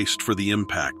she braced for the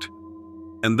impact.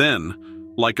 And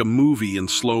then, like a movie in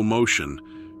slow motion,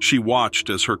 she watched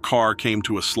as her car came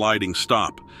to a sliding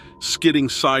stop, skidding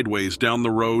sideways down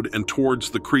the road and towards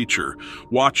the creature,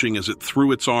 watching as it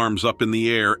threw its arms up in the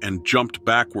air and jumped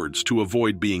backwards to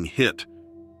avoid being hit.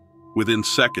 Within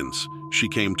seconds, she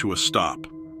came to a stop.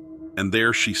 And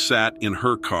there she sat in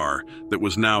her car that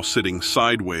was now sitting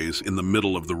sideways in the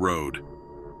middle of the road.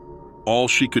 All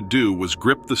she could do was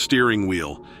grip the steering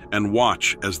wheel and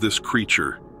watch as this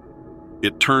creature.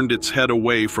 It turned its head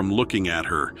away from looking at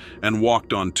her and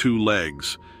walked on two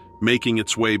legs, making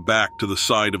its way back to the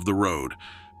side of the road,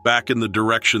 back in the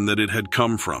direction that it had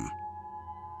come from.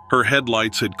 Her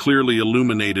headlights had clearly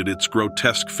illuminated its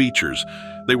grotesque features.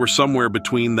 They were somewhere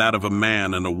between that of a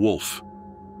man and a wolf.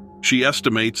 She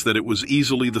estimates that it was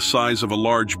easily the size of a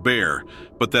large bear,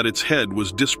 but that its head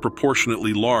was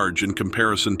disproportionately large in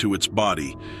comparison to its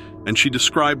body, and she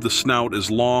described the snout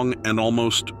as long and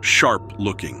almost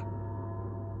sharp-looking.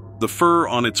 The fur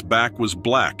on its back was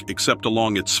black except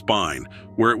along its spine,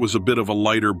 where it was a bit of a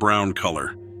lighter brown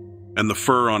color, and the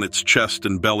fur on its chest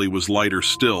and belly was lighter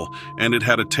still, and it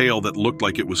had a tail that looked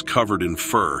like it was covered in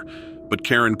fur, but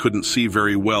Karen couldn't see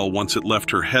very well once it left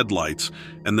her headlights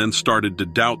and then started to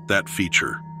doubt that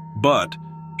feature. But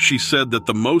she said that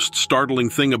the most startling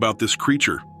thing about this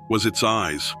creature was its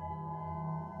eyes.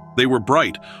 They were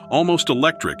bright, almost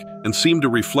electric, and seemed to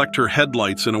reflect her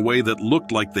headlights in a way that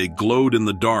looked like they glowed in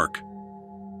the dark.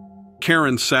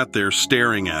 Karen sat there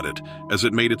staring at it as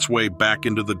it made its way back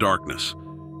into the darkness,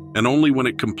 and only when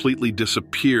it completely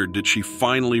disappeared did she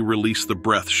finally release the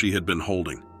breath she had been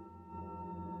holding.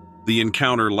 The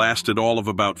encounter lasted all of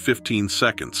about 15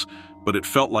 seconds, but it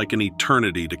felt like an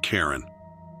eternity to Karen.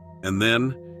 And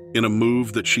then, in a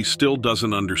move that she still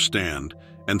doesn't understand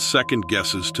and second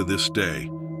guesses to this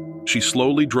day, she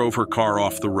slowly drove her car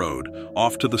off the road,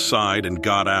 off to the side, and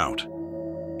got out.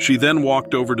 She then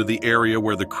walked over to the area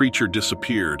where the creature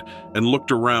disappeared and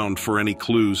looked around for any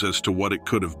clues as to what it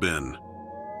could have been.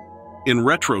 In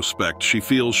retrospect, she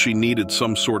feels she needed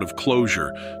some sort of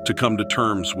closure to come to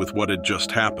terms with what had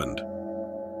just happened.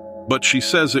 But she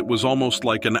says it was almost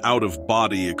like an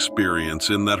out-of-body experience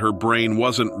in that her brain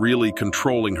wasn't really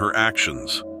controlling her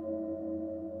actions.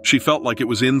 She felt like it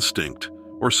was instinct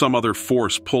or some other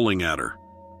force pulling at her.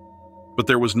 But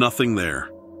there was nothing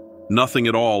there. Nothing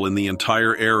at all in the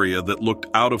entire area that looked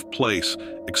out of place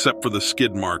except for the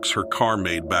skid marks her car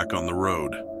made back on the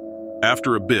road.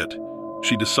 After a bit,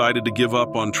 she decided to give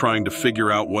up on trying to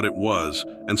figure out what it was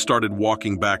and started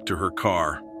walking back to her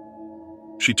car.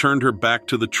 She turned her back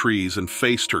to the trees and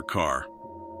faced her car.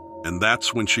 And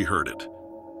that's when she heard it,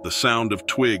 the sound of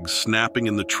twigs snapping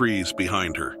in the trees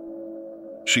behind her.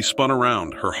 She spun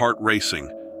around, her heart racing,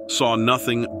 saw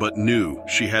nothing but knew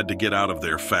she had to get out of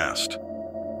there fast.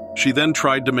 She then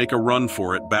tried to make a run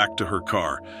for it back to her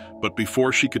car, but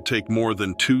before she could take more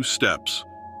than 2 steps,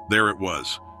 there it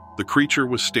was. The creature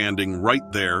was standing right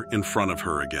there in front of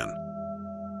her again.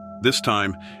 This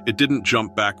time, it didn't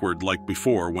jump backward like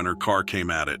before when her car came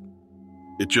at it.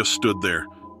 It just stood there,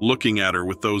 looking at her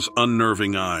with those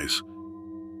unnerving eyes.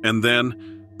 And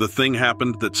then, the thing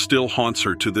happened that still haunts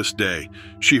her to this day.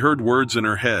 She heard words in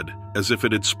her head as if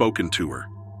it had spoken to her.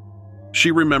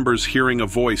 She remembers hearing a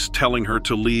voice telling her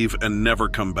to leave and never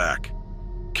come back.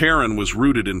 Karen was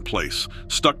rooted in place,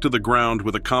 stuck to the ground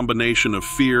with a combination of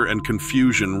fear and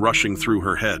confusion rushing through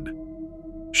her head.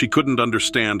 She couldn't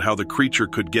understand how the creature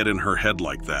could get in her head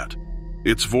like that.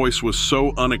 Its voice was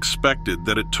so unexpected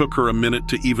that it took her a minute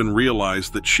to even realize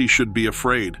that she should be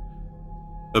afraid.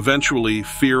 Eventually,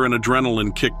 fear and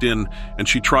adrenaline kicked in, and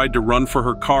she tried to run for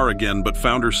her car again but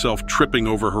found herself tripping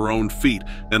over her own feet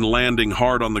and landing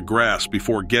hard on the grass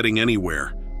before getting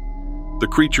anywhere. The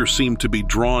creature seemed to be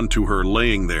drawn to her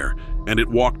laying there, and it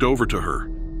walked over to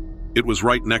her. It was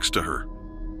right next to her.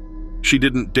 She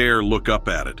didn't dare look up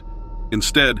at it.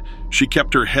 Instead, she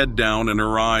kept her head down and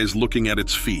her eyes looking at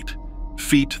its feet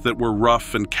that were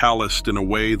rough and calloused in a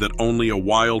way that only a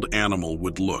wild animal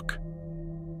would look.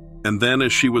 And then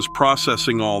as she was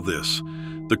processing all this,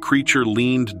 the creature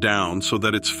leaned down so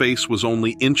that its face was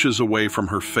only inches away from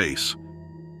her face.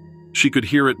 She could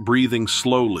hear it breathing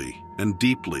slowly and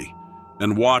deeply,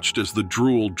 and watched as the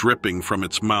drool dripping from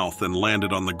its mouth and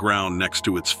landed on the ground next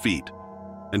to its feet,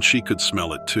 and she could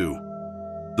smell it too.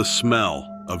 The smell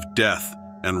of death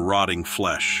and rotting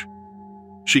flesh.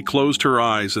 She closed her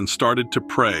eyes and started to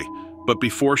pray, but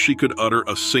before she could utter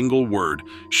a single word,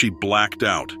 she blacked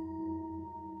out.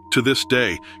 To this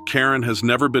day, Karen has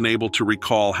never been able to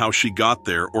recall how she got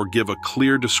there or give a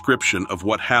clear description of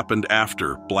what happened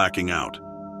after blacking out.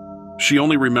 She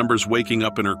only remembers waking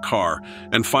up in her car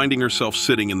and finding herself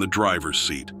sitting in the driver's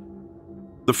seat.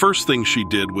 The first thing she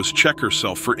did was check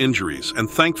herself for injuries, and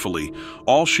thankfully,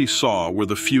 all she saw were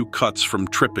the few cuts from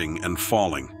tripping and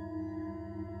falling.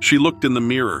 She looked in the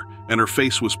mirror, and her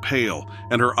face was pale,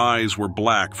 and her eyes were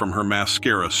black from her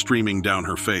mascara streaming down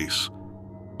her face.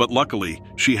 But luckily,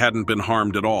 she hadn't been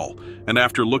harmed at all, and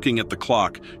after looking at the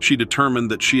clock, she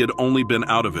determined that she had only been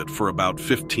out of it for about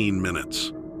 15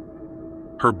 minutes.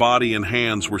 Her body and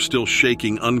hands were still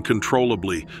shaking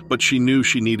uncontrollably, but she knew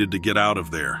she needed to get out of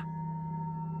there.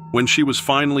 When she was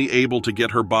finally able to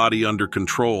get her body under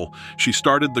control, she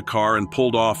started the car and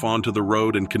pulled off onto the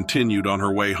road and continued on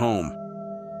her way home.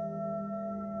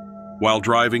 While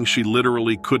driving, she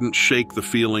literally couldn't shake the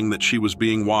feeling that she was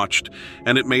being watched,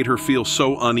 and it made her feel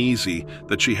so uneasy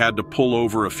that she had to pull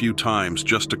over a few times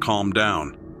just to calm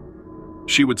down.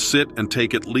 She would sit and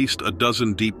take at least a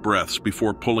dozen deep breaths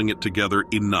before pulling it together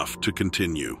enough to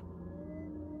continue.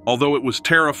 Although it was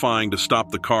terrifying to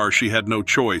stop the car, she had no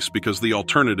choice because the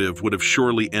alternative would have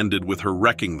surely ended with her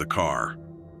wrecking the car.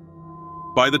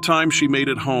 By the time she made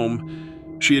it home,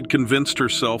 she had convinced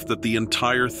herself that the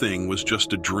entire thing was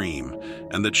just a dream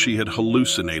and that she had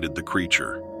hallucinated the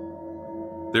creature.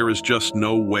 There is just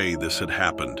no way this had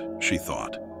happened, she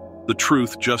thought. The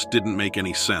truth just didn't make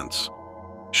any sense.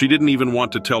 She didn't even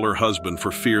want to tell her husband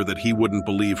for fear that he wouldn't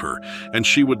believe her, and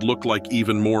she would look like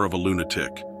even more of a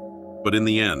lunatic. But in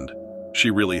the end, she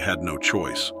really had no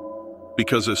choice.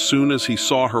 Because as soon as he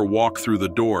saw her walk through the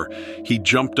door, he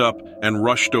jumped up and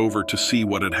rushed over to see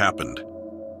what had happened.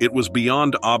 It was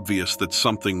beyond obvious that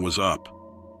something was up.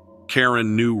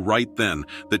 Karen knew right then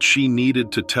that she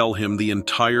needed to tell him the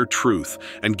entire truth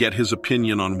and get his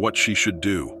opinion on what she should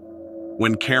do.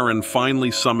 When Karen finally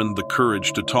summoned the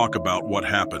courage to talk about what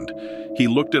happened, he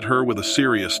looked at her with a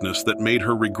seriousness that made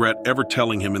her regret ever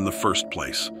telling him in the first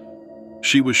place.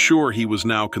 She was sure he was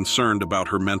now concerned about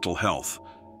her mental health,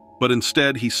 but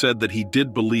instead he said that he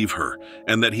did believe her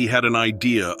and that he had an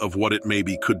idea of what it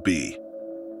maybe could be.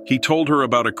 He told her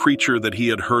about a creature that he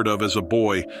had heard of as a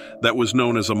boy that was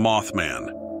known as a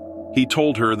Mothman. He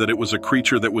told her that it was a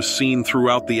creature that was seen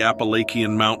throughout the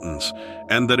Appalachian Mountains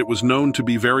and that it was known to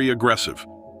be very aggressive.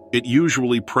 It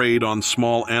usually preyed on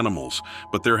small animals,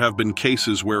 but there have been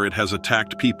cases where it has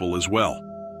attacked people as well.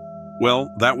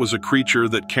 Well, that was a creature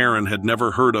that Karen had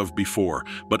never heard of before,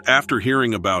 but after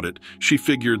hearing about it, she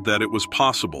figured that it was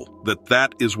possible that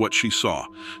that is what she saw.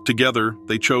 Together,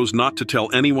 they chose not to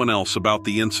tell anyone else about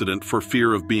the incident for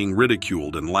fear of being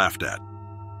ridiculed and laughed at.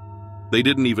 They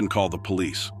didn't even call the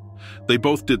police. They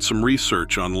both did some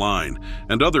research online,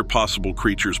 and other possible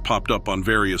creatures popped up on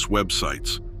various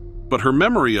websites. But her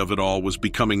memory of it all was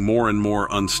becoming more and more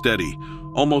unsteady,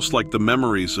 almost like the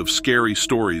memories of scary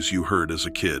stories you heard as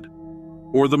a kid.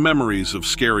 Or the memories of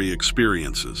scary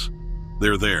experiences.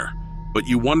 They're there, but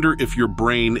you wonder if your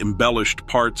brain embellished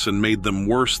parts and made them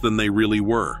worse than they really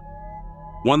were.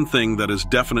 One thing that has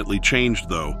definitely changed,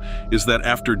 though, is that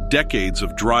after decades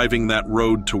of driving that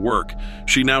road to work,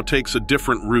 she now takes a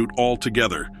different route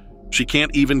altogether. She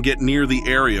can't even get near the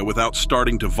area without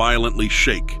starting to violently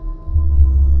shake.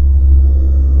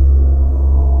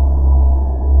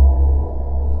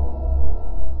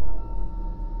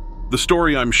 The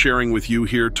story I'm sharing with you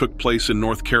here took place in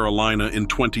North Carolina in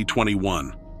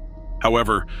 2021.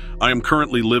 However, I am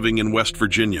currently living in West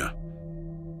Virginia.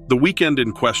 The weekend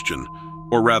in question,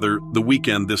 or rather, the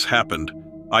weekend this happened,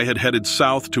 I had headed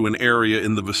south to an area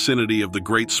in the vicinity of the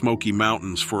Great Smoky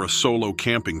Mountains for a solo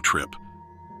camping trip.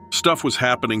 Stuff was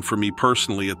happening for me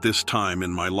personally at this time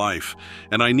in my life,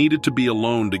 and I needed to be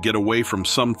alone to get away from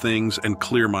some things and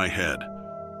clear my head.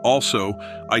 Also,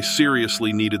 I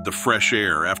seriously needed the fresh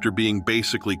air after being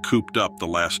basically cooped up the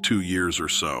last 2 years or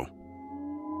so.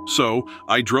 So,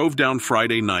 I drove down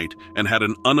Friday night and had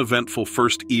an uneventful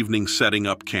first evening setting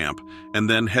up camp, and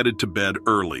then headed to bed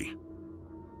early.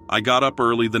 I got up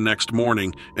early the next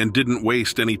morning and didn't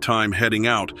waste any time heading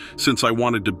out since I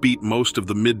wanted to beat most of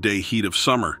the midday heat of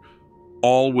summer.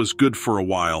 All was good for a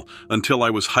while until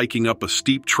I was hiking up a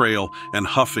steep trail and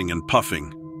huffing and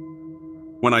puffing.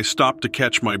 When I stopped to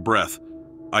catch my breath,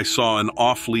 I saw an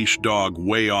off-leash dog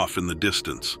way off in the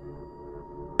distance.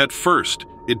 At first,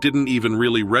 it didn't even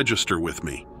really register with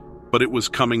me, but it was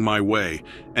coming my way,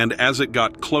 and as it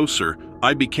got closer,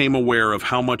 I became aware of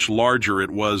how much larger it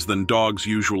was than dogs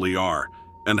usually are,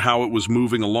 and how it was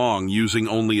moving along using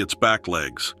only its back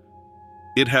legs.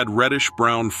 It had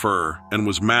reddish-brown fur and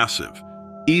was massive,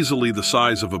 easily the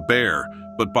size of a bear,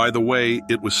 but by the way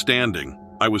it was standing,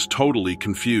 I was totally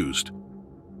confused.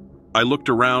 I looked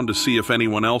around to see if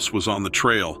anyone else was on the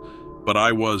trail, but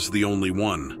I was the only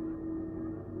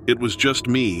one. It was just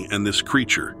me and this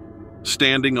creature,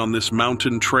 standing on this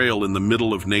mountain trail in the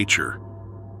middle of nature.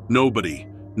 Nobody,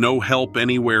 no help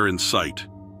anywhere in sight.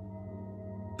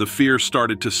 The fear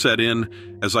started to set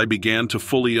in as I began to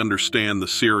fully understand the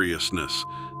seriousness,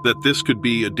 that this could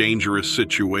be a dangerous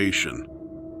situation.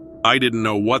 I didn't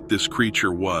know what this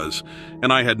creature was,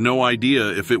 and I had no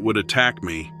idea if it would attack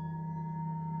me.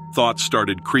 Thoughts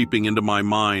started creeping into my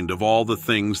mind of all the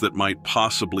things that might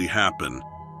possibly happen,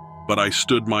 but I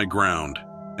stood my ground,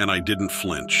 and I didn't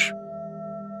flinch,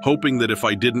 hoping that if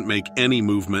I didn't make any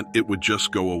movement, it would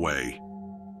just go away.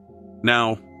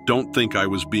 Now, don't think I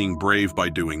was being brave by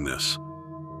doing this.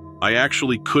 I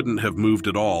actually couldn't have moved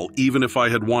at all, even if I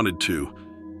had wanted to,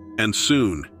 and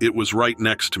soon it was right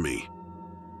next to me.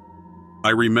 I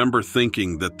remember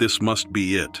thinking that this must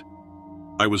be it.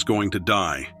 I was going to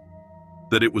die,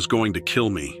 that it was going to kill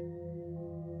me.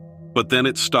 But then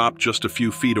it stopped just a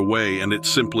few feet away and it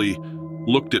simply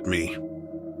looked at me.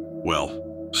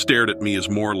 Well, stared at me is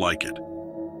more like it.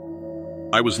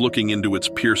 I was looking into its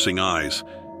piercing eyes,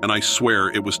 and I swear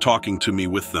it was talking to me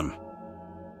with them.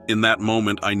 In that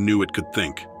moment, I knew it could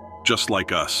think, just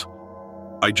like us.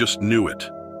 I just knew it.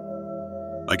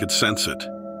 I could sense it.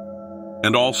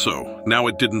 And also, now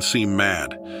it didn't seem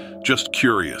mad, just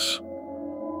curious.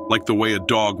 Like the way a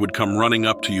dog would come running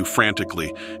up to you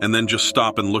frantically and then just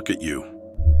stop and look at you.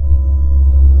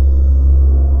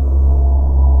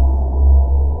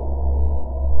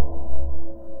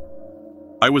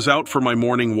 I was out for my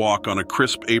morning walk on a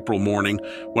crisp April morning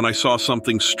when I saw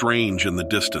something strange in the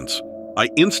distance. I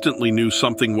instantly knew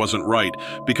something wasn't right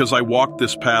because I walked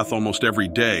this path almost every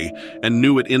day and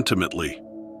knew it intimately.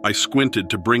 I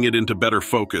squinted to bring it into better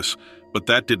focus, but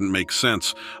that didn't make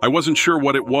sense. I wasn't sure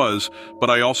what it was, but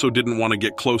I also didn't want to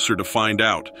get closer to find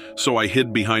out, so I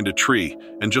hid behind a tree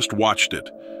and just watched it.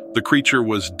 The creature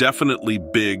was definitely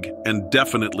big and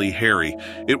definitely hairy.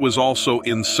 It was also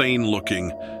insane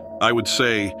looking. I would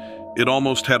say it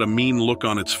almost had a mean look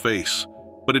on its face,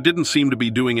 but it didn't seem to be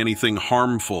doing anything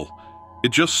harmful.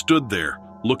 It just stood there,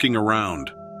 looking around.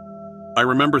 I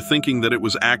remember thinking that it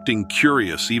was acting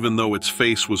curious even though its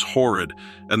face was horrid,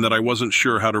 and that I wasn't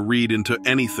sure how to read into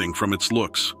anything from its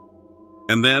looks.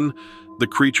 And then the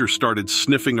creature started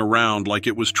sniffing around like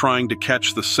it was trying to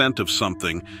catch the scent of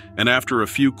something, and after a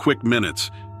few quick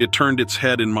minutes, it turned its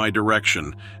head in my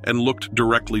direction and looked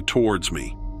directly towards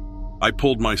me. I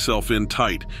pulled myself in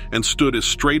tight and stood as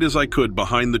straight as I could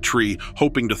behind the tree,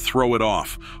 hoping to throw it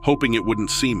off, hoping it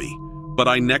wouldn't see me. But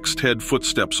I next heard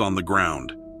footsteps on the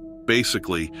ground.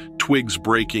 Basically, twigs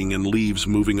breaking and leaves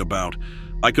moving about.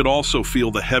 I could also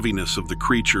feel the heaviness of the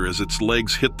creature as its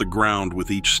legs hit the ground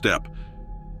with each step.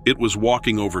 It was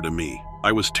walking over to me.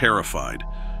 I was terrified.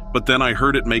 But then I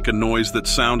heard it make a noise that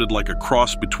sounded like a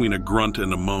cross between a grunt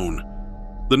and a moan.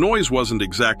 The noise wasn't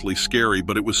exactly scary,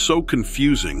 but it was so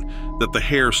confusing that the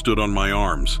hair stood on my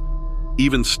arms.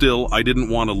 Even still, I didn't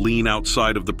want to lean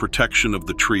outside of the protection of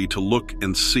the tree to look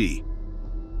and see.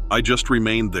 I just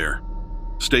remained there,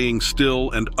 staying still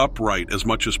and upright as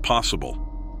much as possible.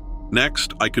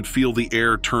 Next, I could feel the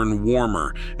air turn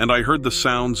warmer, and I heard the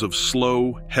sounds of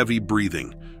slow, heavy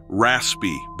breathing,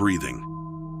 raspy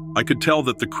breathing. I could tell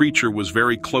that the creature was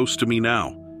very close to me now,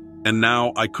 and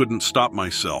now I couldn't stop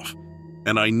myself,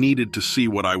 and I needed to see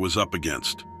what I was up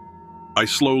against. I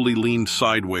slowly leaned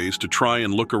sideways to try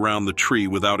and look around the tree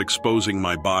without exposing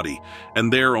my body,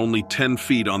 and there, only 10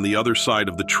 feet on the other side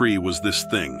of the tree, was this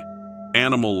thing,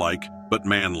 animal-like but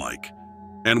man-like,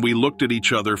 and we looked at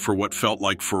each other for what felt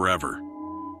like forever.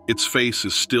 Its face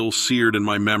is still seared in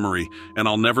my memory, and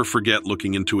I'll never forget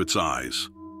looking into its eyes.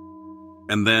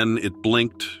 And then it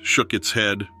blinked, shook its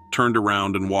head, turned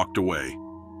around and walked away.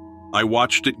 I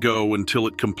watched it go until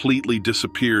it completely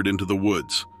disappeared into the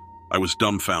woods. I was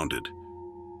dumbfounded.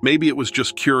 Maybe it was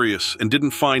just curious and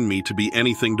didn't find me to be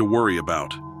anything to worry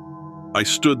about. I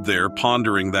stood there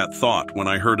pondering that thought when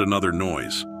I heard another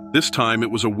noise. This time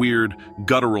it was a weird,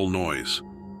 guttural noise.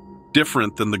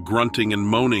 Different than the grunting and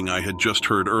moaning I had just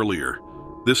heard earlier.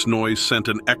 This noise sent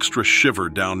an extra shiver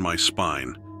down my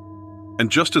spine. And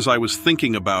just as I was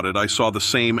thinking about it, I saw the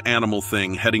same animal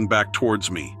thing heading back towards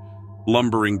me,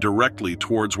 lumbering directly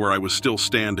towards where I was still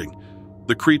standing.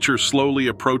 The creature slowly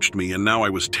approached me, and now I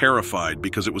was terrified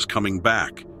because it was coming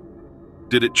back.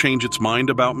 Did it change its mind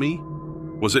about me?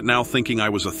 Was it now thinking I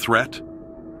was a threat?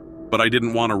 But I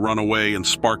didn't want to run away and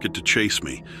spark it to chase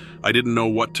me. I didn't know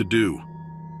what to do.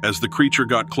 As the creature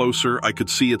got closer, I could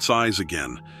see its eyes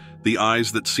again, the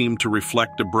eyes that seemed to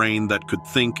reflect a brain that could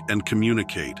think and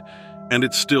communicate. and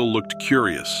it still looked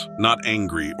curious, not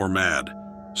angry or mad.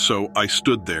 So I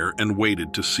stood there and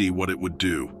waited to see what it would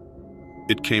do.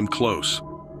 It came close,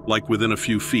 like within a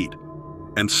few feet,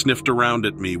 and sniffed around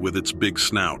at me with its big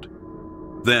snout.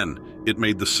 Then, it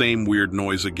made the same weird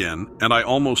noise again, and I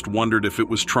almost wondered if it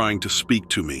was trying to speak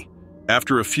to me.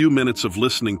 After a few minutes of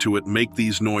listening to it make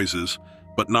these noises,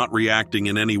 but not reacting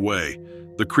in any way,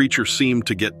 the creature seemed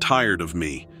to get tired of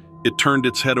me. It turned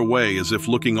its head away as if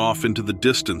looking off into the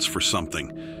distance for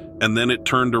something, and then it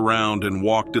turned around and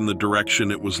walked in the direction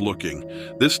it was looking.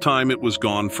 This time it was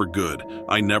gone for good.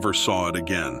 I never saw it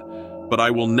again. But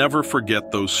I will never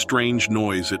forget those strange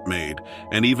noises it made,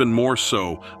 and even more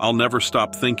so, I'll never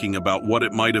stop thinking about what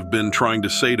it might have been trying to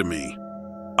say to me.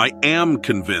 I am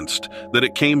convinced that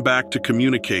it came back to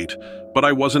communicate, but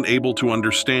I wasn't able to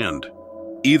understand.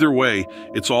 Either way,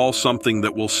 it's all something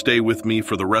that will stay with me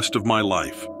for the rest of my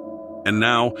life. And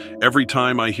now, every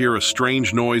time I hear a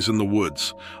strange noise in the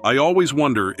woods, I always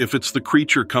wonder if it's the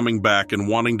creature coming back and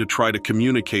wanting to try to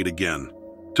communicate again.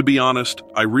 To be honest,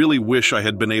 I really wish I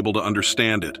had been able to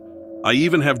understand it. I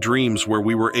even have dreams where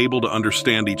we were able to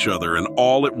understand each other, and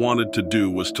all it wanted to do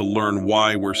was to learn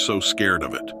why we're so scared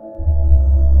of it.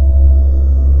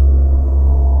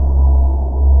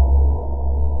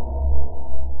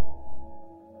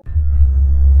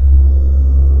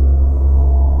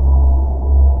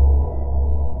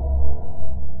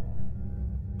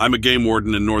 I'm a game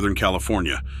warden in Northern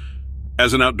California.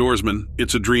 As an outdoorsman,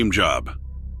 it's a dream job.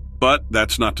 But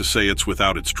that's not to say it's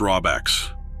without its drawbacks.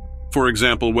 For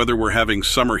example, whether we're having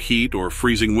summer heat or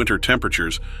freezing winter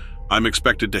temperatures, I'm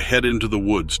expected to head into the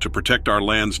woods to protect our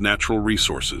land's natural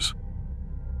resources.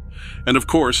 And of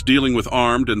course, dealing with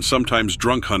armed and sometimes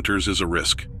drunk hunters is a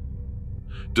risk.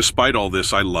 Despite all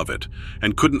this, I love it,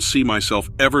 and couldn't see myself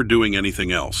ever doing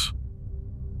anything else.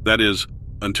 That is,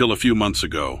 until a few months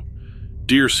ago.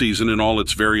 Deer season in all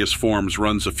its various forms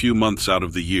runs a few months out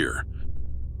of the year.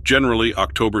 Generally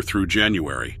October through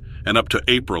January, and up to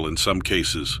April in some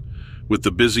cases, with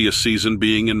the busiest season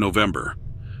being in November.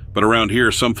 But around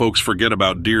here, some folks forget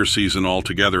about deer season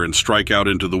altogether and strike out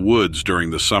into the woods during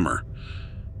the summer.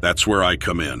 That's where I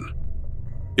come in.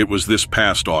 It was this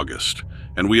past August,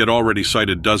 and we had already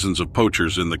sighted dozens of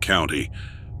poachers in the county.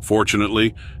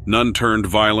 Fortunately, none turned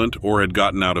violent or had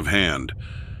gotten out of hand.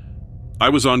 I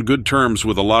was on good terms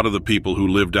with a lot of the people who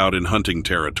lived out in hunting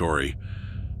territory.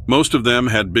 Most of them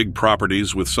had big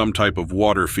properties with some type of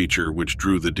water feature which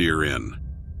drew the deer in.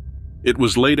 It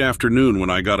was late afternoon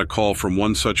when I got a call from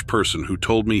one such person who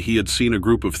told me he had seen a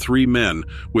group of 3 men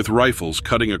with rifles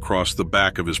cutting across the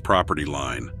back of his property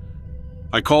line.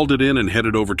 I called it in and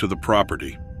headed over to the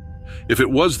property. If it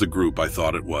was the group I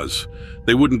thought it was,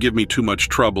 they wouldn't give me too much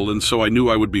trouble, and so I knew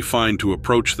I would be fine to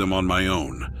approach them on my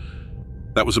own.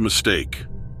 That was a mistake.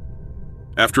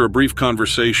 After a brief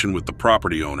conversation with the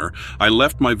property owner, I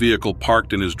left my vehicle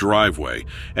parked in his driveway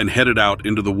and headed out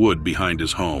into the wood behind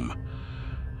his home.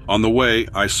 On the way,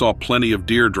 I saw plenty of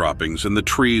deer droppings, and the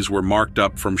trees were marked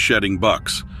up from shedding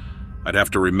bucks. I'd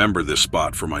have to remember this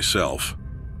spot for myself.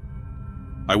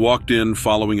 I walked in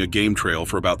following a game trail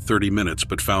for about 30 minutes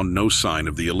but found no sign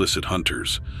of the illicit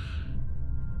hunters.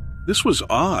 This was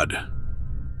odd.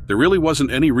 There really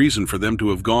wasn't any reason for them to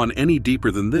have gone any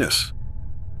deeper than this.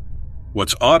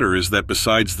 What's odder is that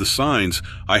besides the signs,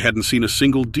 I hadn't seen a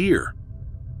single deer.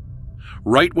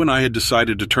 Right when I had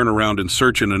decided to turn around and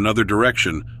search in another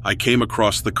direction, I came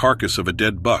across the carcass of a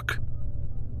dead buck.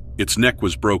 Its neck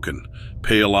was broken.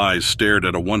 Pale eyes stared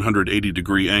at a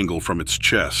 180-degree angle from its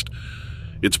chest.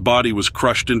 Its body was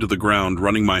crushed into the ground.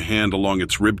 Running my hand along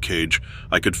its rib cage,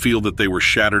 I could feel that they were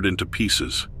shattered into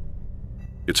pieces.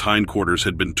 Its hindquarters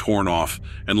had been torn off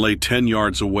and lay 10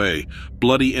 yards away,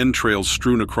 bloody entrails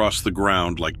strewn across the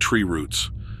ground like tree roots.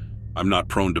 I'm not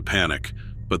prone to panic,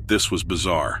 but this was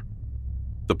bizarre.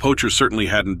 The poacher certainly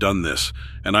hadn't done this,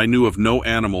 and I knew of no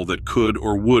animal that could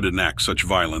or would enact such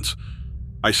violence.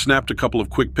 I snapped a couple of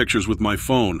quick pictures with my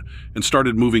phone and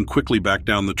started moving quickly back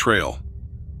down the trail.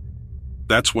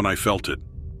 That's when I felt it.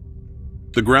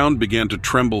 The ground began to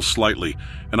tremble slightly,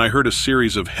 and I heard a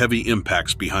series of heavy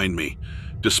impacts behind me.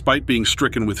 Despite being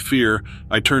stricken with fear,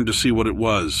 I turned to see what it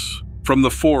was. From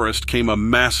the forest came a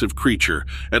massive creature,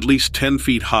 at least 10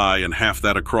 feet high and half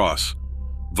that across.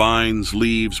 Vines,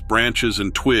 leaves, branches,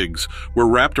 and twigs were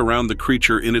wrapped around the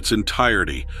creature in its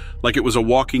entirety, like it was a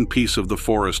walking piece of the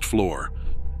forest floor.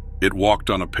 It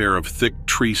walked on a pair of thick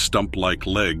tree stump-like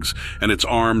legs, and its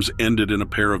arms ended in a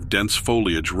pair of dense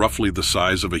foliage roughly the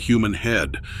size of a human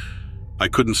head. I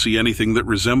couldn't see anything that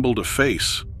resembled a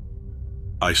face.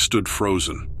 I stood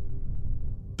frozen.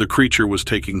 The creature was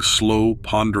taking slow,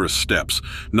 ponderous steps,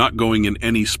 not going in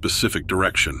any specific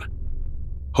direction.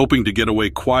 Hoping to get away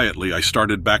quietly, I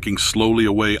started backing slowly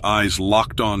away, eyes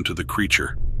locked on to the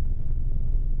creature.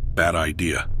 Bad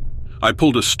idea. I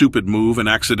pulled a stupid move and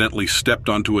accidentally stepped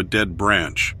onto a dead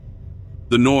branch.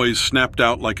 The noise snapped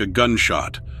out like a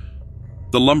gunshot.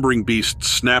 The lumbering beast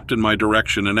snapped in my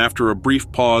direction and after a brief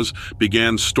pause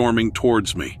began storming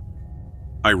towards me.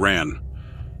 I ran.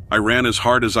 I ran as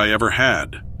hard as I ever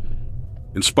had.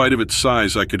 In spite of its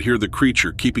size, I could hear the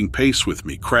creature keeping pace with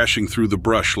me, crashing through the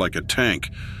brush like a tank.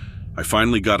 I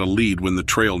finally got a lead when the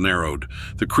trail narrowed,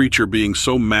 the creature being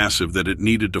so massive that it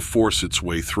needed to force its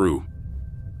way through.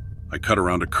 I cut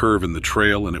around a curve in the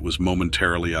trail and it was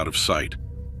momentarily out of sight.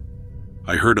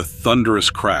 I heard a thunderous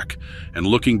crack, and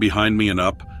looking behind me and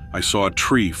up, I saw a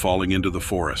tree falling into the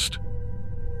forest.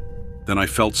 Then I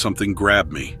felt something grab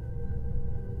me.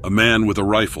 A man with a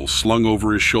rifle slung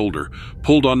over his shoulder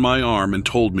pulled on my arm and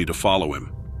told me to follow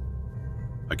him.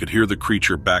 I could hear the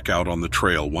creature back out on the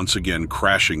trail, once again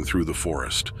crashing through the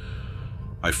forest.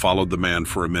 I followed the man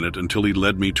for a minute until he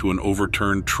led me to an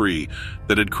overturned tree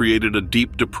that had created a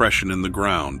deep depression in the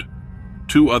ground.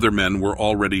 2 other men were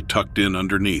already tucked in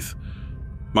underneath.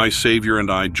 My savior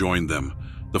and I joined them,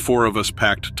 the 4 of us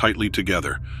packed tightly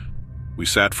together. We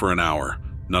sat for an hour,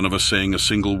 none of us saying a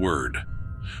single word.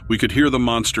 We could hear the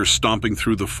monster stomping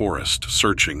through the forest,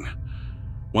 searching.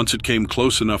 Once it came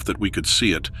close enough that we could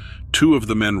see it, 2 of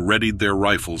the men readied their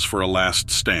rifles for a last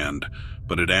stand,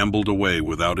 but it ambled away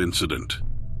without incident.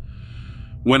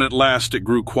 When at last it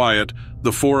grew quiet,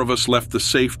 the 4 of us left the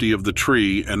safety of the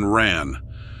tree and ran.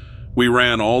 We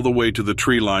ran all the way to the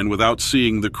tree line without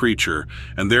seeing the creature,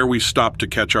 and there we stopped to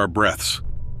catch our breaths.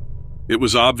 It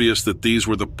was obvious that these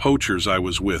were the poachers I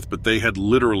was with, but they had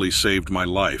literally saved my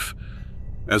life.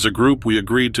 As a group, we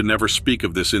agreed to never speak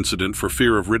of this incident for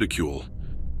fear of ridicule.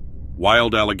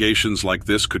 Wild allegations like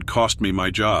this could cost me my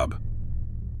job.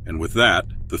 And with that,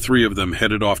 the 3 of them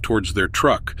headed off towards their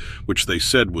truck, which they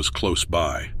said was close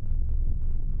by.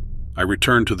 I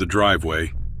returned to the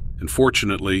driveway, and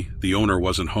fortunately, the owner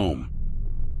wasn't home.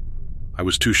 I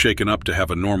was too shaken up to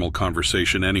have a normal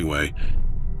conversation anyway.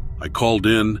 I called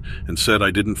in and said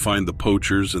I didn't find the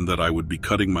poachers and that I would be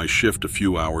cutting my shift a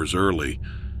few hours early.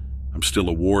 I'm still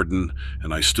a warden,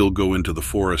 and I still go into the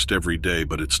forest every day,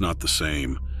 but it's not the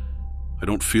same. I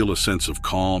don't feel a sense of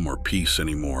calm or peace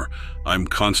anymore. I'm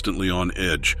constantly on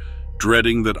edge,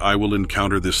 dreading that I will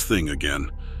encounter this thing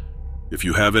again. If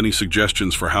you have any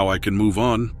suggestions for how I can move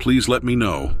on, please let me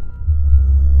know.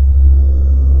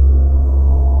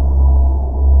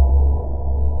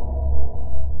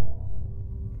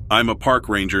 I'm a park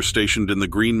ranger stationed in the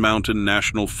Green Mountain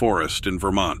National Forest in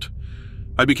Vermont.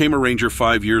 I became a ranger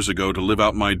 5 years ago to live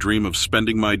out my dream of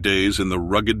spending my days in the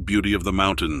rugged beauty of the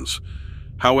mountains.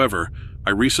 However, I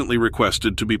recently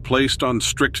requested to be placed on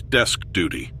strict desk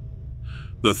duty.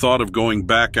 The thought of going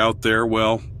back out there,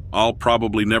 well, I'll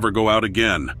probably never go out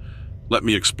again. Let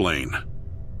me explain.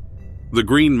 The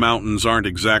Green Mountains aren't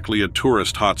exactly a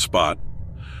tourist hotspot.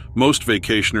 Most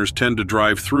vacationers tend to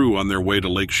drive through on their way to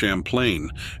Lake Champlain,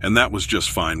 and that was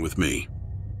just fine with me.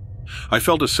 I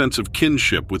felt a sense of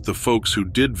kinship with the folks who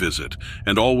did visit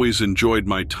and always enjoyed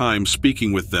my time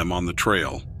speaking with them on the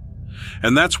trail.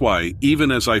 And that's why,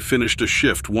 even as I finished a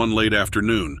shift one late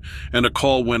afternoon and a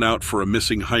call went out for a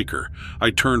missing hiker,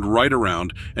 I turned right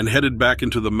around and headed back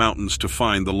into the mountains to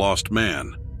find the lost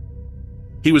man.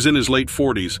 He was in his late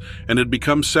 40s and had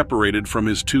become separated from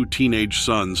his 2 teenage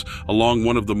sons along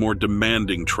one of the more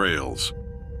demanding trails.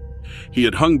 He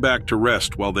had hung back to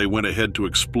rest while they went ahead to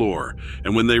explore,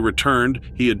 and when they returned,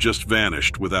 he had just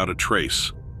vanished without a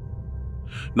trace.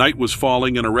 Night was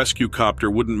falling and a rescue copter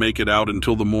wouldn't make it out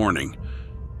until the morning.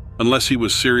 Unless he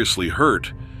was seriously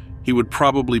hurt, he would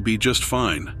probably be just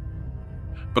fine.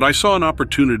 But I saw an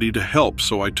opportunity to help,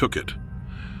 so I took it.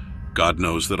 God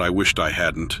knows that I wished I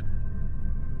hadn't.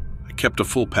 I kept a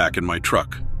full pack in my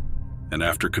truck, and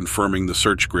after confirming the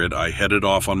search grid, I headed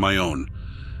off on my own.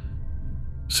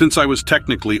 Since I was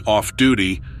technically off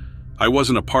duty, I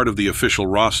wasn't a part of the official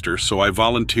roster, so I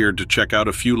volunteered to check out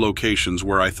a few locations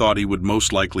where I thought he would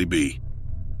most likely be.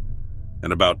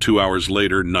 And about 2 hours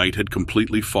later, night had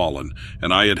completely fallen,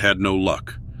 and I had had no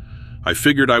luck. I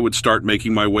figured I would start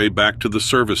making my way back to the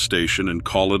service station and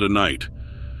call it a night.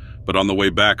 But on the way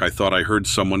back, I thought I heard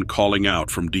someone calling out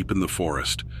from deep in the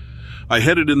forest. I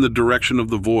headed in the direction of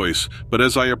the voice, but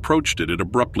as I approached it, it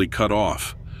abruptly cut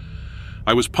off.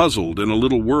 I was puzzled and a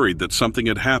little worried that something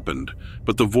had happened,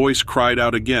 but the voice cried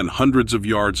out again hundreds of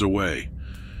yards away.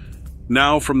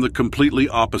 Now from the completely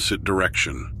opposite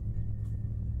direction.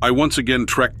 I once again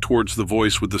trekked towards the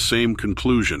voice with the same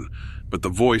conclusion, but the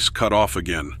voice cut off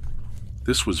again.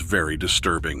 This was very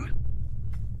disturbing.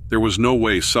 There was no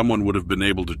way someone would have been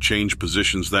able to change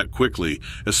positions that quickly,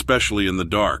 especially in the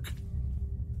dark.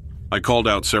 I called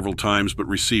out several times but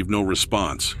received no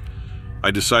response.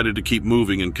 I decided to keep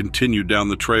moving and continued down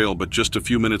the trail, but just a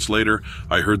few minutes later,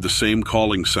 I heard the same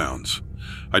calling sounds.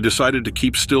 I decided to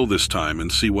keep still this time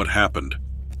and see what happened.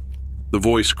 The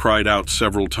voice cried out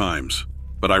several times,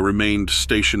 but I remained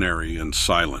stationary and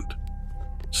silent.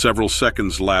 Several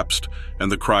seconds lapsed, and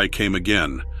the cry came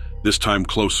again, this time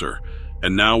closer,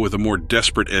 and now with a more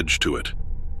desperate edge to it.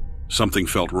 Something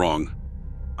felt wrong.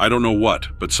 I don't know what,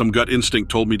 but some gut instinct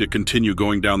told me to continue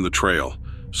going down the trail,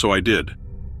 so I did.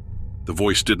 The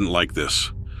voice didn't like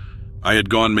this. I had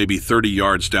gone maybe 30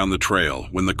 yards down the trail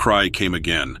when the cry came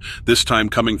again, this time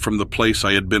coming from the place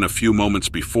I had been a few moments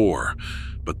before.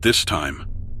 But this time,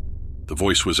 the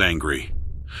voice was angry.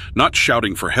 Not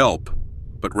shouting for help,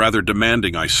 but rather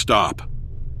demanding I stop.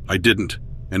 I didn't,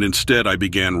 and instead I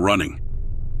began running.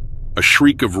 A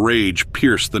shriek of rage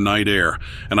pierced the night air,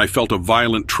 and I felt a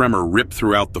violent tremor rip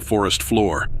throughout the forest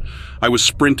floor. I was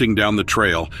sprinting down the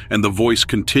trail, and the voice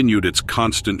continued its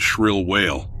constant shrill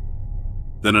wail.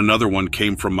 Then another one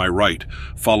came from my right,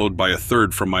 followed by a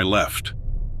third from my left.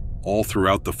 All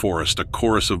throughout the forest, a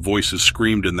chorus of voices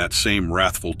screamed in that same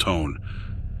wrathful tone,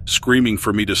 screaming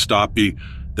for me to stop,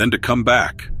 then to come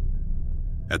back.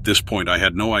 At this point, I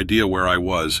had no idea where I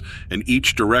was, and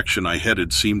each direction I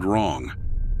headed seemed wrong.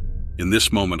 In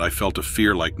this moment, I felt a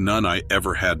fear like none I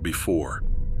ever had before.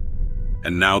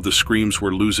 And now the screams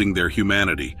were losing their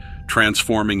humanity,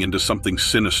 transforming into something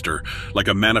sinister, like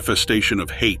a manifestation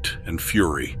of hate and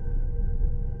fury.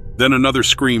 Then another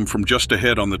scream from just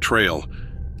ahead on the trail.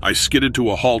 I skidded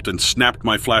to a halt and snapped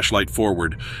my flashlight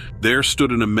forward. There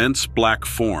stood an immense black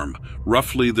form,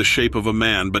 roughly the shape of a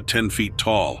man but 10 feet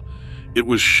tall. It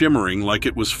was shimmering like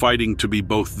it was fighting to be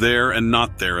both there and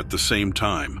not there at the same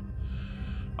time.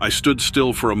 I stood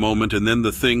still for a moment, and then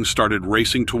the thing started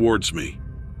racing towards me.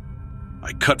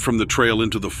 I cut from the trail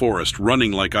into the forest,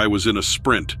 running like I was in a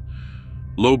sprint.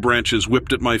 Low branches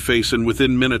whipped at my face, and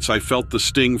within minutes I felt the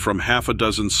sting from half a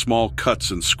dozen small cuts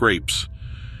and scrapes.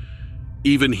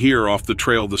 Even here off the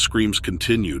trail, the screams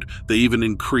continued. They even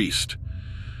increased.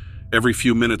 Every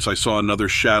few minutes I saw another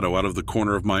shadow out of the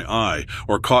corner of my eye,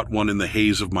 or caught one in the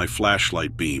haze of my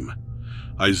flashlight beam.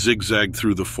 I zigzagged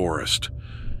through the forest.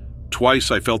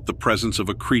 Twice I felt the presence of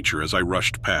a creature as I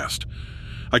rushed past.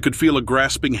 I could feel a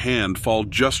grasping hand fall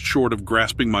just short of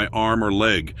grasping my arm or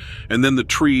leg, and then the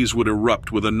trees would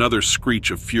erupt with another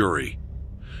screech of fury.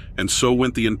 And so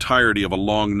went the entirety of a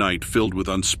long night filled with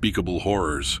unspeakable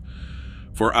horrors.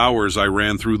 For hours I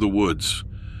ran through the woods.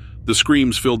 The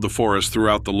screams filled the forest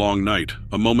throughout the long night.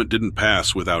 A moment didn't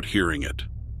pass without hearing it.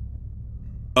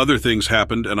 Other things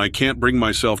happened, and I can't bring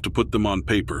myself to put them on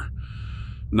paper.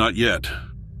 Not yet.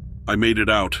 I made it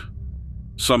out.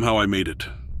 Somehow I made it.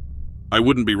 I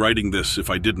wouldn't be writing this if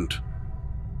I didn't.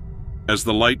 As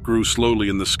the light grew slowly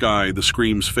in the sky, the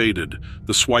screams faded,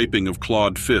 the swiping of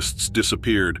clawed fists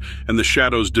disappeared, and the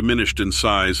shadows diminished in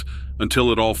size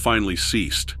until it all finally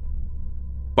ceased.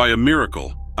 By a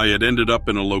miracle, I had ended up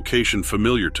in a location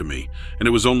familiar to me, and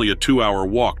it was only a 2-hour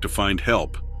walk to find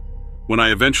help. When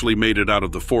I eventually made it out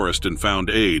of the forest and found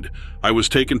aid, I was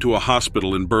taken to a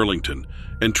hospital in Burlington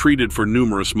and treated for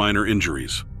numerous minor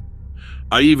injuries.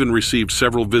 I even received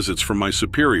several visits from my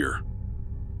superior.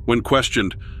 When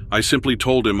questioned, I simply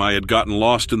told him I had gotten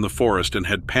lost in the forest and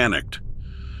had panicked.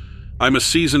 I'm a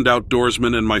seasoned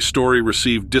outdoorsman, and my story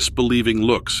received disbelieving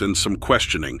looks and some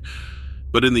questioning,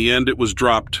 but in the end it was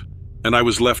dropped, and I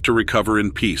was left to recover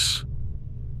in peace.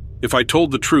 If I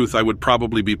told the truth, I would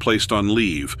probably be placed on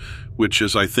leave, which,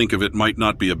 as I think of it, might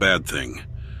not be a bad thing.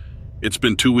 It's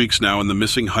been 2 weeks now, and the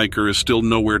missing hiker is still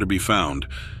nowhere to be found.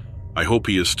 I hope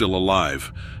he is still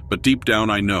alive, but deep down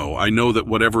I know that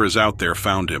whatever is out there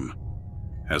found him.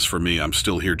 As for me, I'm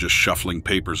still here just shuffling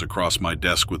papers across my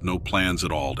desk with no plans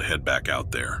at all to head back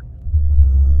out there.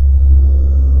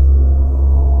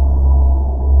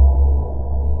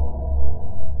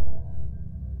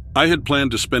 I had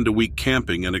planned to spend a week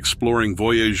camping and exploring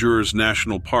Voyageurs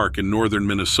National Park in northern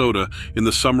Minnesota in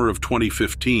the summer of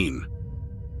 2015.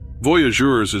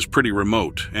 Voyageurs is pretty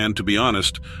remote, and to be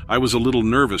honest, I was a little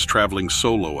nervous traveling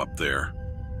solo up there.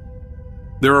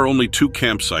 There are only 2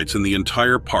 campsites in the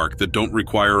entire park that don't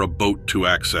require a boat to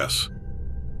access.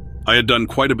 I had done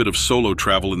quite a bit of solo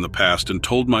travel in the past and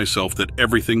told myself that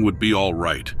everything would be all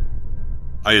right.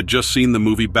 I had just seen the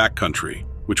movie Backcountry,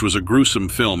 which was a gruesome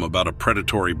film about a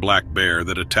predatory black bear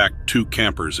that attacked 2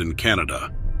 campers in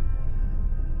Canada.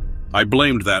 I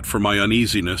blamed that for my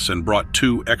uneasiness and brought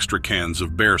 2 extra cans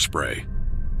of bear spray.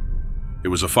 It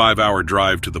was a 5-hour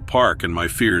drive to the park, and my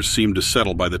fears seemed to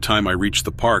settle by the time I reached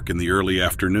the park in the early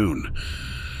afternoon.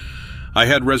 I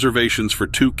had reservations for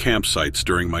 2 campsites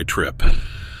during my trip.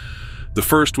 The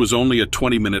first was only a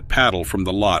 20-minute paddle from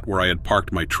the lot where I had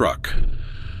parked my truck.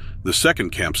 The second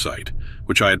campsite,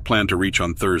 which I had planned to reach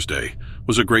on Thursday,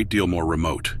 was a great deal more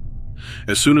remote.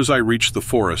 As soon as I reached the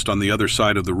forest on the other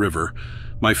side of the river,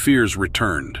 my fears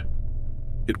returned.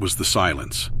 It was the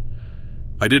silence.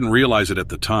 I didn't realize it at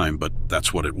the time, but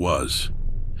that's what it was.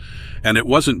 And it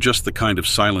wasn't just the kind of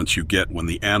silence you get when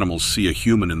the animals see a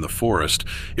human in the forest.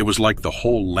 It was like the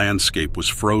whole landscape was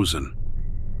frozen.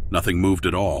 Nothing moved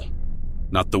at all.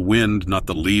 Not the wind, not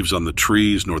the leaves on the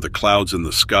trees, nor the clouds in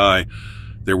the sky.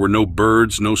 There were no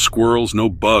birds, no squirrels, no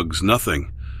bugs,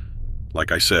 nothing.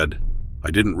 Like I said,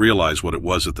 I didn't realize what it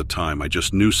was at the time. I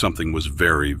just knew something was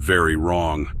very, very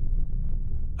wrong.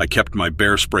 I kept my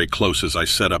bear spray close as I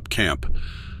set up camp.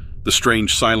 The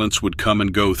strange silence would come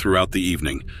and go throughout the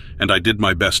evening, and I did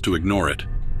my best to ignore it.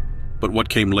 But what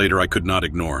came later I could not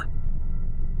ignore.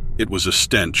 It was a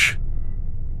stench.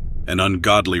 An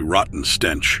ungodly, rotten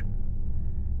stench.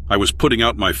 I was putting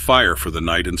out my fire for the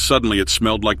night, and suddenly it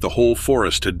smelled like the whole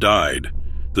forest had died.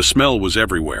 The smell was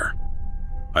everywhere.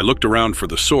 I looked around for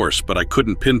the source, but I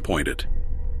couldn't pinpoint it.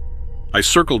 I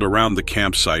circled around the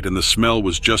campsite, and the smell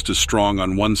was just as strong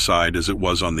on one side as it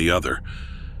was on the other.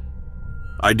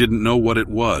 I didn't know what it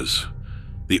was.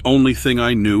 The only thing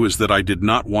I knew is that I did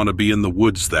not want to be in the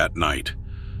woods that night.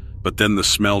 But then the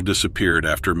smell disappeared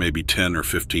after maybe 10 or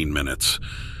 15 minutes.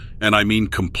 And I mean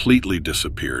completely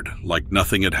disappeared, like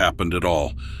nothing had happened at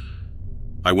all.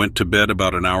 I went to bed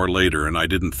about an hour later, and I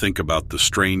didn't think about the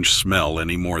strange smell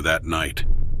anymore that night.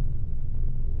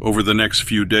 Over the next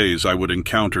few days, I would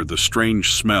encounter the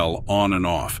strange smell on and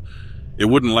off. It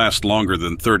wouldn't last longer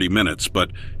than 30 minutes,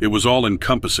 but it was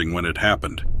all-encompassing when it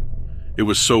happened. It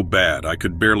was so bad, I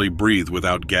could barely breathe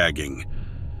without gagging.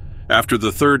 After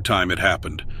the third time it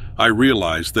happened, I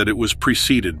realized that it was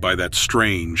preceded by that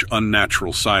strange,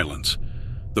 unnatural silence.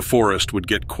 The forest would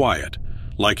get quiet,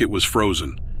 like it was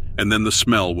frozen, and then the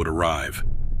smell would arrive.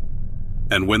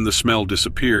 And when the smell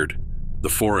disappeared, the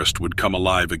forest would come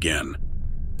alive again.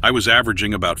 I was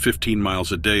averaging about 15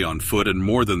 miles a day on foot, and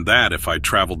more than that if I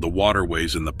traveled the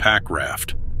waterways in the pack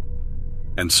raft.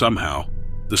 And somehow,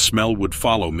 the smell would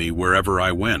follow me wherever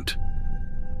I went.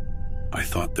 I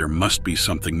thought there must be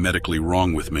something medically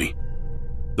wrong with me.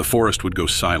 The forest would go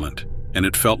silent, and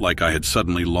it felt like I had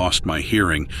suddenly lost my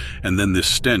hearing, and then this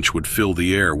stench would fill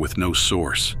the air with no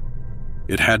source.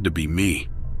 It had to be me.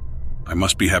 I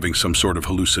must be having some sort of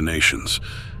hallucinations.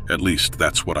 At least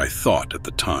that's what I thought at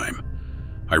the time.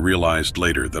 I realized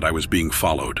later that I was being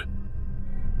followed.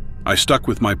 I stuck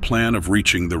with my plan of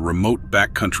reaching the remote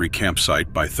backcountry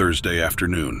campsite by Thursday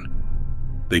afternoon.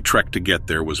 The trek to get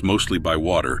there was mostly by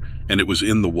water, and it was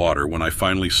in the water when I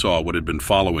finally saw what had been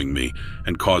following me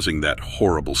and causing that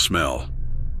horrible smell.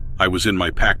 I was in my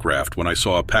pack raft when I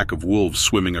saw a pack of wolves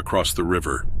swimming across the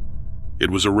river. It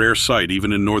was a rare sight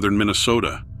even in northern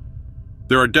Minnesota.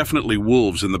 There are definitely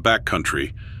wolves in the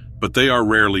backcountry, but they are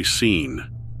rarely seen.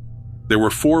 There were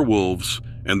 4 wolves,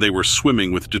 and they were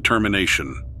swimming with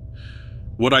determination.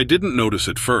 What I didn't notice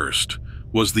at first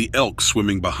was the elk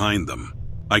swimming behind them.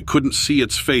 I couldn't see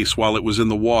its face while it was in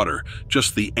the water,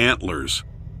 just the antlers.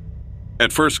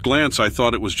 At first glance, I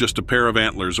thought it was just a pair of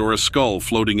antlers or a skull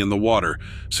floating in the water,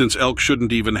 since elk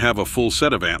shouldn't even have a full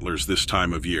set of antlers this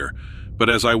time of year. But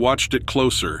as I watched it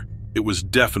closer, it was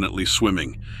definitely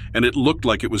swimming, and it looked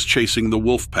like it was chasing the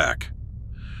wolf pack.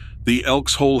 The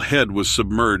elk's whole head was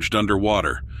submerged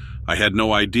underwater. I had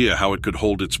no idea how it could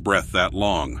hold its breath that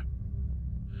long.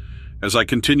 As I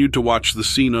continued to watch the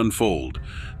scene unfold,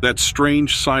 that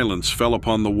strange silence fell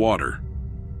upon the water.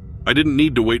 I didn't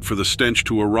need to wait for the stench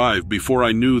to arrive before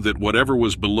I knew that whatever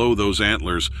was below those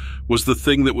antlers was the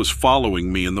thing that was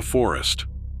following me in the forest.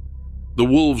 The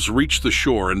wolves reached the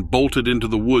shore and bolted into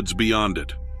the woods beyond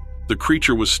it. The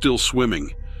creature was still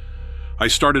swimming. I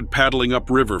started paddling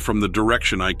upriver from the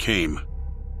direction I came.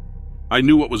 I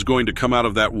knew what was going to come out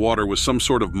of that water was some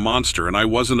sort of monster, and I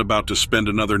wasn't about to spend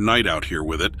another night out here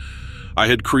with it. I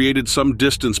had created some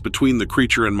distance between the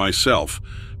creature and myself,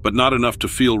 but not enough to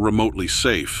feel remotely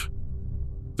safe.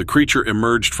 The creature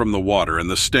emerged from the water, and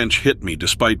the stench hit me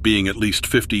despite being at least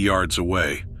 50 yards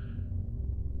away.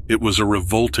 It was a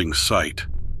revolting sight.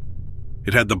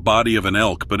 It had the body of an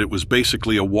elk, but it was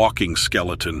basically a walking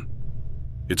skeleton.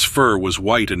 Its fur was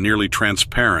white and nearly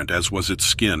transparent, as was its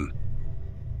skin.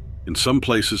 In some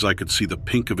places I could see the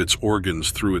pink of its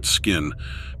organs through its skin,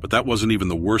 but that wasn't even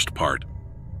the worst part.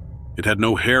 It had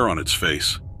no hair on its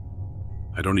face.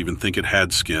 I don't even think it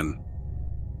had skin.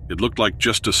 It looked like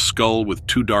just a skull with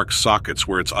two dark sockets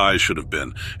where its eyes should have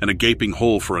been, and a gaping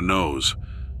hole for a nose.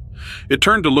 It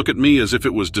turned to look at me as if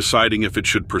it was deciding if it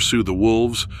should pursue the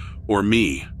wolves or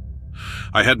me.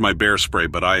 I had my bear spray,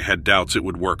 but I had doubts it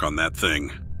would work on that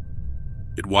thing.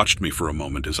 It watched me for a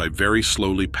moment as I very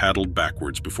slowly paddled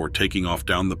backwards before taking off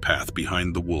down the path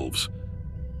behind the wolves.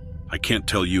 I can't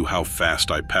tell you how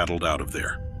fast I paddled out of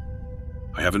there.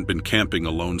 I haven't been camping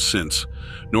alone since,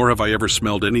 nor have I ever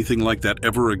smelled anything like that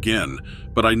ever again,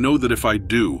 but I know that if I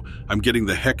do, I'm getting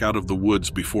the heck out of the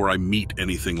woods before I meet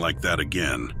anything like that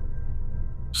again.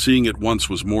 Seeing it once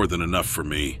was more than enough for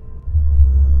me.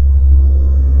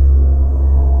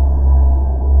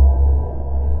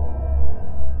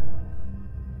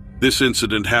 This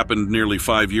incident happened nearly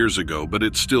 5 years ago, but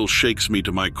it still shakes me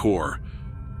to my core.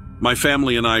 My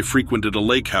family and I frequented a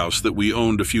lake house that we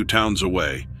owned a few towns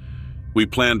away. We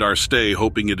planned our stay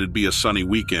hoping it'd be a sunny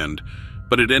weekend,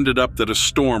 but it ended up that a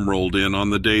storm rolled in on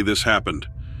the day this happened.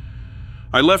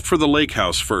 I left for the lake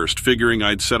house first, figuring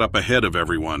I'd set up ahead of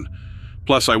everyone.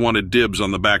 Plus, I wanted dibs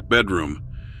on the back bedroom.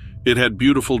 It had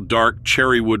beautiful dark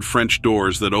cherrywood French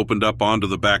doors that opened up onto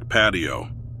the back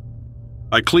patio.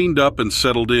 I cleaned up and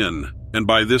settled in, and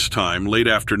by this time, late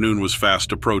afternoon was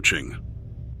fast approaching.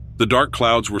 The dark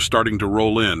clouds were starting to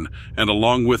roll in, and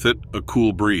along with it, a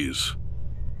cool breeze.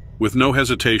 With no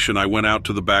hesitation, I went out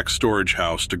to the back storage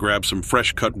house to grab some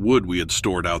fresh-cut wood we had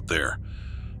stored out there.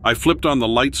 I flipped on the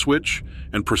light switch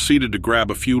and proceeded to grab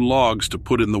a few logs to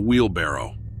put in the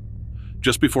wheelbarrow.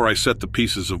 Just before I set the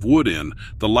pieces of wood in,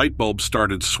 the light bulb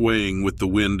started swaying with the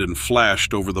wind and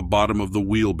flashed over the bottom of the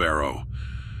wheelbarrow.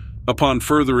 Upon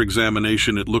further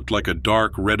examination, it looked like a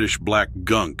dark reddish-black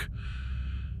gunk.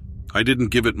 I didn't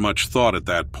give it much thought at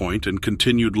that point and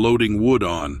continued loading wood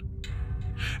on.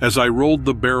 As I rolled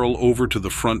the barrel over to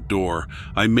the front door,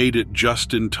 I made it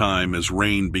just in time as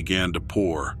rain began to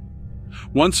pour.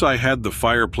 Once I had the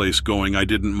fireplace going, I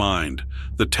didn't mind.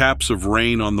 The taps of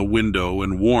rain on the window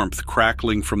and warmth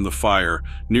crackling from the fire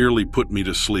nearly put me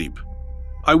to sleep.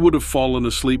 I would have fallen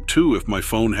asleep too if my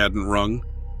phone hadn't rung.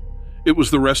 It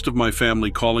was the rest of my family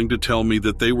calling to tell me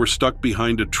that they were stuck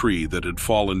behind a tree that had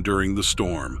fallen during the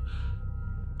storm.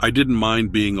 I didn't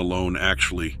mind being alone,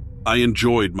 actually. I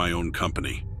enjoyed my own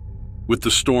company. With the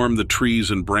storm, the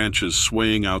trees and branches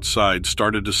swaying outside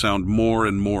started to sound more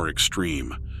and more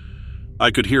extreme. I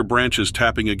could hear branches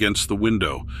tapping against the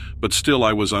window, but still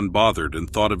I was unbothered and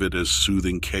thought of it as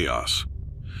soothing chaos.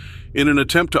 In an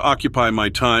attempt to occupy my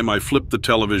time, I flipped the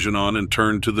television on and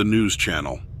turned to the news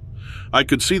channel. I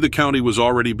could see the county was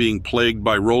already being plagued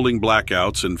by rolling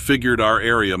blackouts and figured our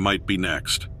area might be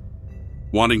next.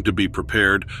 Wanting to be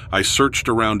prepared, I searched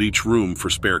around each room for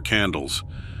spare candles.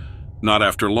 Not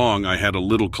after long, I had a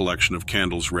little collection of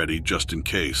candles ready just in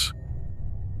case.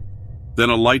 Then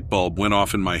a light bulb went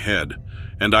off in my head,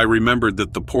 and I remembered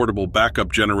that the portable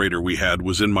backup generator we had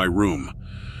was in my room.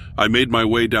 I made my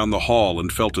way down the hall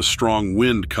and felt a strong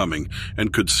wind coming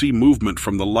and could see movement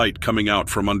from the light coming out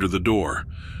from under the door.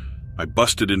 I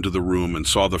busted into the room and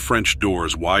saw the French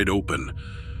doors wide open.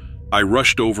 I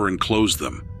rushed over and closed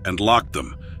them and locked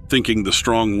them, thinking the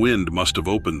strong wind must have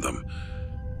opened them.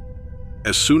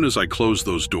 As soon as I closed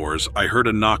those doors, I heard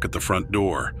a knock at the front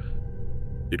door.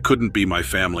 It couldn't be my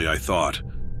family, I thought.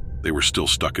 They were still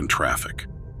stuck in traffic.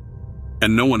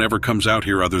 And no one ever comes out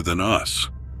here other than us.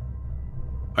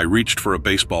 I reached for a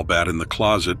baseball bat in the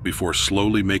closet before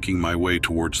slowly making my way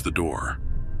towards the door.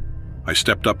 I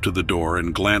stepped up to the door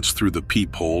and glanced through the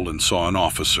peephole and saw an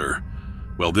officer.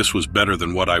 Well, this was better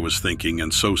than what I was thinking,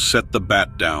 and so set the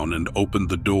bat down and opened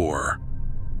the door.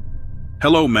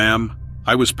 "Hello, ma'am.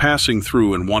 I was passing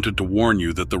through and wanted to warn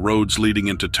you that the roads leading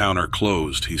into town are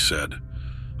closed," he said.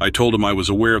 I told him I was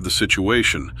aware of the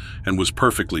situation and was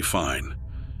perfectly fine.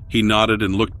 He nodded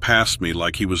and looked past me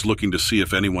like he was looking to see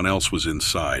if anyone else was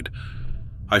inside.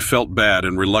 I felt bad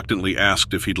and reluctantly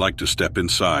asked if he'd like to step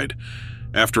inside.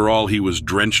 After all, he was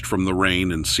drenched from the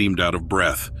rain and seemed out of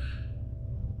breath.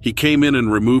 He came in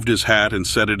and removed his hat and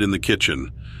set it in the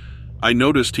kitchen. I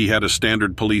noticed he had a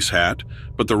standard police hat,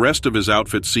 but the rest of his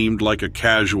outfit seemed like a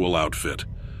casual outfit.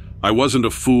 I wasn't a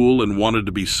fool and wanted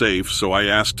to be safe, so I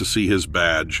asked to see his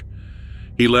badge.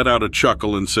 He let out a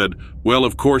chuckle and said, "Well,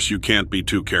 of course you can't be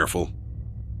too careful."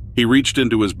 He reached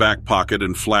into his back pocket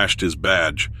and flashed his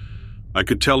badge. I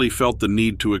could tell he felt the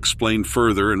need to explain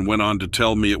further and went on to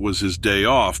tell me it was his day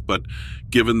off, but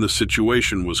given the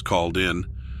situation was called in.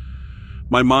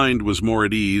 My mind was more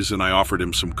at ease and I offered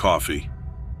him some coffee.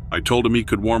 I told him he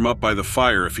could warm up by the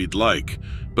fire if he'd like,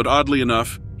 but oddly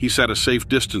enough, he sat a safe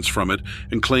distance from it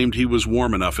and claimed he was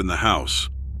warm enough in the house.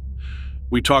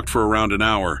 We talked for around an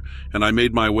hour, and I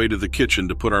made my way to the kitchen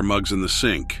to put our mugs in the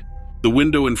sink. The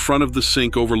window in front of the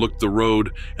sink overlooked the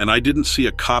road, and I didn't see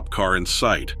a cop car in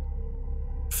sight.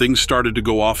 Things started to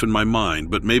go off in my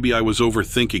mind, but maybe I was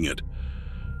overthinking it.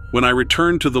 When I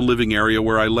returned to the living area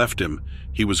where I left him,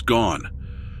 he was gone.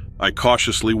 I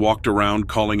cautiously walked around,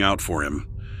 calling out for him.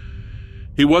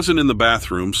 He wasn't in the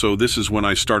bathroom, so this is when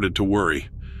I started to worry.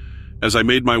 As I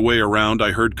made my way around,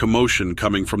 I heard commotion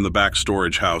coming from the back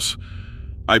storage house.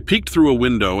 I peeked through a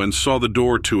window and saw the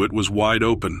door to it was wide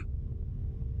open.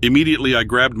 Immediately, I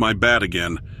grabbed my bat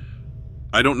again.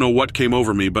 I don't know what came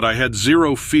over me, but I had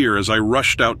zero fear as I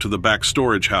rushed out to the back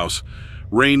storage house.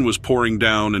 Rain was pouring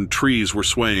down and trees were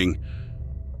swaying.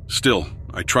 Still,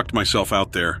 I trucked myself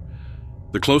out there.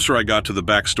 The closer I got to the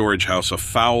back storage house, a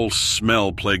foul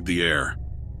smell plagued the air.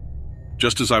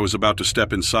 Just as I was about to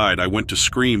step inside, I went to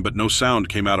scream, but no sound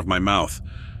came out of my mouth.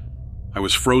 I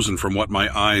was frozen from what my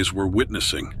eyes were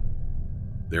witnessing.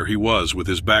 There he was, with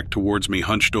his back towards me,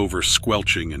 hunched over,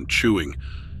 squelching and chewing.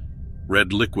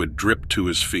 Red liquid dripped to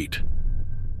his feet.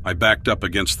 I backed up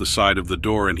against the side of the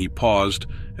door, and he paused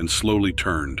and slowly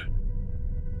turned.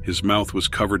 His mouth was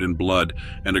covered in blood,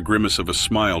 and a grimace of a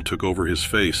smile took over his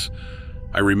face.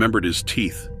 I remembered his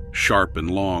teeth, sharp and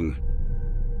long.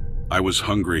 "I was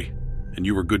hungry, and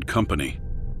you were good company,"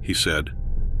 he said.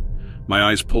 My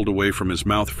eyes pulled away from his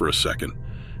mouth for a second,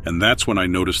 and that's when I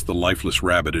noticed the lifeless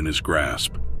rabbit in his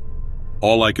grasp.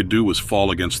 All I could do was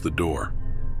fall against the door.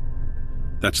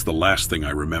 That's the last thing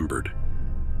I remembered.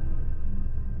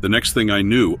 The next thing I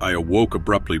knew, I awoke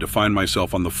abruptly to find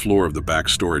myself on the floor of the back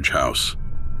storage house.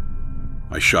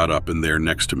 I shot up, and there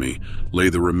next to me lay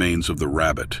the remains of the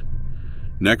rabbit.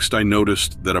 Next, I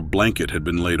noticed that a blanket had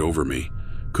been laid over me.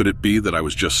 Could it be that I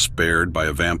was just spared by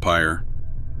a vampire?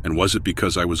 And was it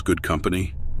because I was good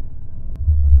company?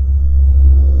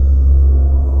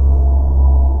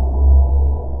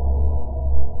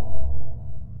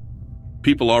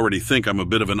 People already think I'm a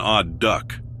bit of an odd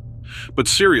duck. But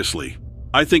seriously,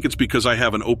 I think it's because I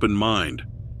have an open mind,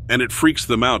 and it freaks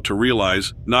them out to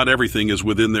realize not everything is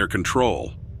within their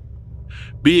control.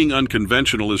 Being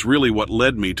unconventional is really what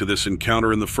led me to this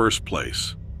encounter in the first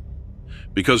place.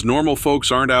 Because normal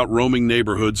folks aren't out roaming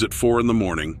neighborhoods at 4 in the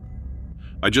morning,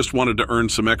 I just wanted to earn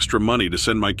some extra money to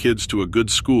send my kids to a good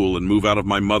school and move out of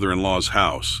my mother-in-law's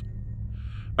house.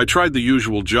 I tried the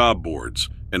usual job boards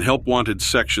and help-wanted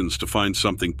sections to find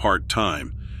something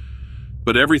part-time,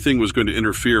 but everything was going to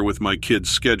interfere with my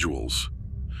kids' schedules.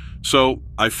 So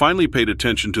I finally paid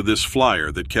attention to this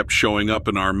flyer that kept showing up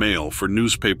in our mail for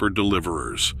newspaper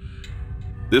deliverers.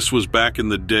 This was back in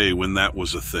the day when that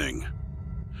was a thing.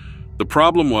 The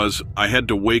problem was I had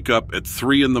to wake up at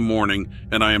 3 in the morning,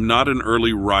 and I am not an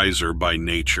early riser by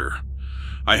nature.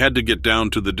 I had to get down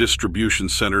to the distribution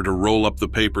center to roll up the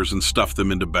papers and stuff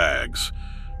them into bags.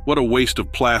 What a waste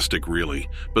of plastic, really.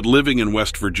 But living in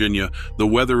West Virginia, the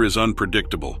weather is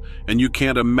unpredictable, and you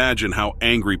can't imagine how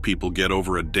angry people get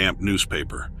over a damp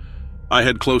newspaper. I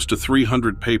had close to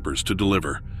 300 papers to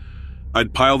deliver.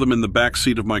 I'd pile them in the back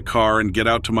seat of my car and get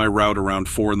out to my route around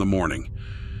 4 in the morning.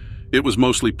 It was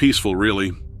mostly peaceful,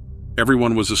 really.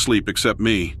 Everyone was asleep except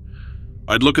me.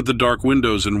 I'd look at the dark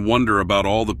windows and wonder about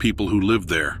all the people who lived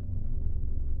there.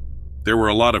 There were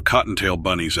a lot of cottontail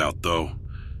bunnies out, though.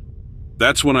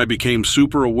 That's when I became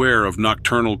super aware of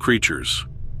nocturnal creatures.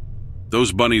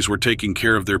 Those bunnies were taking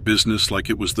care of their business like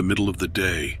it was the middle of the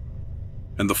day.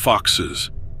 And the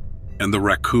foxes, and the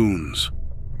raccoons.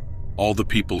 All the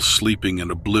people sleeping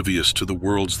and oblivious to the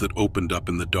worlds that opened up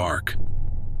in the dark.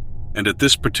 And at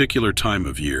this particular time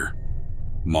of year,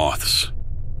 moths.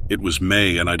 It was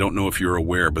May, and I don't know if you're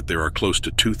aware, but there are close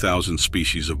to 2,000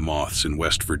 species of moths in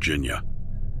West Virginia.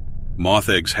 Moth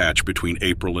eggs hatch between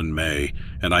April and May,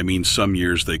 and I mean some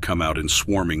years they come out in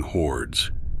swarming hordes.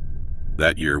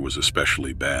 That year was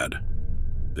especially bad.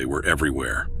 They were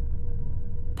everywhere.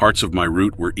 Parts of my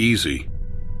route were easy.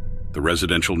 The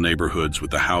residential neighborhoods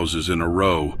with the houses in a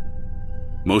row.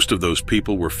 Most of those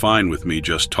people were fine with me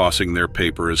just tossing their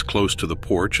paper as close to the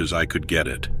porch as I could get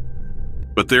it.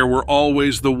 But there were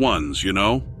always the ones, you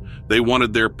know? They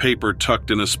wanted their paper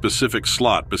tucked in a specific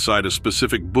slot beside a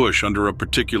specific bush under a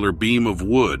particular beam of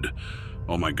wood.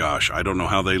 Oh my gosh, I don't know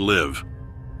how they live.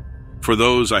 For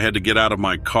those, I had to get out of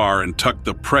my car and tuck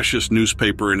the precious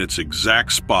newspaper in its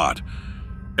exact spot.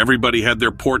 Everybody had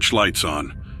their porch lights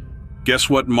on. Guess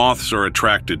what moths are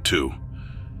attracted to?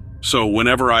 So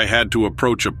whenever I had to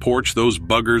approach a porch, those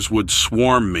buggers would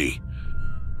swarm me.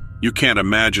 You can't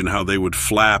imagine how they would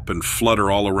flap and flutter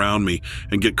all around me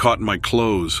and get caught in my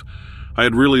clothes. I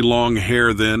had really long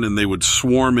hair then, and they would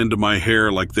swarm into my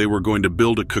hair like they were going to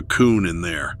build a cocoon in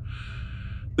there.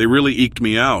 They really eked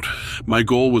me out. My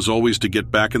goal was always to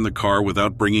get back in the car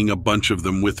without bringing a bunch of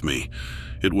them with me.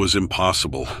 It was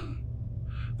impossible.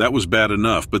 That was bad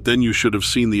enough, but then you should have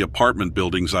seen the apartment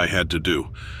buildings I had to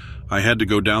do. I had to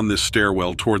go down this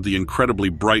stairwell toward the incredibly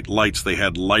bright lights they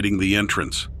had lighting the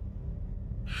entrance.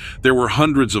 There were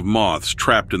hundreds of moths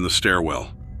trapped in the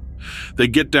stairwell.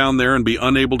 They'd get down there and be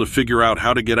unable to figure out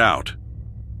how to get out.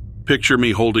 Picture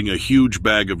me holding a huge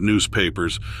bag of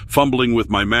newspapers, fumbling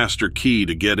with my master key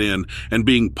to get in, and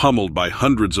being pummeled by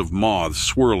hundreds of moths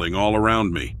swirling all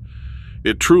around me.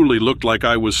 It truly looked like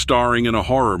I was starring in a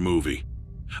horror movie.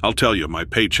 I'll tell you, my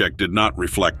paycheck did not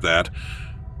reflect that.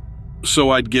 So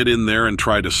I'd get in there and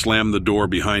try to slam the door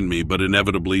behind me, but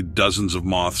inevitably dozens of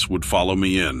moths would follow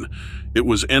me in. It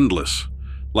was endless.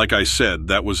 Like I said,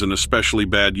 that was an especially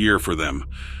bad year for them.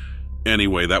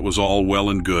 Anyway, that was all well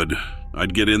and good.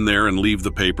 I'd get in there and leave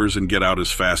the papers and get out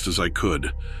as fast as I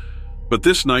could. But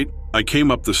this night, I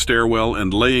came up the stairwell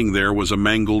and laying there was a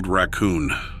mangled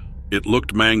raccoon. It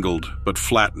looked mangled, but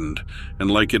flattened,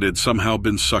 and like it had somehow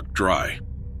been sucked dry.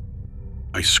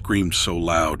 I screamed so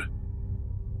loud.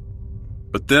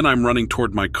 But then I'm running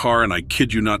toward my car and I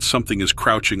kid you not, something is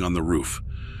crouching on the roof.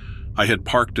 I had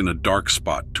parked in a dark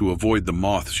spot to avoid the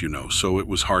moths, so it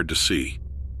was hard to see.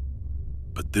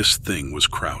 But this thing was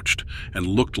crouched and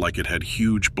looked like it had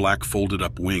huge black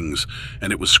folded-up wings,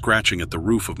 and it was scratching at the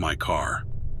roof of my car.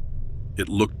 It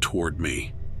looked toward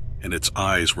me, and its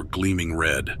eyes were gleaming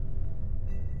red.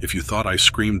 If you thought I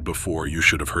screamed before, you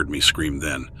should have heard me scream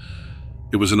then.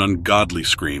 It was an ungodly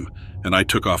scream, and I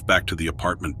took off back to the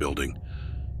apartment building.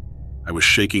 I was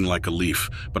shaking like a leaf,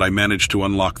 but I managed to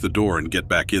unlock the door and get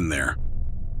back in there.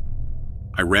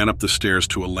 I ran up the stairs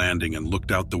to a landing and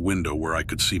looked out the window where I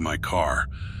could see my car.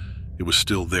 It was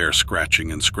still there,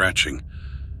 scratching and scratching.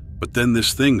 But then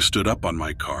this thing stood up on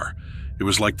my car. It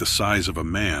was like the size of a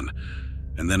man,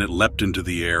 and then it leapt into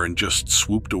the air and just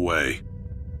swooped away.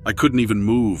 I couldn't even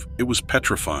move. It was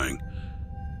petrifying.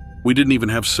 We didn't even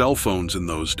have cell phones in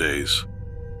those days.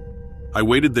 I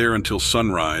waited there until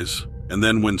sunrise, and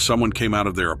then when someone came out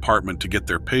of their apartment to get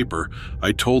their paper,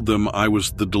 I told them I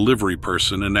was the delivery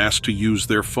person and asked to use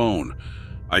their phone.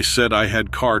 I said I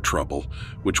had car trouble,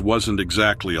 which wasn't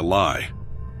exactly a lie.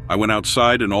 I went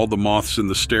outside and all the moths in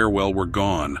the stairwell were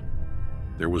gone.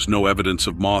 There was no evidence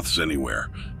of moths anywhere,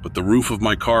 but the roof of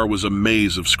my car was a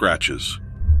maze of scratches.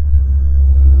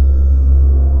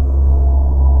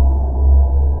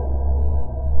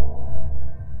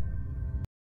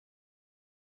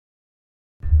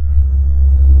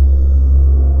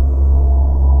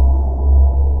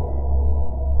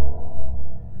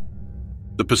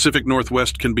 The Pacific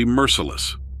Northwest can be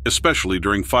merciless, especially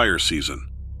during fire season.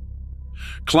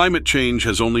 Climate change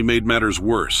has only made matters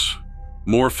worse.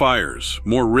 More fires,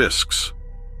 more risks.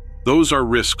 Those are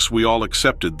risks we all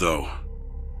accepted, though.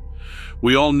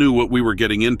 We all knew what we were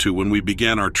getting into when we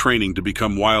began our training to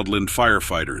become wildland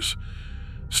firefighters.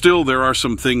 Still, there are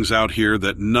some things out here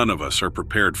that none of us are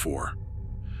prepared for.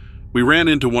 We ran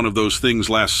into one of those things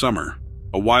last summer.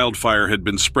 A wildfire had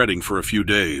been spreading for a few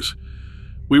days.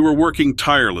 We were working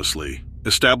tirelessly,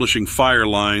 establishing fire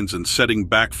lines and setting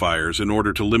backfires in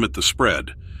order to limit the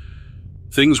spread.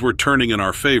 Things were turning in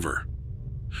our favor.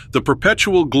 The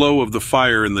perpetual glow of the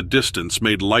fire in the distance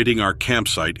made lighting our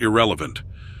campsite irrelevant.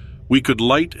 We could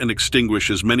light and extinguish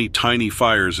as many tiny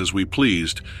fires as we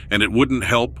pleased, and it wouldn't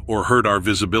help or hurt our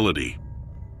visibility.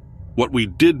 What we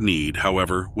did need,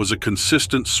 however, was a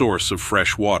consistent source of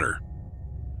fresh water.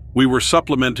 We were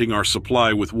supplementing our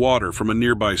supply with water from a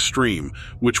nearby stream,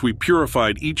 which we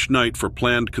purified each night for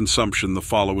planned consumption the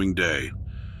following day.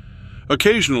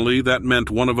 Occasionally, that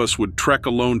meant one of us would trek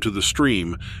alone to the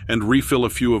stream and refill a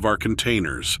few of our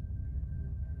containers.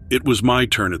 It was my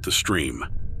turn at the stream,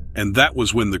 and that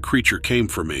was when the creature came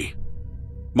for me.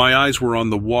 My eyes were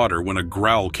on the water when a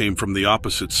growl came from the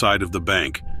opposite side of the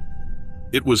bank.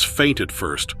 It was faint at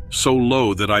first, so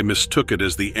low that I mistook it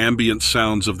as the ambient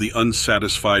sounds of the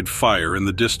unsatisfied fire in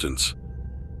the distance.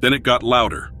 Then it got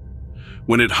louder.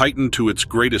 When it heightened to its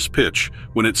greatest pitch,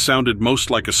 when it sounded most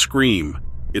like a scream,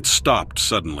 it stopped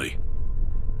suddenly.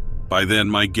 By then,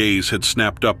 my gaze had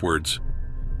snapped upwards.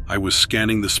 I was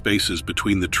scanning the spaces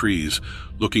between the trees,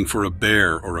 looking for a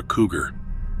bear or a cougar.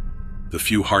 The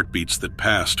few heartbeats that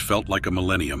passed felt like a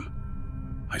millennium.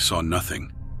 I saw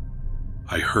nothing.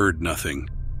 I heard nothing.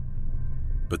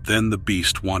 But then the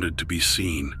beast wanted to be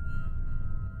seen.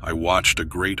 I watched a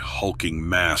great hulking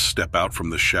mass step out from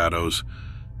the shadows.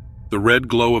 The red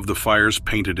glow of the fires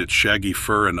painted its shaggy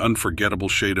fur an unforgettable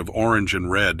shade of orange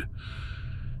and red.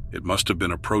 It must have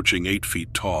been approaching 8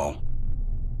 feet tall.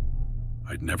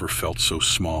 I'd never felt so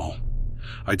small.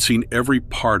 I'd seen every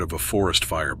part of a forest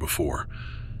fire before.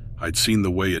 I'd seen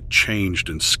the way it changed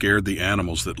and scared the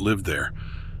animals that lived there.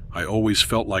 I always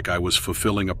felt like I was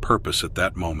fulfilling a purpose at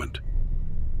that moment.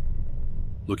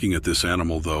 Looking at this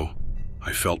animal, though,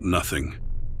 I felt nothing.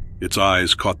 Its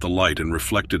eyes caught the light and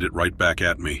reflected it right back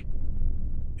at me.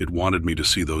 It wanted me to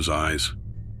see those eyes.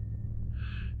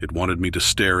 It wanted me to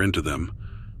stare into them.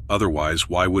 Otherwise,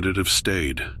 why would it have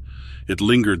stayed? It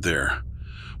lingered there.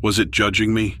 Was it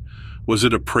judging me? Was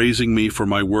it appraising me for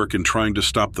my work in trying to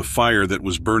stop the fire that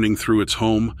was burning through its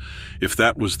home? If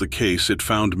that was the case, it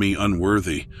found me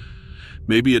unworthy.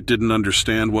 Maybe it didn't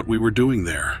understand what we were doing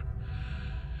there.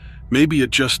 Maybe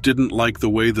it just didn't like the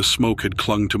way the smoke had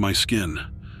clung to my skin.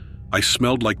 I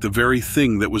smelled like the very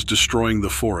thing that was destroying the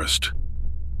forest.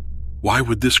 Why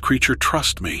would this creature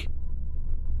trust me?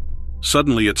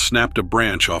 Suddenly it snapped a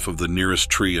branch off of the nearest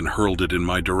tree and hurled it in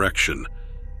my direction.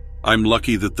 I'm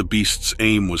lucky that the beast's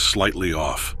aim was slightly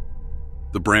off.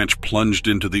 The branch plunged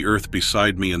into the earth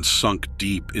beside me and sunk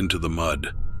deep into the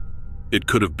mud. It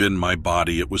could have been my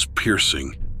body. It was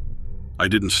piercing. I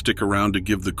didn't stick around to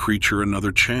give the creature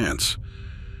another chance.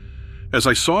 As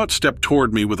I saw it step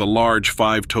toward me with a large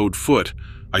five-toed foot,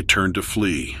 I turned to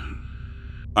flee.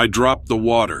 I dropped the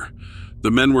water.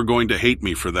 The men were going to hate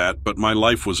me for that, but my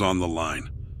life was on the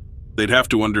line. They'd have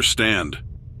to understand.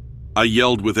 I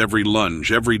yelled with every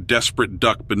lunge, every desperate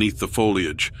duck beneath the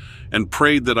foliage, and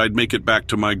prayed that I'd make it back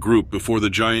to my group before the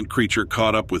giant creature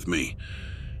caught up with me.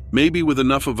 Maybe with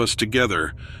enough of us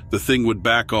together, the thing would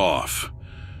back off.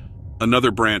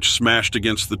 Another branch smashed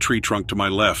against the tree trunk to my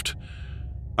left.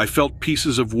 I felt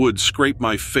pieces of wood scrape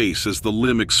my face as the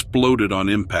limb exploded on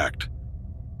impact.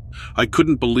 I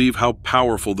couldn't believe how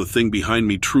powerful the thing behind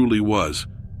me truly was.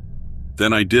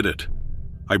 Then I did it.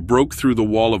 I broke through the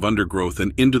wall of undergrowth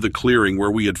and into the clearing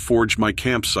where we had forged my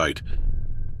campsite.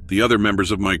 The other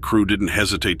members of my crew didn't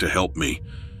hesitate to help me.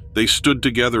 They stood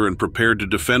together and prepared to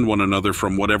defend one another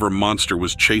from whatever monster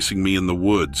was chasing me in the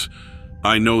woods.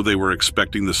 I know they were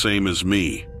expecting the same as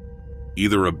me,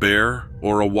 either a bear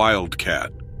or a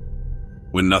wildcat.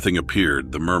 When nothing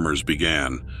appeared, the murmurs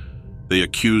began. They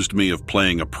accused me of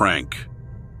playing a prank.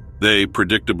 They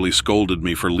predictably scolded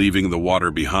me for leaving the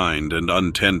water behind and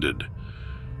untended.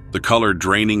 The color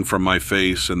draining from my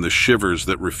face and the shivers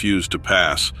that refused to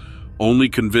pass only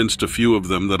convinced a few of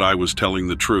them that I was telling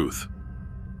the truth.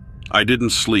 I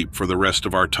didn't sleep for the rest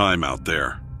of our time out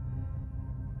there.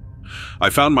 I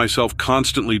found myself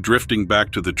constantly drifting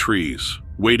back to the trees,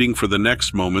 waiting for the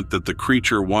next moment that the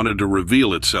creature wanted to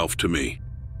reveal itself to me.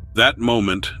 That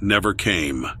moment never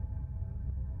came.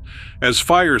 As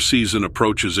fire season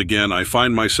approaches again, I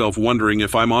find myself wondering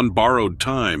if I'm on borrowed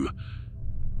time.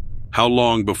 How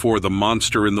long before the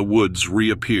monster in the woods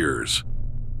reappears?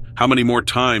 How many more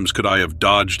times could I have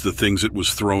dodged the things it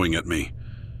was throwing at me?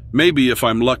 Maybe if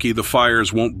I'm lucky, the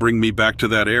fires won't bring me back to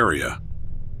that area.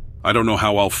 I don't know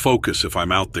how I'll focus if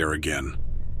I'm out there again.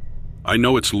 I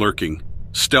know it's lurking,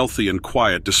 stealthy and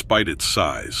quiet despite its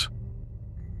size.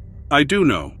 I do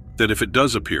know that if it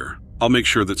does appear, I'll make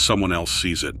sure that someone else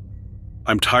sees it.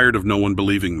 I'm tired of no one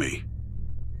believing me.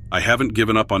 I haven't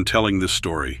given up on telling this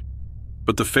story,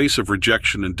 but the face of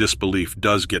rejection and disbelief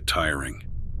does get tiring.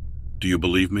 Do you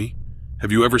believe me?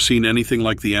 Have you ever seen anything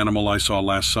like the animal I saw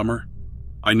last summer?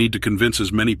 I need to convince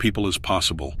as many people as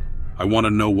possible. I want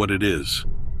to know what it is.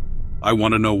 I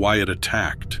want to know why it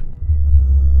attacked.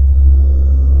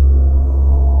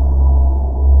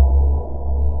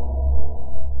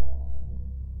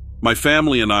 My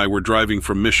family and I were driving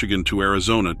from Michigan to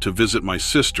Arizona to visit my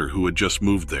sister who had just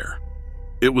moved there.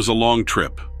 It was a long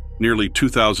trip, nearly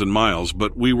 2,000 miles,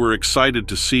 but we were excited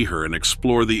to see her and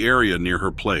explore the area near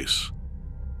her place.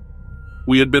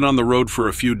 We had been on the road for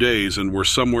a few days and were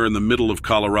somewhere in the middle of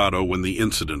Colorado when the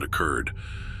incident occurred.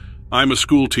 I'm a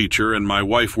school teacher and my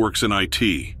wife works in IT.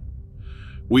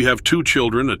 We have 2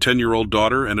 children, a 10-year-old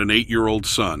daughter and an 8-year-old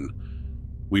son.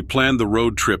 We planned the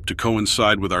road trip to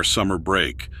coincide with our summer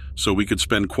break, so we could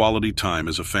spend quality time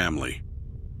as a family.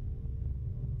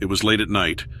 It was late at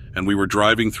night, and we were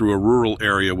driving through a rural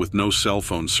area with no cell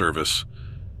phone service.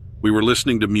 We were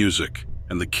listening to music,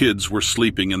 and the kids were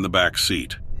sleeping in the back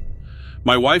seat.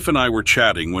 My wife and I were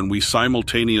chatting when we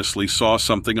simultaneously saw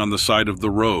something on the side of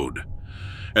the road.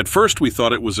 At first we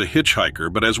thought it was a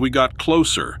hitchhiker, but as we got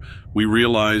closer, we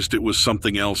realized it was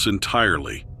something else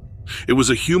entirely. It was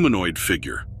a humanoid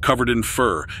figure, covered in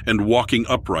fur and walking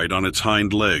upright on its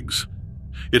hind legs.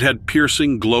 It had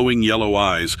piercing, glowing yellow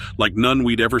eyes like none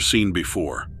we'd ever seen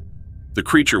before. The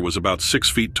creature was about 6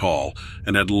 feet tall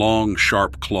and had long,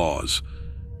 sharp claws.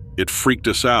 It freaked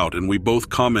us out and we both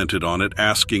commented on it,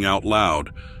 asking out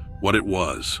loud what it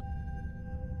was.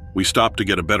 We stopped to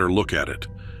get a better look at it,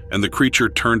 and the creature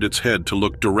turned its head to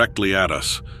look directly at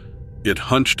us. It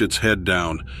hunched its head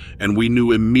down, and we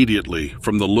knew immediately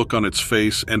from the look on its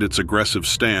face and its aggressive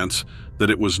stance that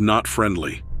it was not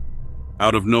friendly.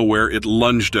 Out of nowhere, it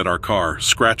lunged at our car,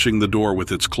 scratching the door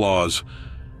with its claws.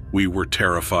 We were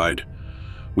terrified.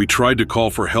 We tried to call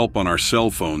for help on our cell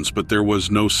phones, but there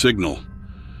was no signal.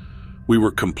 We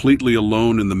were completely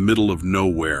alone in the middle of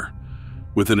nowhere,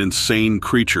 with an insane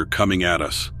creature coming at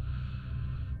us.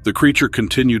 The creature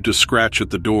continued to scratch at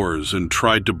the doors and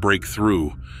tried to break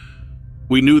through.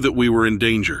 We knew that we were in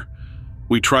danger.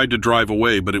 We tried to drive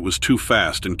away, but it was too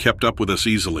fast and kept up with us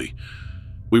easily.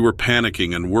 We were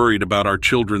panicking and worried about our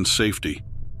children's safety.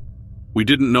 We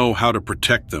didn't know how to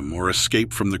protect them or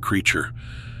escape from the creature.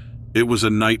 It was a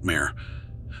nightmare.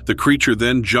 The creature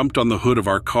then jumped on the hood of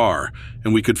our car,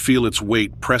 and we could feel its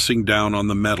weight pressing down on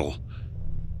the metal.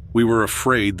 We were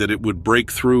afraid that it would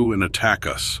break through and attack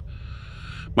us.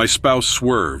 My spouse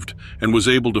swerved and was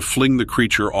able to fling the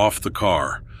creature off the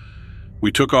car.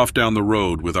 We took off down the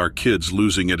road with our kids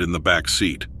losing it in the back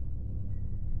seat.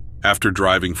 After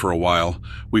driving for a while,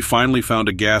 we finally found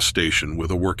a gas station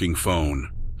with a working phone.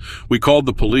 We called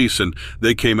the police and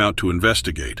they came out to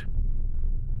investigate.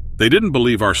 They didn't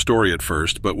believe our story at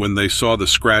first, but when they saw the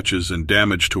scratches and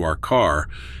damage to our car,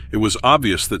 it was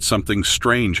obvious that something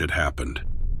strange had happened.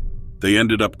 They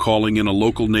ended up calling in a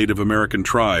local Native American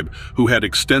tribe who had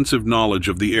extensive knowledge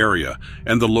of the area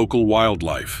and the local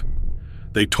wildlife.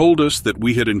 They told us that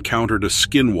we had encountered a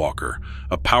skinwalker,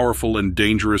 a powerful and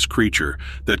dangerous creature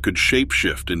that could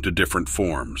shapeshift into different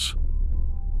forms.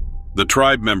 The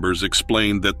tribe members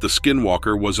explained that the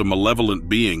skinwalker was a malevolent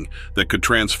being that could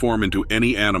transform into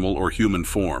any animal or human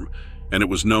form, and it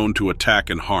was known to attack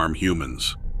and harm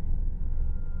humans.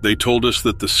 They told us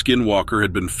that the skinwalker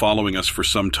had been following us for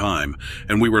some time,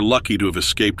 and we were lucky to have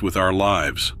escaped with our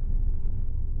lives.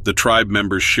 The tribe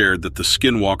members shared that the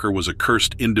skinwalker was a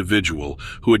cursed individual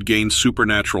who had gained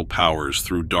supernatural powers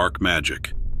through dark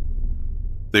magic.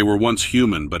 They were once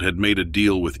human but had made a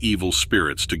deal with evil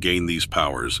spirits to gain these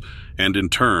powers, and in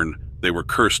turn, they were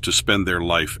cursed to spend their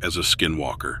life as a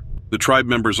skinwalker. The tribe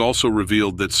members also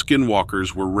revealed that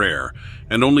skinwalkers were rare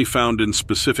and only found in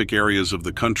specific areas of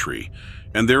the country,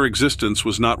 and their existence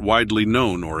was not widely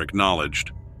known or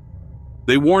acknowledged.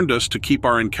 They warned us to keep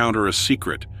our encounter a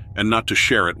secret and not to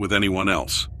share it with anyone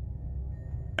else.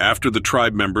 After the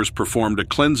tribe members performed a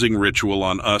cleansing ritual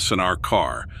on us and our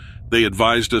car, they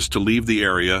advised us to leave the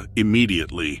area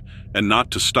immediately and not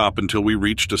to stop until we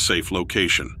reached a safe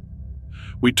location.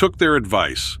 We took their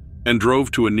advice and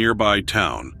drove to a nearby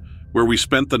town, where we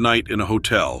spent the night in a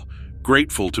hotel,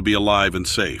 grateful to be alive and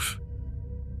safe.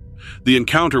 The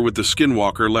encounter with the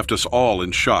skinwalker left us all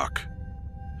in shock.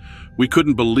 We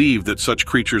couldn't believe that such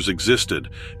creatures existed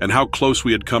and how close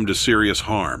we had come to serious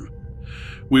harm.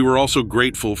 We were also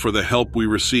grateful for the help we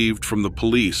received from the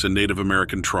police and Native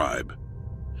American tribe.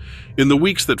 In the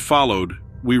weeks that followed,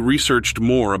 we researched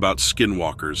more about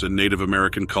skinwalkers and Native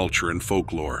American culture and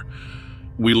folklore.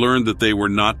 We learned that they were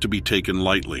not to be taken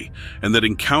lightly, and that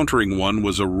encountering one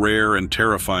was a rare and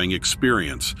terrifying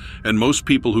experience, and most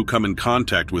people who come in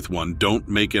contact with one don't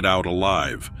make it out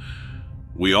alive.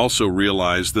 We also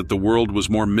realized that the world was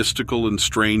more mystical and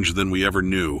strange than we ever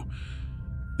knew.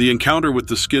 The encounter with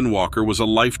the skinwalker was a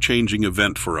life-changing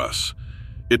event for us.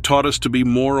 It taught us to be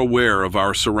more aware of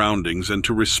our surroundings and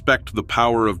to respect the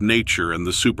power of nature and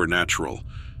the supernatural.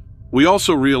 We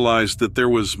also realized that there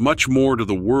was much more to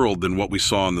the world than what we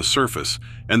saw on the surface,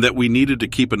 and that we needed to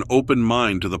keep an open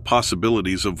mind to the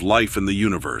possibilities of life in the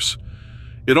universe.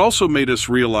 It also made us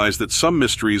realize that some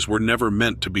mysteries were never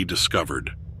meant to be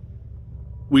discovered.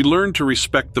 We learned to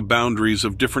respect the boundaries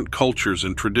of different cultures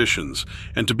and traditions,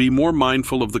 and to be more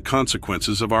mindful of the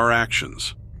consequences of our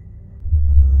actions.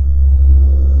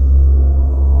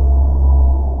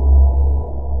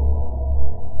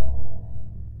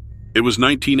 It was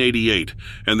 1988,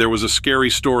 and there was a scary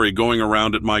story going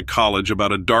around at my college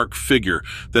about a dark figure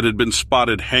that had been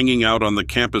spotted hanging out on the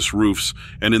campus roofs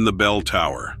and in the bell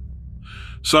tower.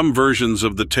 Some versions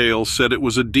of the tale said it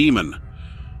was a demon.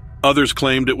 Others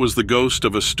claimed it was the ghost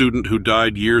of a student who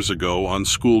died years ago on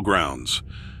school grounds.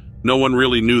 No one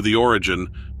really knew the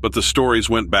origin, but the stories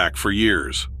went back for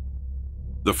years.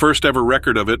 The first ever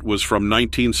record of it was from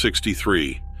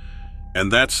 1963. And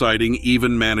that sighting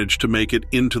even managed to make it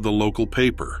into the local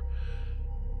paper.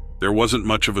 There wasn't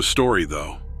much of a story,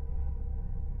 though.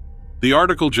 The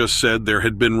article just said there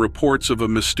had been reports of a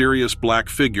mysterious black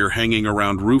figure hanging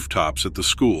around rooftops at the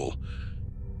school.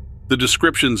 The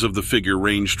descriptions of the figure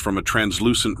ranged from a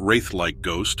translucent wraith-like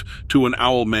ghost to an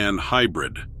owl-man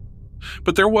hybrid.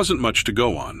 But there wasn't much to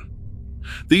go on.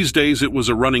 These days it was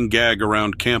a running gag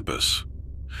around campus.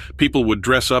 People would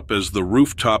dress up as the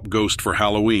rooftop ghost for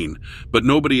Halloween, but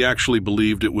nobody actually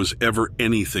believed it was ever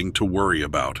anything to worry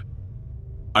about.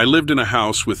 I lived in a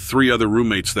house with 3 other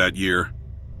roommates that year.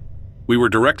 We were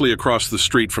directly across the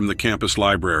street from the campus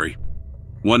library.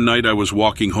 One night I was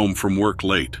walking home from work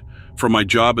late, from my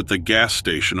job at the gas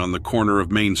station on the corner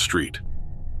of Main Street.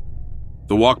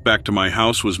 The walk back to my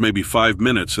house was maybe 5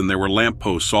 minutes, and there were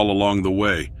lampposts all along the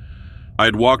way. I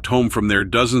had walked home from there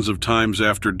dozens of times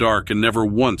after dark and never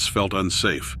once felt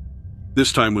unsafe.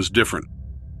 This time was different.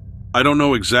 I don't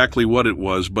know exactly what it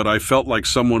was, but I felt like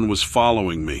someone was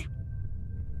following me.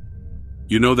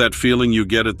 You know that feeling you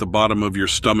get at the bottom of your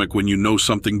stomach when you know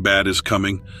something bad is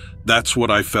coming? That's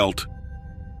what I felt.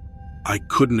 I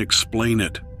couldn't explain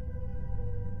it.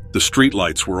 The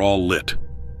streetlights were all lit.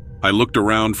 I looked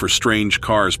around for strange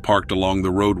cars parked along the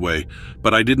roadway,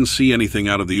 but I didn't see anything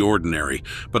out of the ordinary,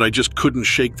 but I just couldn't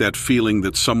shake that feeling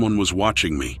that someone was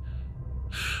watching me.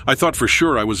 I thought for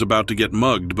sure I was about to get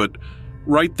mugged, but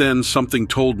right then something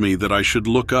told me that I should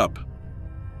look up.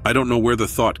 I don't know where the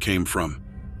thought came from.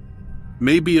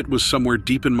 Maybe it was somewhere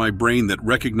deep in my brain that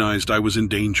recognized I was in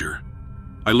danger.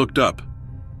 I looked up,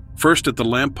 first at the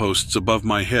lampposts above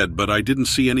my head, but I didn't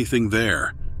see anything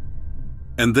there.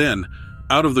 And then,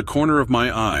 out of the corner of my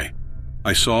eye,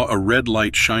 I saw a red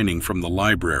light shining from the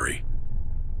library.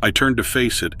 I turned to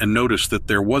face it and noticed that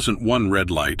there wasn't one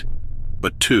red light,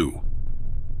 but 2.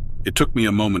 It took me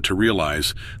a moment to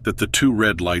realize that the 2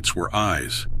 red lights were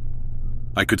eyes.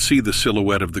 I could see the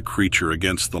silhouette of the creature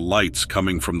against the lights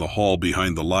coming from the hall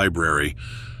behind the library.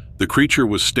 The creature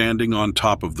was standing on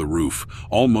top of the roof,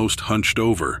 almost hunched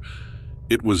over.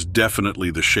 It was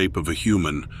definitely the shape of a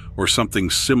human, or something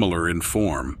similar in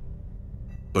form.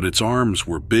 But its arms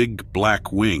were big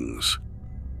black wings.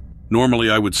 Normally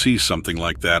I would see something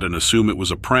like that and assume it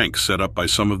was a prank set up by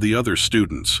some of the other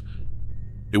students.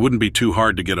 It wouldn't be too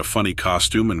hard to get a funny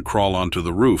costume and crawl onto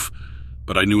the roof,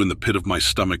 but I knew in the pit of my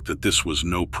stomach that this was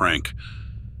no prank.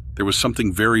 There was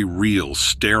something very real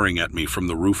staring at me from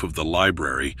the roof of the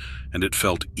library, and it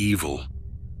felt evil.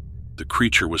 The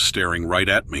creature was staring right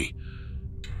at me.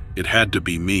 It had to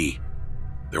be me.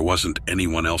 There wasn't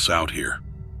anyone else out here.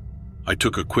 I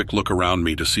took a quick look around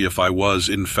me to see if I was,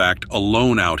 in fact,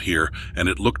 alone out here, and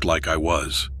it looked like I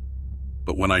was.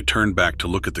 But when I turned back to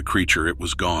look at the creature, it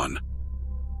was gone.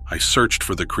 I searched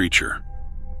for the creature.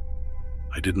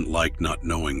 I didn't like not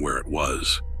knowing where it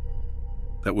was.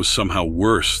 That was somehow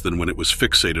worse than when it was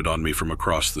fixated on me from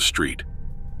across the street.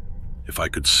 If I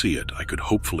could see it, I could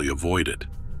hopefully avoid it.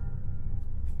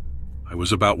 I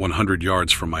was about 100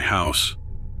 yards from my house.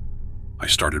 I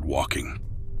started walking.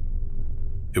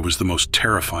 It was the most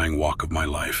terrifying walk of my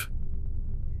life.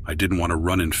 I didn't want to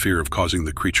run in fear of causing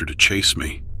the creature to chase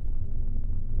me.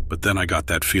 But then I got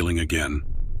that feeling again.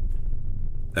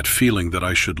 That feeling that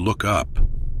I should look up.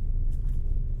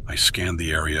 I scanned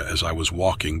the area as I was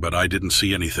walking, but I didn't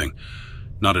see anything.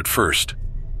 Not at first.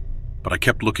 But I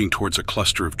kept looking towards a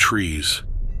cluster of trees,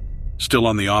 still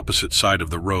on the opposite side of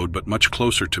the road, but much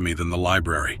closer to me than the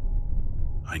library.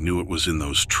 I knew it was in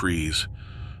those trees.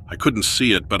 I couldn't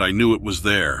see it, but I knew it was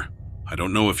there. I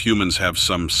don't know if humans have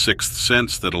some sixth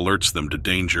sense that alerts them to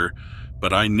danger,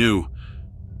 but I knew.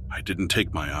 I didn't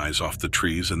take my eyes off the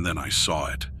trees, and then I saw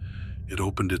it. It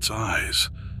opened its eyes,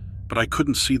 but I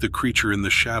couldn't see the creature in the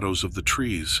shadows of the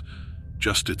trees,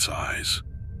 just its eyes.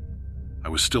 I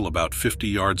was still about 50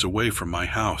 yards away from my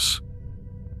house,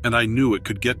 and I knew it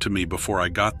could get to me before I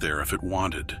got there if it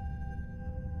wanted.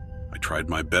 I tried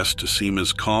my best to seem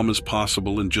as calm as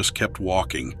possible and just kept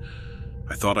walking.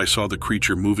 I thought I saw the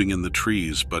creature moving in the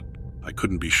trees, but I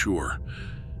couldn't be sure.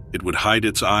 It would hide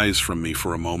its eyes from me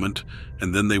for a moment,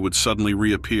 and then they would suddenly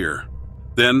reappear.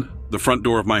 Then, the front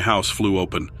door of my house flew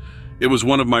open. It was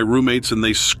one of my roommates, and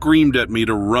they screamed at me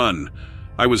to run.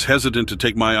 I was hesitant to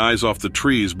take my eyes off the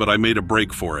trees, but I made a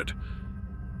break for it.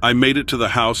 I made it to the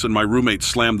house, and my roommate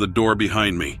slammed the door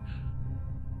behind me.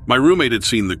 My roommate had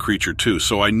seen the creature too,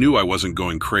 so I knew I wasn't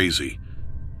going crazy.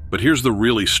 But here's the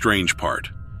really strange part,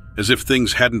 as if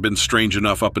things hadn't been strange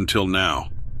enough up until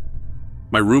now.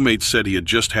 My roommate said he had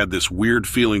just had this weird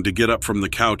feeling to get up from the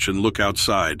couch and look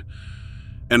outside.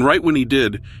 And right when he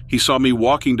did, he saw me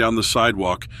walking down the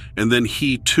sidewalk, and then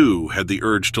he too had the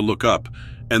urge to look up,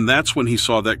 and that's when he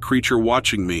saw that creature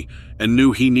watching me and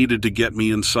knew he needed to get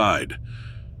me inside.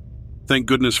 Thank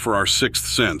goodness for our sixth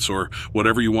sense, or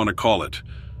whatever you want to call it.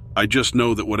 I just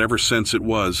know that whatever sense it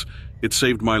was, it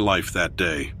saved my life that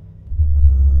day.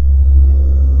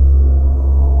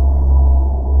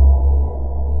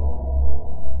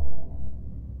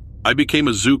 I became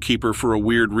a zookeeper for a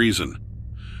weird reason.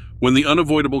 When the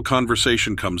unavoidable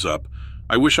conversation comes up,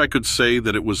 I wish I could say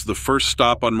that it was the first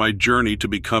stop on my journey to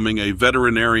becoming a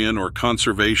veterinarian or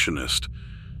conservationist.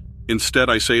 Instead,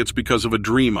 I say it's because of a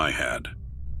dream I had.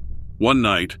 One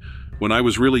night, when I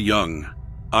was really young,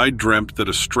 I dreamt that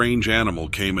a strange animal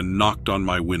came and knocked on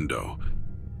my window.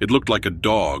 It looked like a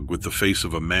dog with the face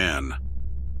of a man.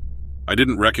 I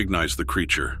didn't recognize the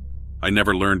creature. I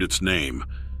never learned its name,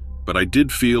 but I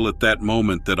did feel at that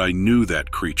moment that I knew that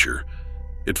creature.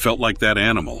 It felt like that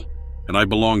animal, and I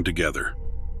belonged together.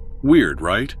 Weird,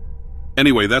 right?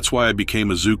 Anyway, that's why I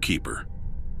became a zookeeper.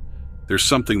 There's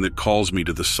something that calls me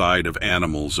to the side of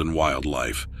animals and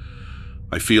wildlife.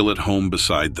 I feel at home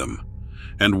beside them.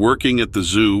 And working at the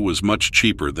zoo was much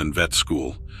cheaper than vet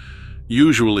school.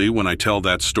 Usually, when I tell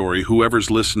that story,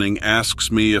 whoever's listening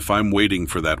asks me if I'm waiting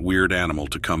for that weird animal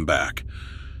to come back.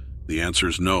 The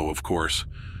answer's no, of course.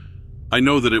 I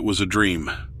know that it was a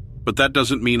dream, but that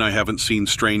doesn't mean I haven't seen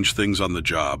strange things on the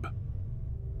job.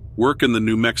 Work in the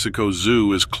New Mexico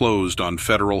Zoo is closed on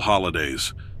federal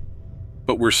holidays,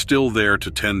 but we're still there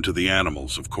to tend to the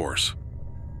animals, of course.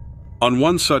 On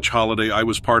one such holiday, I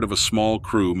was part of a small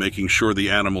crew making sure the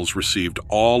animals received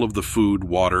all of the food,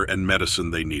 water, and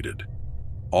medicine they needed.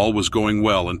 All was going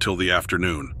well until the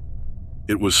afternoon.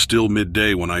 It was still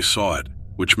midday when I saw it,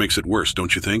 which makes it worse,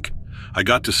 don't you think? I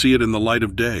got to see it in the light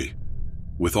of day,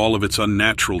 with all of its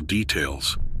unnatural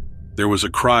details. There was a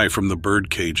cry from the bird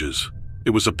cages.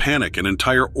 It was a panic, an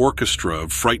entire orchestra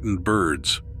of frightened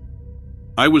birds.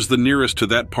 I was the nearest to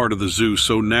that part of the zoo,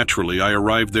 so naturally I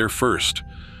arrived there first.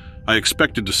 I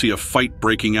expected to see a fight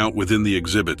breaking out within the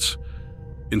exhibits.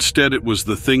 Instead, it was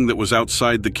the thing that was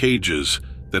outside the cages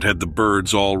that had the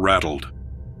birds all rattled.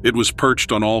 It was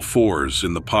perched on all fours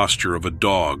in the posture of a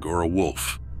dog or a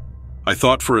wolf. I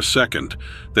thought for a second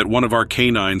that one of our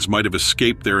canines might have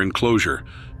escaped their enclosure,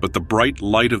 but the bright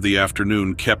light of the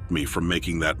afternoon kept me from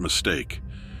making that mistake.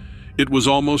 It was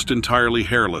almost entirely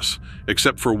hairless,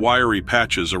 except for wiry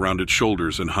patches around its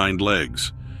shoulders and hind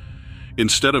legs.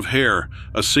 Instead of hair,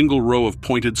 a single row of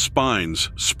pointed spines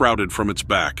sprouted from its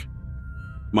back.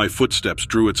 My footsteps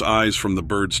drew its eyes from the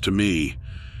birds to me.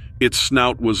 Its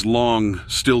snout was long,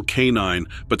 still canine,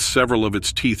 but several of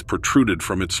its teeth protruded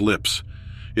from its lips.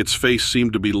 Its face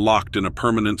seemed to be locked in a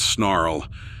permanent snarl.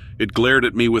 It glared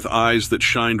at me with eyes that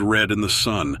shined red in the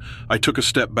sun. I took a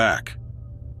step back.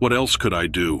 What else could I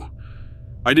do?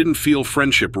 I didn't feel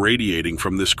friendship radiating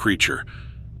from this creature.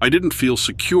 I didn't feel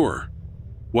secure.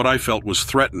 What I felt was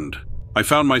threatened. I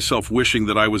found myself wishing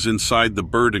that I was inside the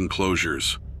bird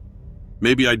enclosures.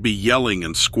 Maybe I'd be yelling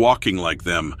and squawking like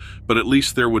them, but at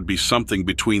least there would be something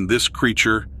between this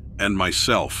creature and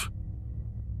myself.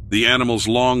 The animal's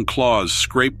long claws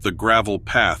scraped the gravel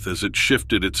path as it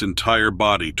shifted its entire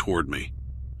body toward me.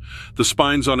 The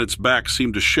spines on its back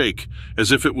seemed to shake,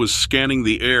 as if it was scanning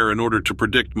the air in order to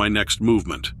predict my next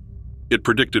movement. It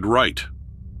predicted right.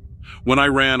 When I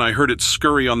ran, I heard it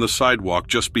scurry on the sidewalk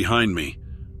just behind me.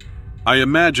 I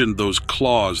imagined those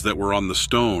claws that were on the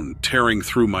stone tearing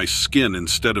through my skin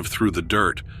instead of through the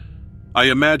dirt. I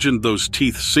imagined those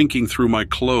teeth sinking through my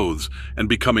clothes and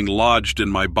becoming lodged in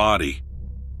my body.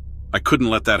 I couldn't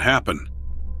let that happen.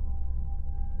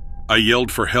 I yelled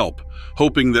for help,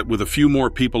 hoping that with a few more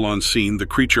people on scene, the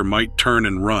creature might turn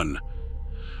and run.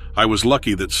 I was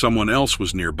lucky that someone else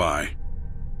was nearby.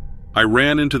 I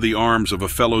ran into the arms of a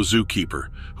fellow zookeeper,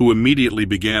 who immediately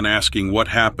began asking what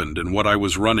happened and what I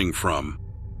was running from.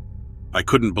 I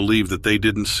couldn't believe that they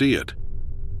didn't see it.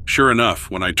 Sure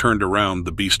enough, when I turned around,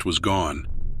 the beast was gone.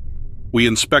 We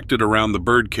inspected around the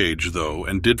birdcage, though,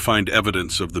 and did find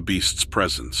evidence of the beast's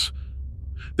presence.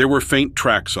 There were faint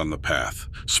tracks on the path,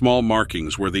 small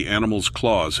markings where the animal's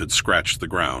claws had scratched the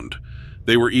ground.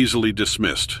 They were easily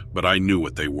dismissed, but I knew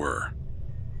what they were.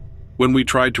 When we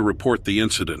tried to report the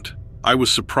incident, I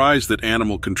was surprised that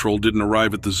animal control didn't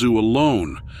arrive at the zoo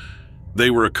alone. They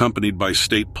were accompanied by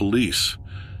state police.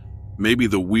 Maybe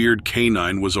the weird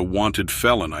canine was a wanted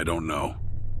felon, I don't know.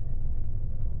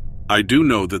 I do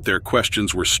know that their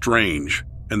questions were strange,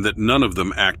 and that none of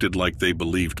them acted like they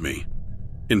believed me.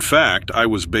 In fact, I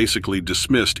was basically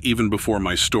dismissed even before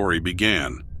my story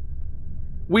began.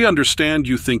 "We understand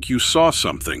you think you saw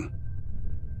something."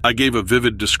 I gave a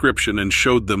vivid description and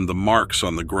showed them the marks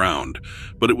on the ground,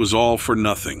 but it was all for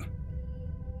nothing.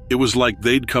 It was like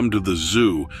they'd come to the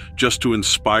zoo just to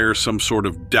inspire some sort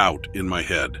of doubt in my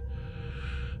head.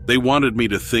 They wanted me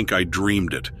to think I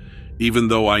dreamed it, even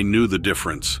though I knew the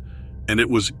difference, and it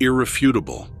was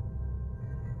irrefutable.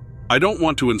 I don't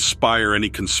want to inspire any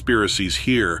conspiracies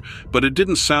here, but it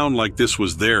didn't sound like this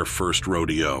was their first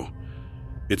rodeo.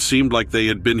 It seemed like they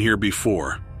had been here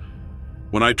before.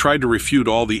 When I tried to refute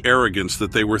all the arrogance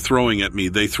that they were throwing at me,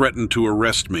 they threatened to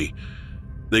arrest me.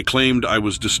 They claimed I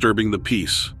was disturbing the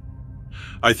peace.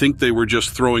 I think they were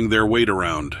just throwing their weight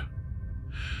around.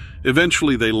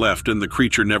 Eventually they left and the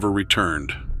creature never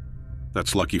returned.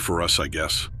 That's lucky for us, I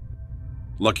guess.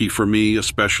 Lucky for me,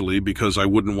 especially because I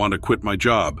wouldn't want to quit my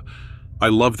job. I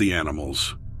love the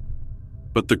animals.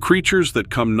 But the creatures that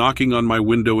come knocking on my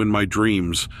window in my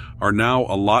dreams are now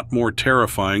a lot more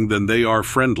terrifying than they are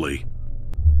friendly.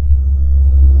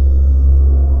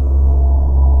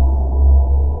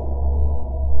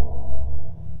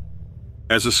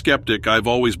 As a skeptic, I've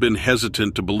always been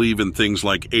hesitant to believe in things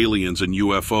like aliens and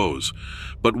UFOs,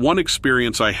 but one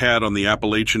experience I had on the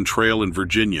Appalachian Trail in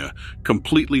Virginia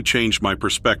completely changed my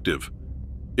perspective.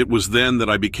 It was then that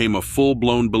I became a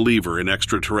full-blown believer in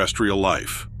extraterrestrial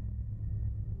life.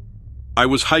 I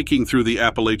was hiking through the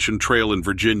Appalachian Trail in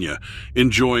Virginia,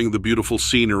 enjoying the beautiful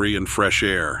scenery and fresh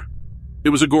air.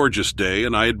 It was a gorgeous day,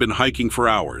 and I had been hiking for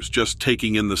hours, just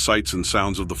taking in the sights and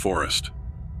sounds of the forest.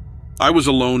 I was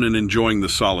alone and enjoying the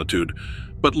solitude,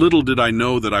 but little did I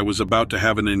know that I was about to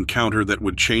have an encounter that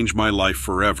would change my life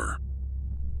forever.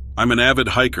 I'm an avid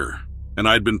hiker, and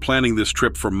I'd been planning this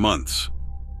trip for months.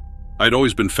 I'd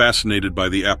always been fascinated by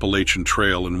the Appalachian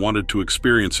Trail and wanted to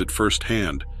experience it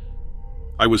firsthand.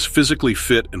 I was physically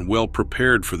fit and well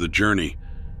prepared for the journey,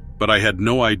 but I had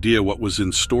no idea what was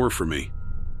in store for me.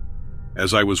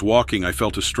 As I was walking, I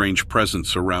felt a strange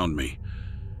presence around me.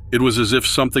 It was as if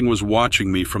something was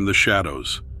watching me from the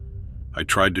shadows. I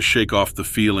tried to shake off the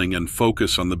feeling and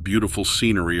focus on the beautiful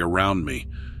scenery around me,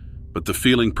 but the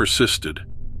feeling persisted.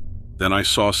 Then I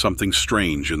saw something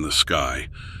strange in the sky.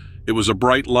 It was a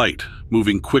bright light,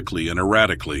 moving quickly and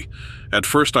erratically. At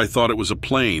first I thought it was a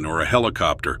plane or a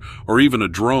helicopter, or even a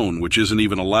drone, which isn't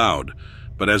even allowed.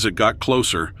 But as it got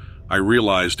closer, I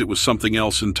realized it was something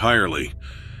else entirely.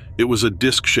 It was a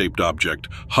disc-shaped object,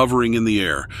 hovering in the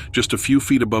air, just a few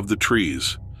feet above the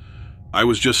trees. I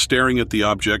was just staring at the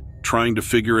object, trying to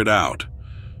figure it out.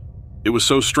 It was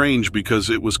so strange because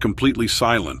it was completely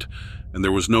silent, and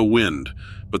there was no wind,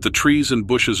 but the trees and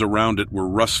bushes around it were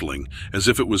rustling, as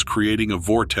if it was creating a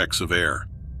vortex of air.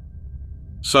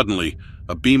 Suddenly,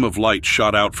 a beam of light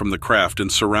shot out from the craft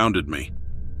and surrounded me.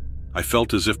 I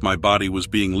felt as if my body was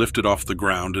being lifted off the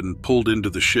ground and pulled into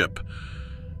the ship.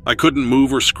 I couldn't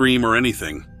move or scream or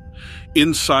anything.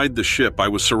 Inside the ship, I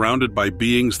was surrounded by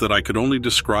beings that I could only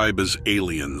describe as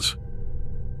aliens.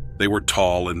 They were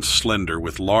tall and slender,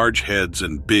 with large heads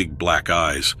and big black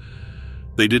eyes.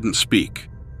 They didn't speak,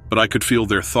 but I could feel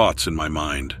their thoughts in my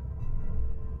mind.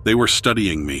 They were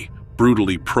studying me,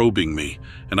 brutally probing me,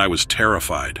 and I was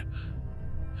terrified.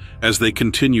 As they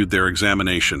continued their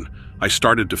examination, I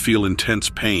started to feel intense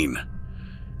pain.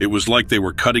 It was like they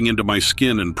were cutting into my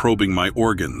skin and probing my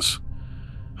organs.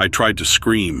 I tried to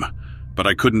scream, but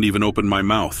I couldn't even open my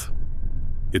mouth.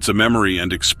 It's a memory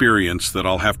and experience that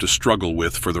I'll have to struggle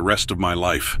with for the rest of my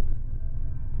life.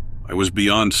 I was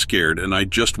beyond scared, and I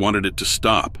just wanted it to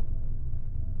stop.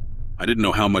 I didn't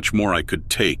know how much more I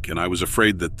could take, and I was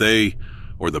afraid that they,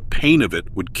 or the pain of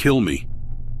it, would kill me.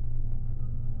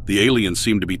 The aliens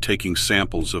seemed to be taking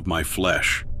samples of my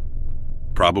flesh,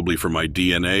 probably for my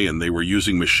DNA, and they were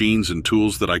using machines and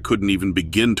tools that I couldn't even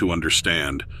begin to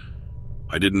understand.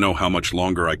 I didn't know how much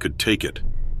longer I could take it.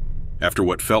 After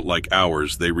what felt like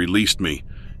hours, they released me,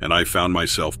 and I found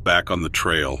myself back on the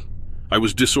trail. I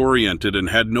was disoriented and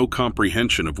had no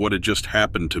comprehension of what had just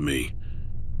happened to me.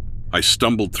 I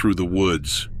stumbled through the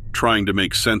woods, trying to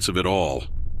make sense of it all.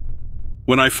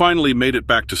 When I finally made it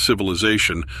back to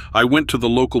civilization, I went to the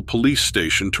local police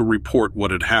station to report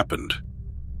what had happened.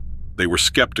 They were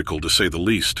skeptical, to say the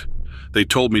least. They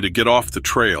told me to get off the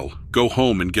trail, go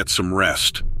home and get some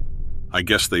rest. I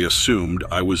guess they assumed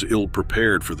I was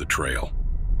ill-prepared for the trail.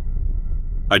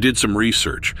 I did some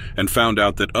research and found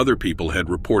out that other people had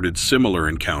reported similar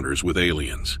encounters with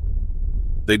aliens.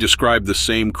 They described the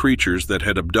same creatures that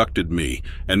had abducted me,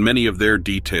 and many of their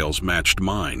details matched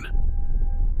mine.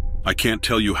 I can't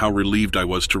tell you how relieved I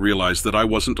was to realize that I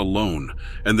wasn't alone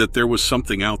and that there was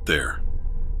something out there.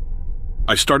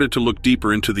 I started to look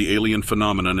deeper into the alien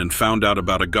phenomenon and found out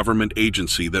about a government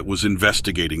agency that was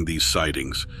investigating these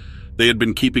sightings. They had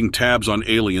been keeping tabs on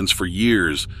aliens for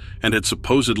years and had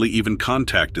supposedly even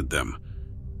contacted them.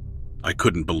 I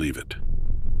couldn't believe it.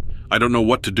 I don't know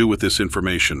what to do with this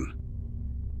information.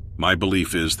 My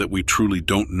belief is that we truly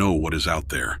don't know what is out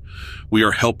there. We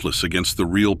are helpless against the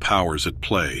real powers at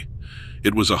play.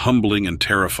 It was a humbling and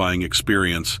terrifying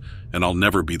experience, and I'll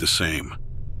never be the same.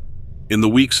 In the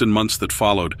weeks and months that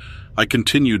followed, I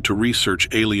continued to research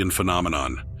alien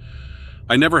phenomenon.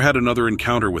 I never had another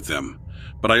encounter with them,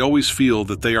 but I always feel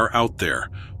that they are out there,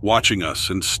 watching us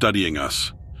and studying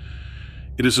us.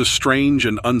 It is a strange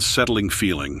and unsettling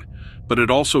feeling, but it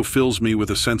also fills me with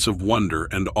a sense of wonder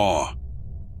and awe.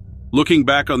 Looking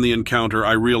back on the encounter,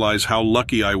 I realize how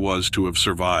lucky I was to have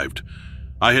survived.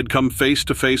 I had come face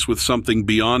to face with something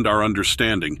beyond our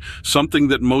understanding, something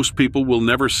that most people will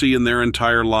never see in their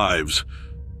entire lives.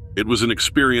 It was an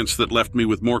experience that left me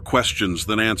with more questions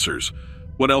than answers.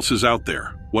 What else is out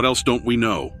there? What else don't we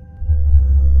know?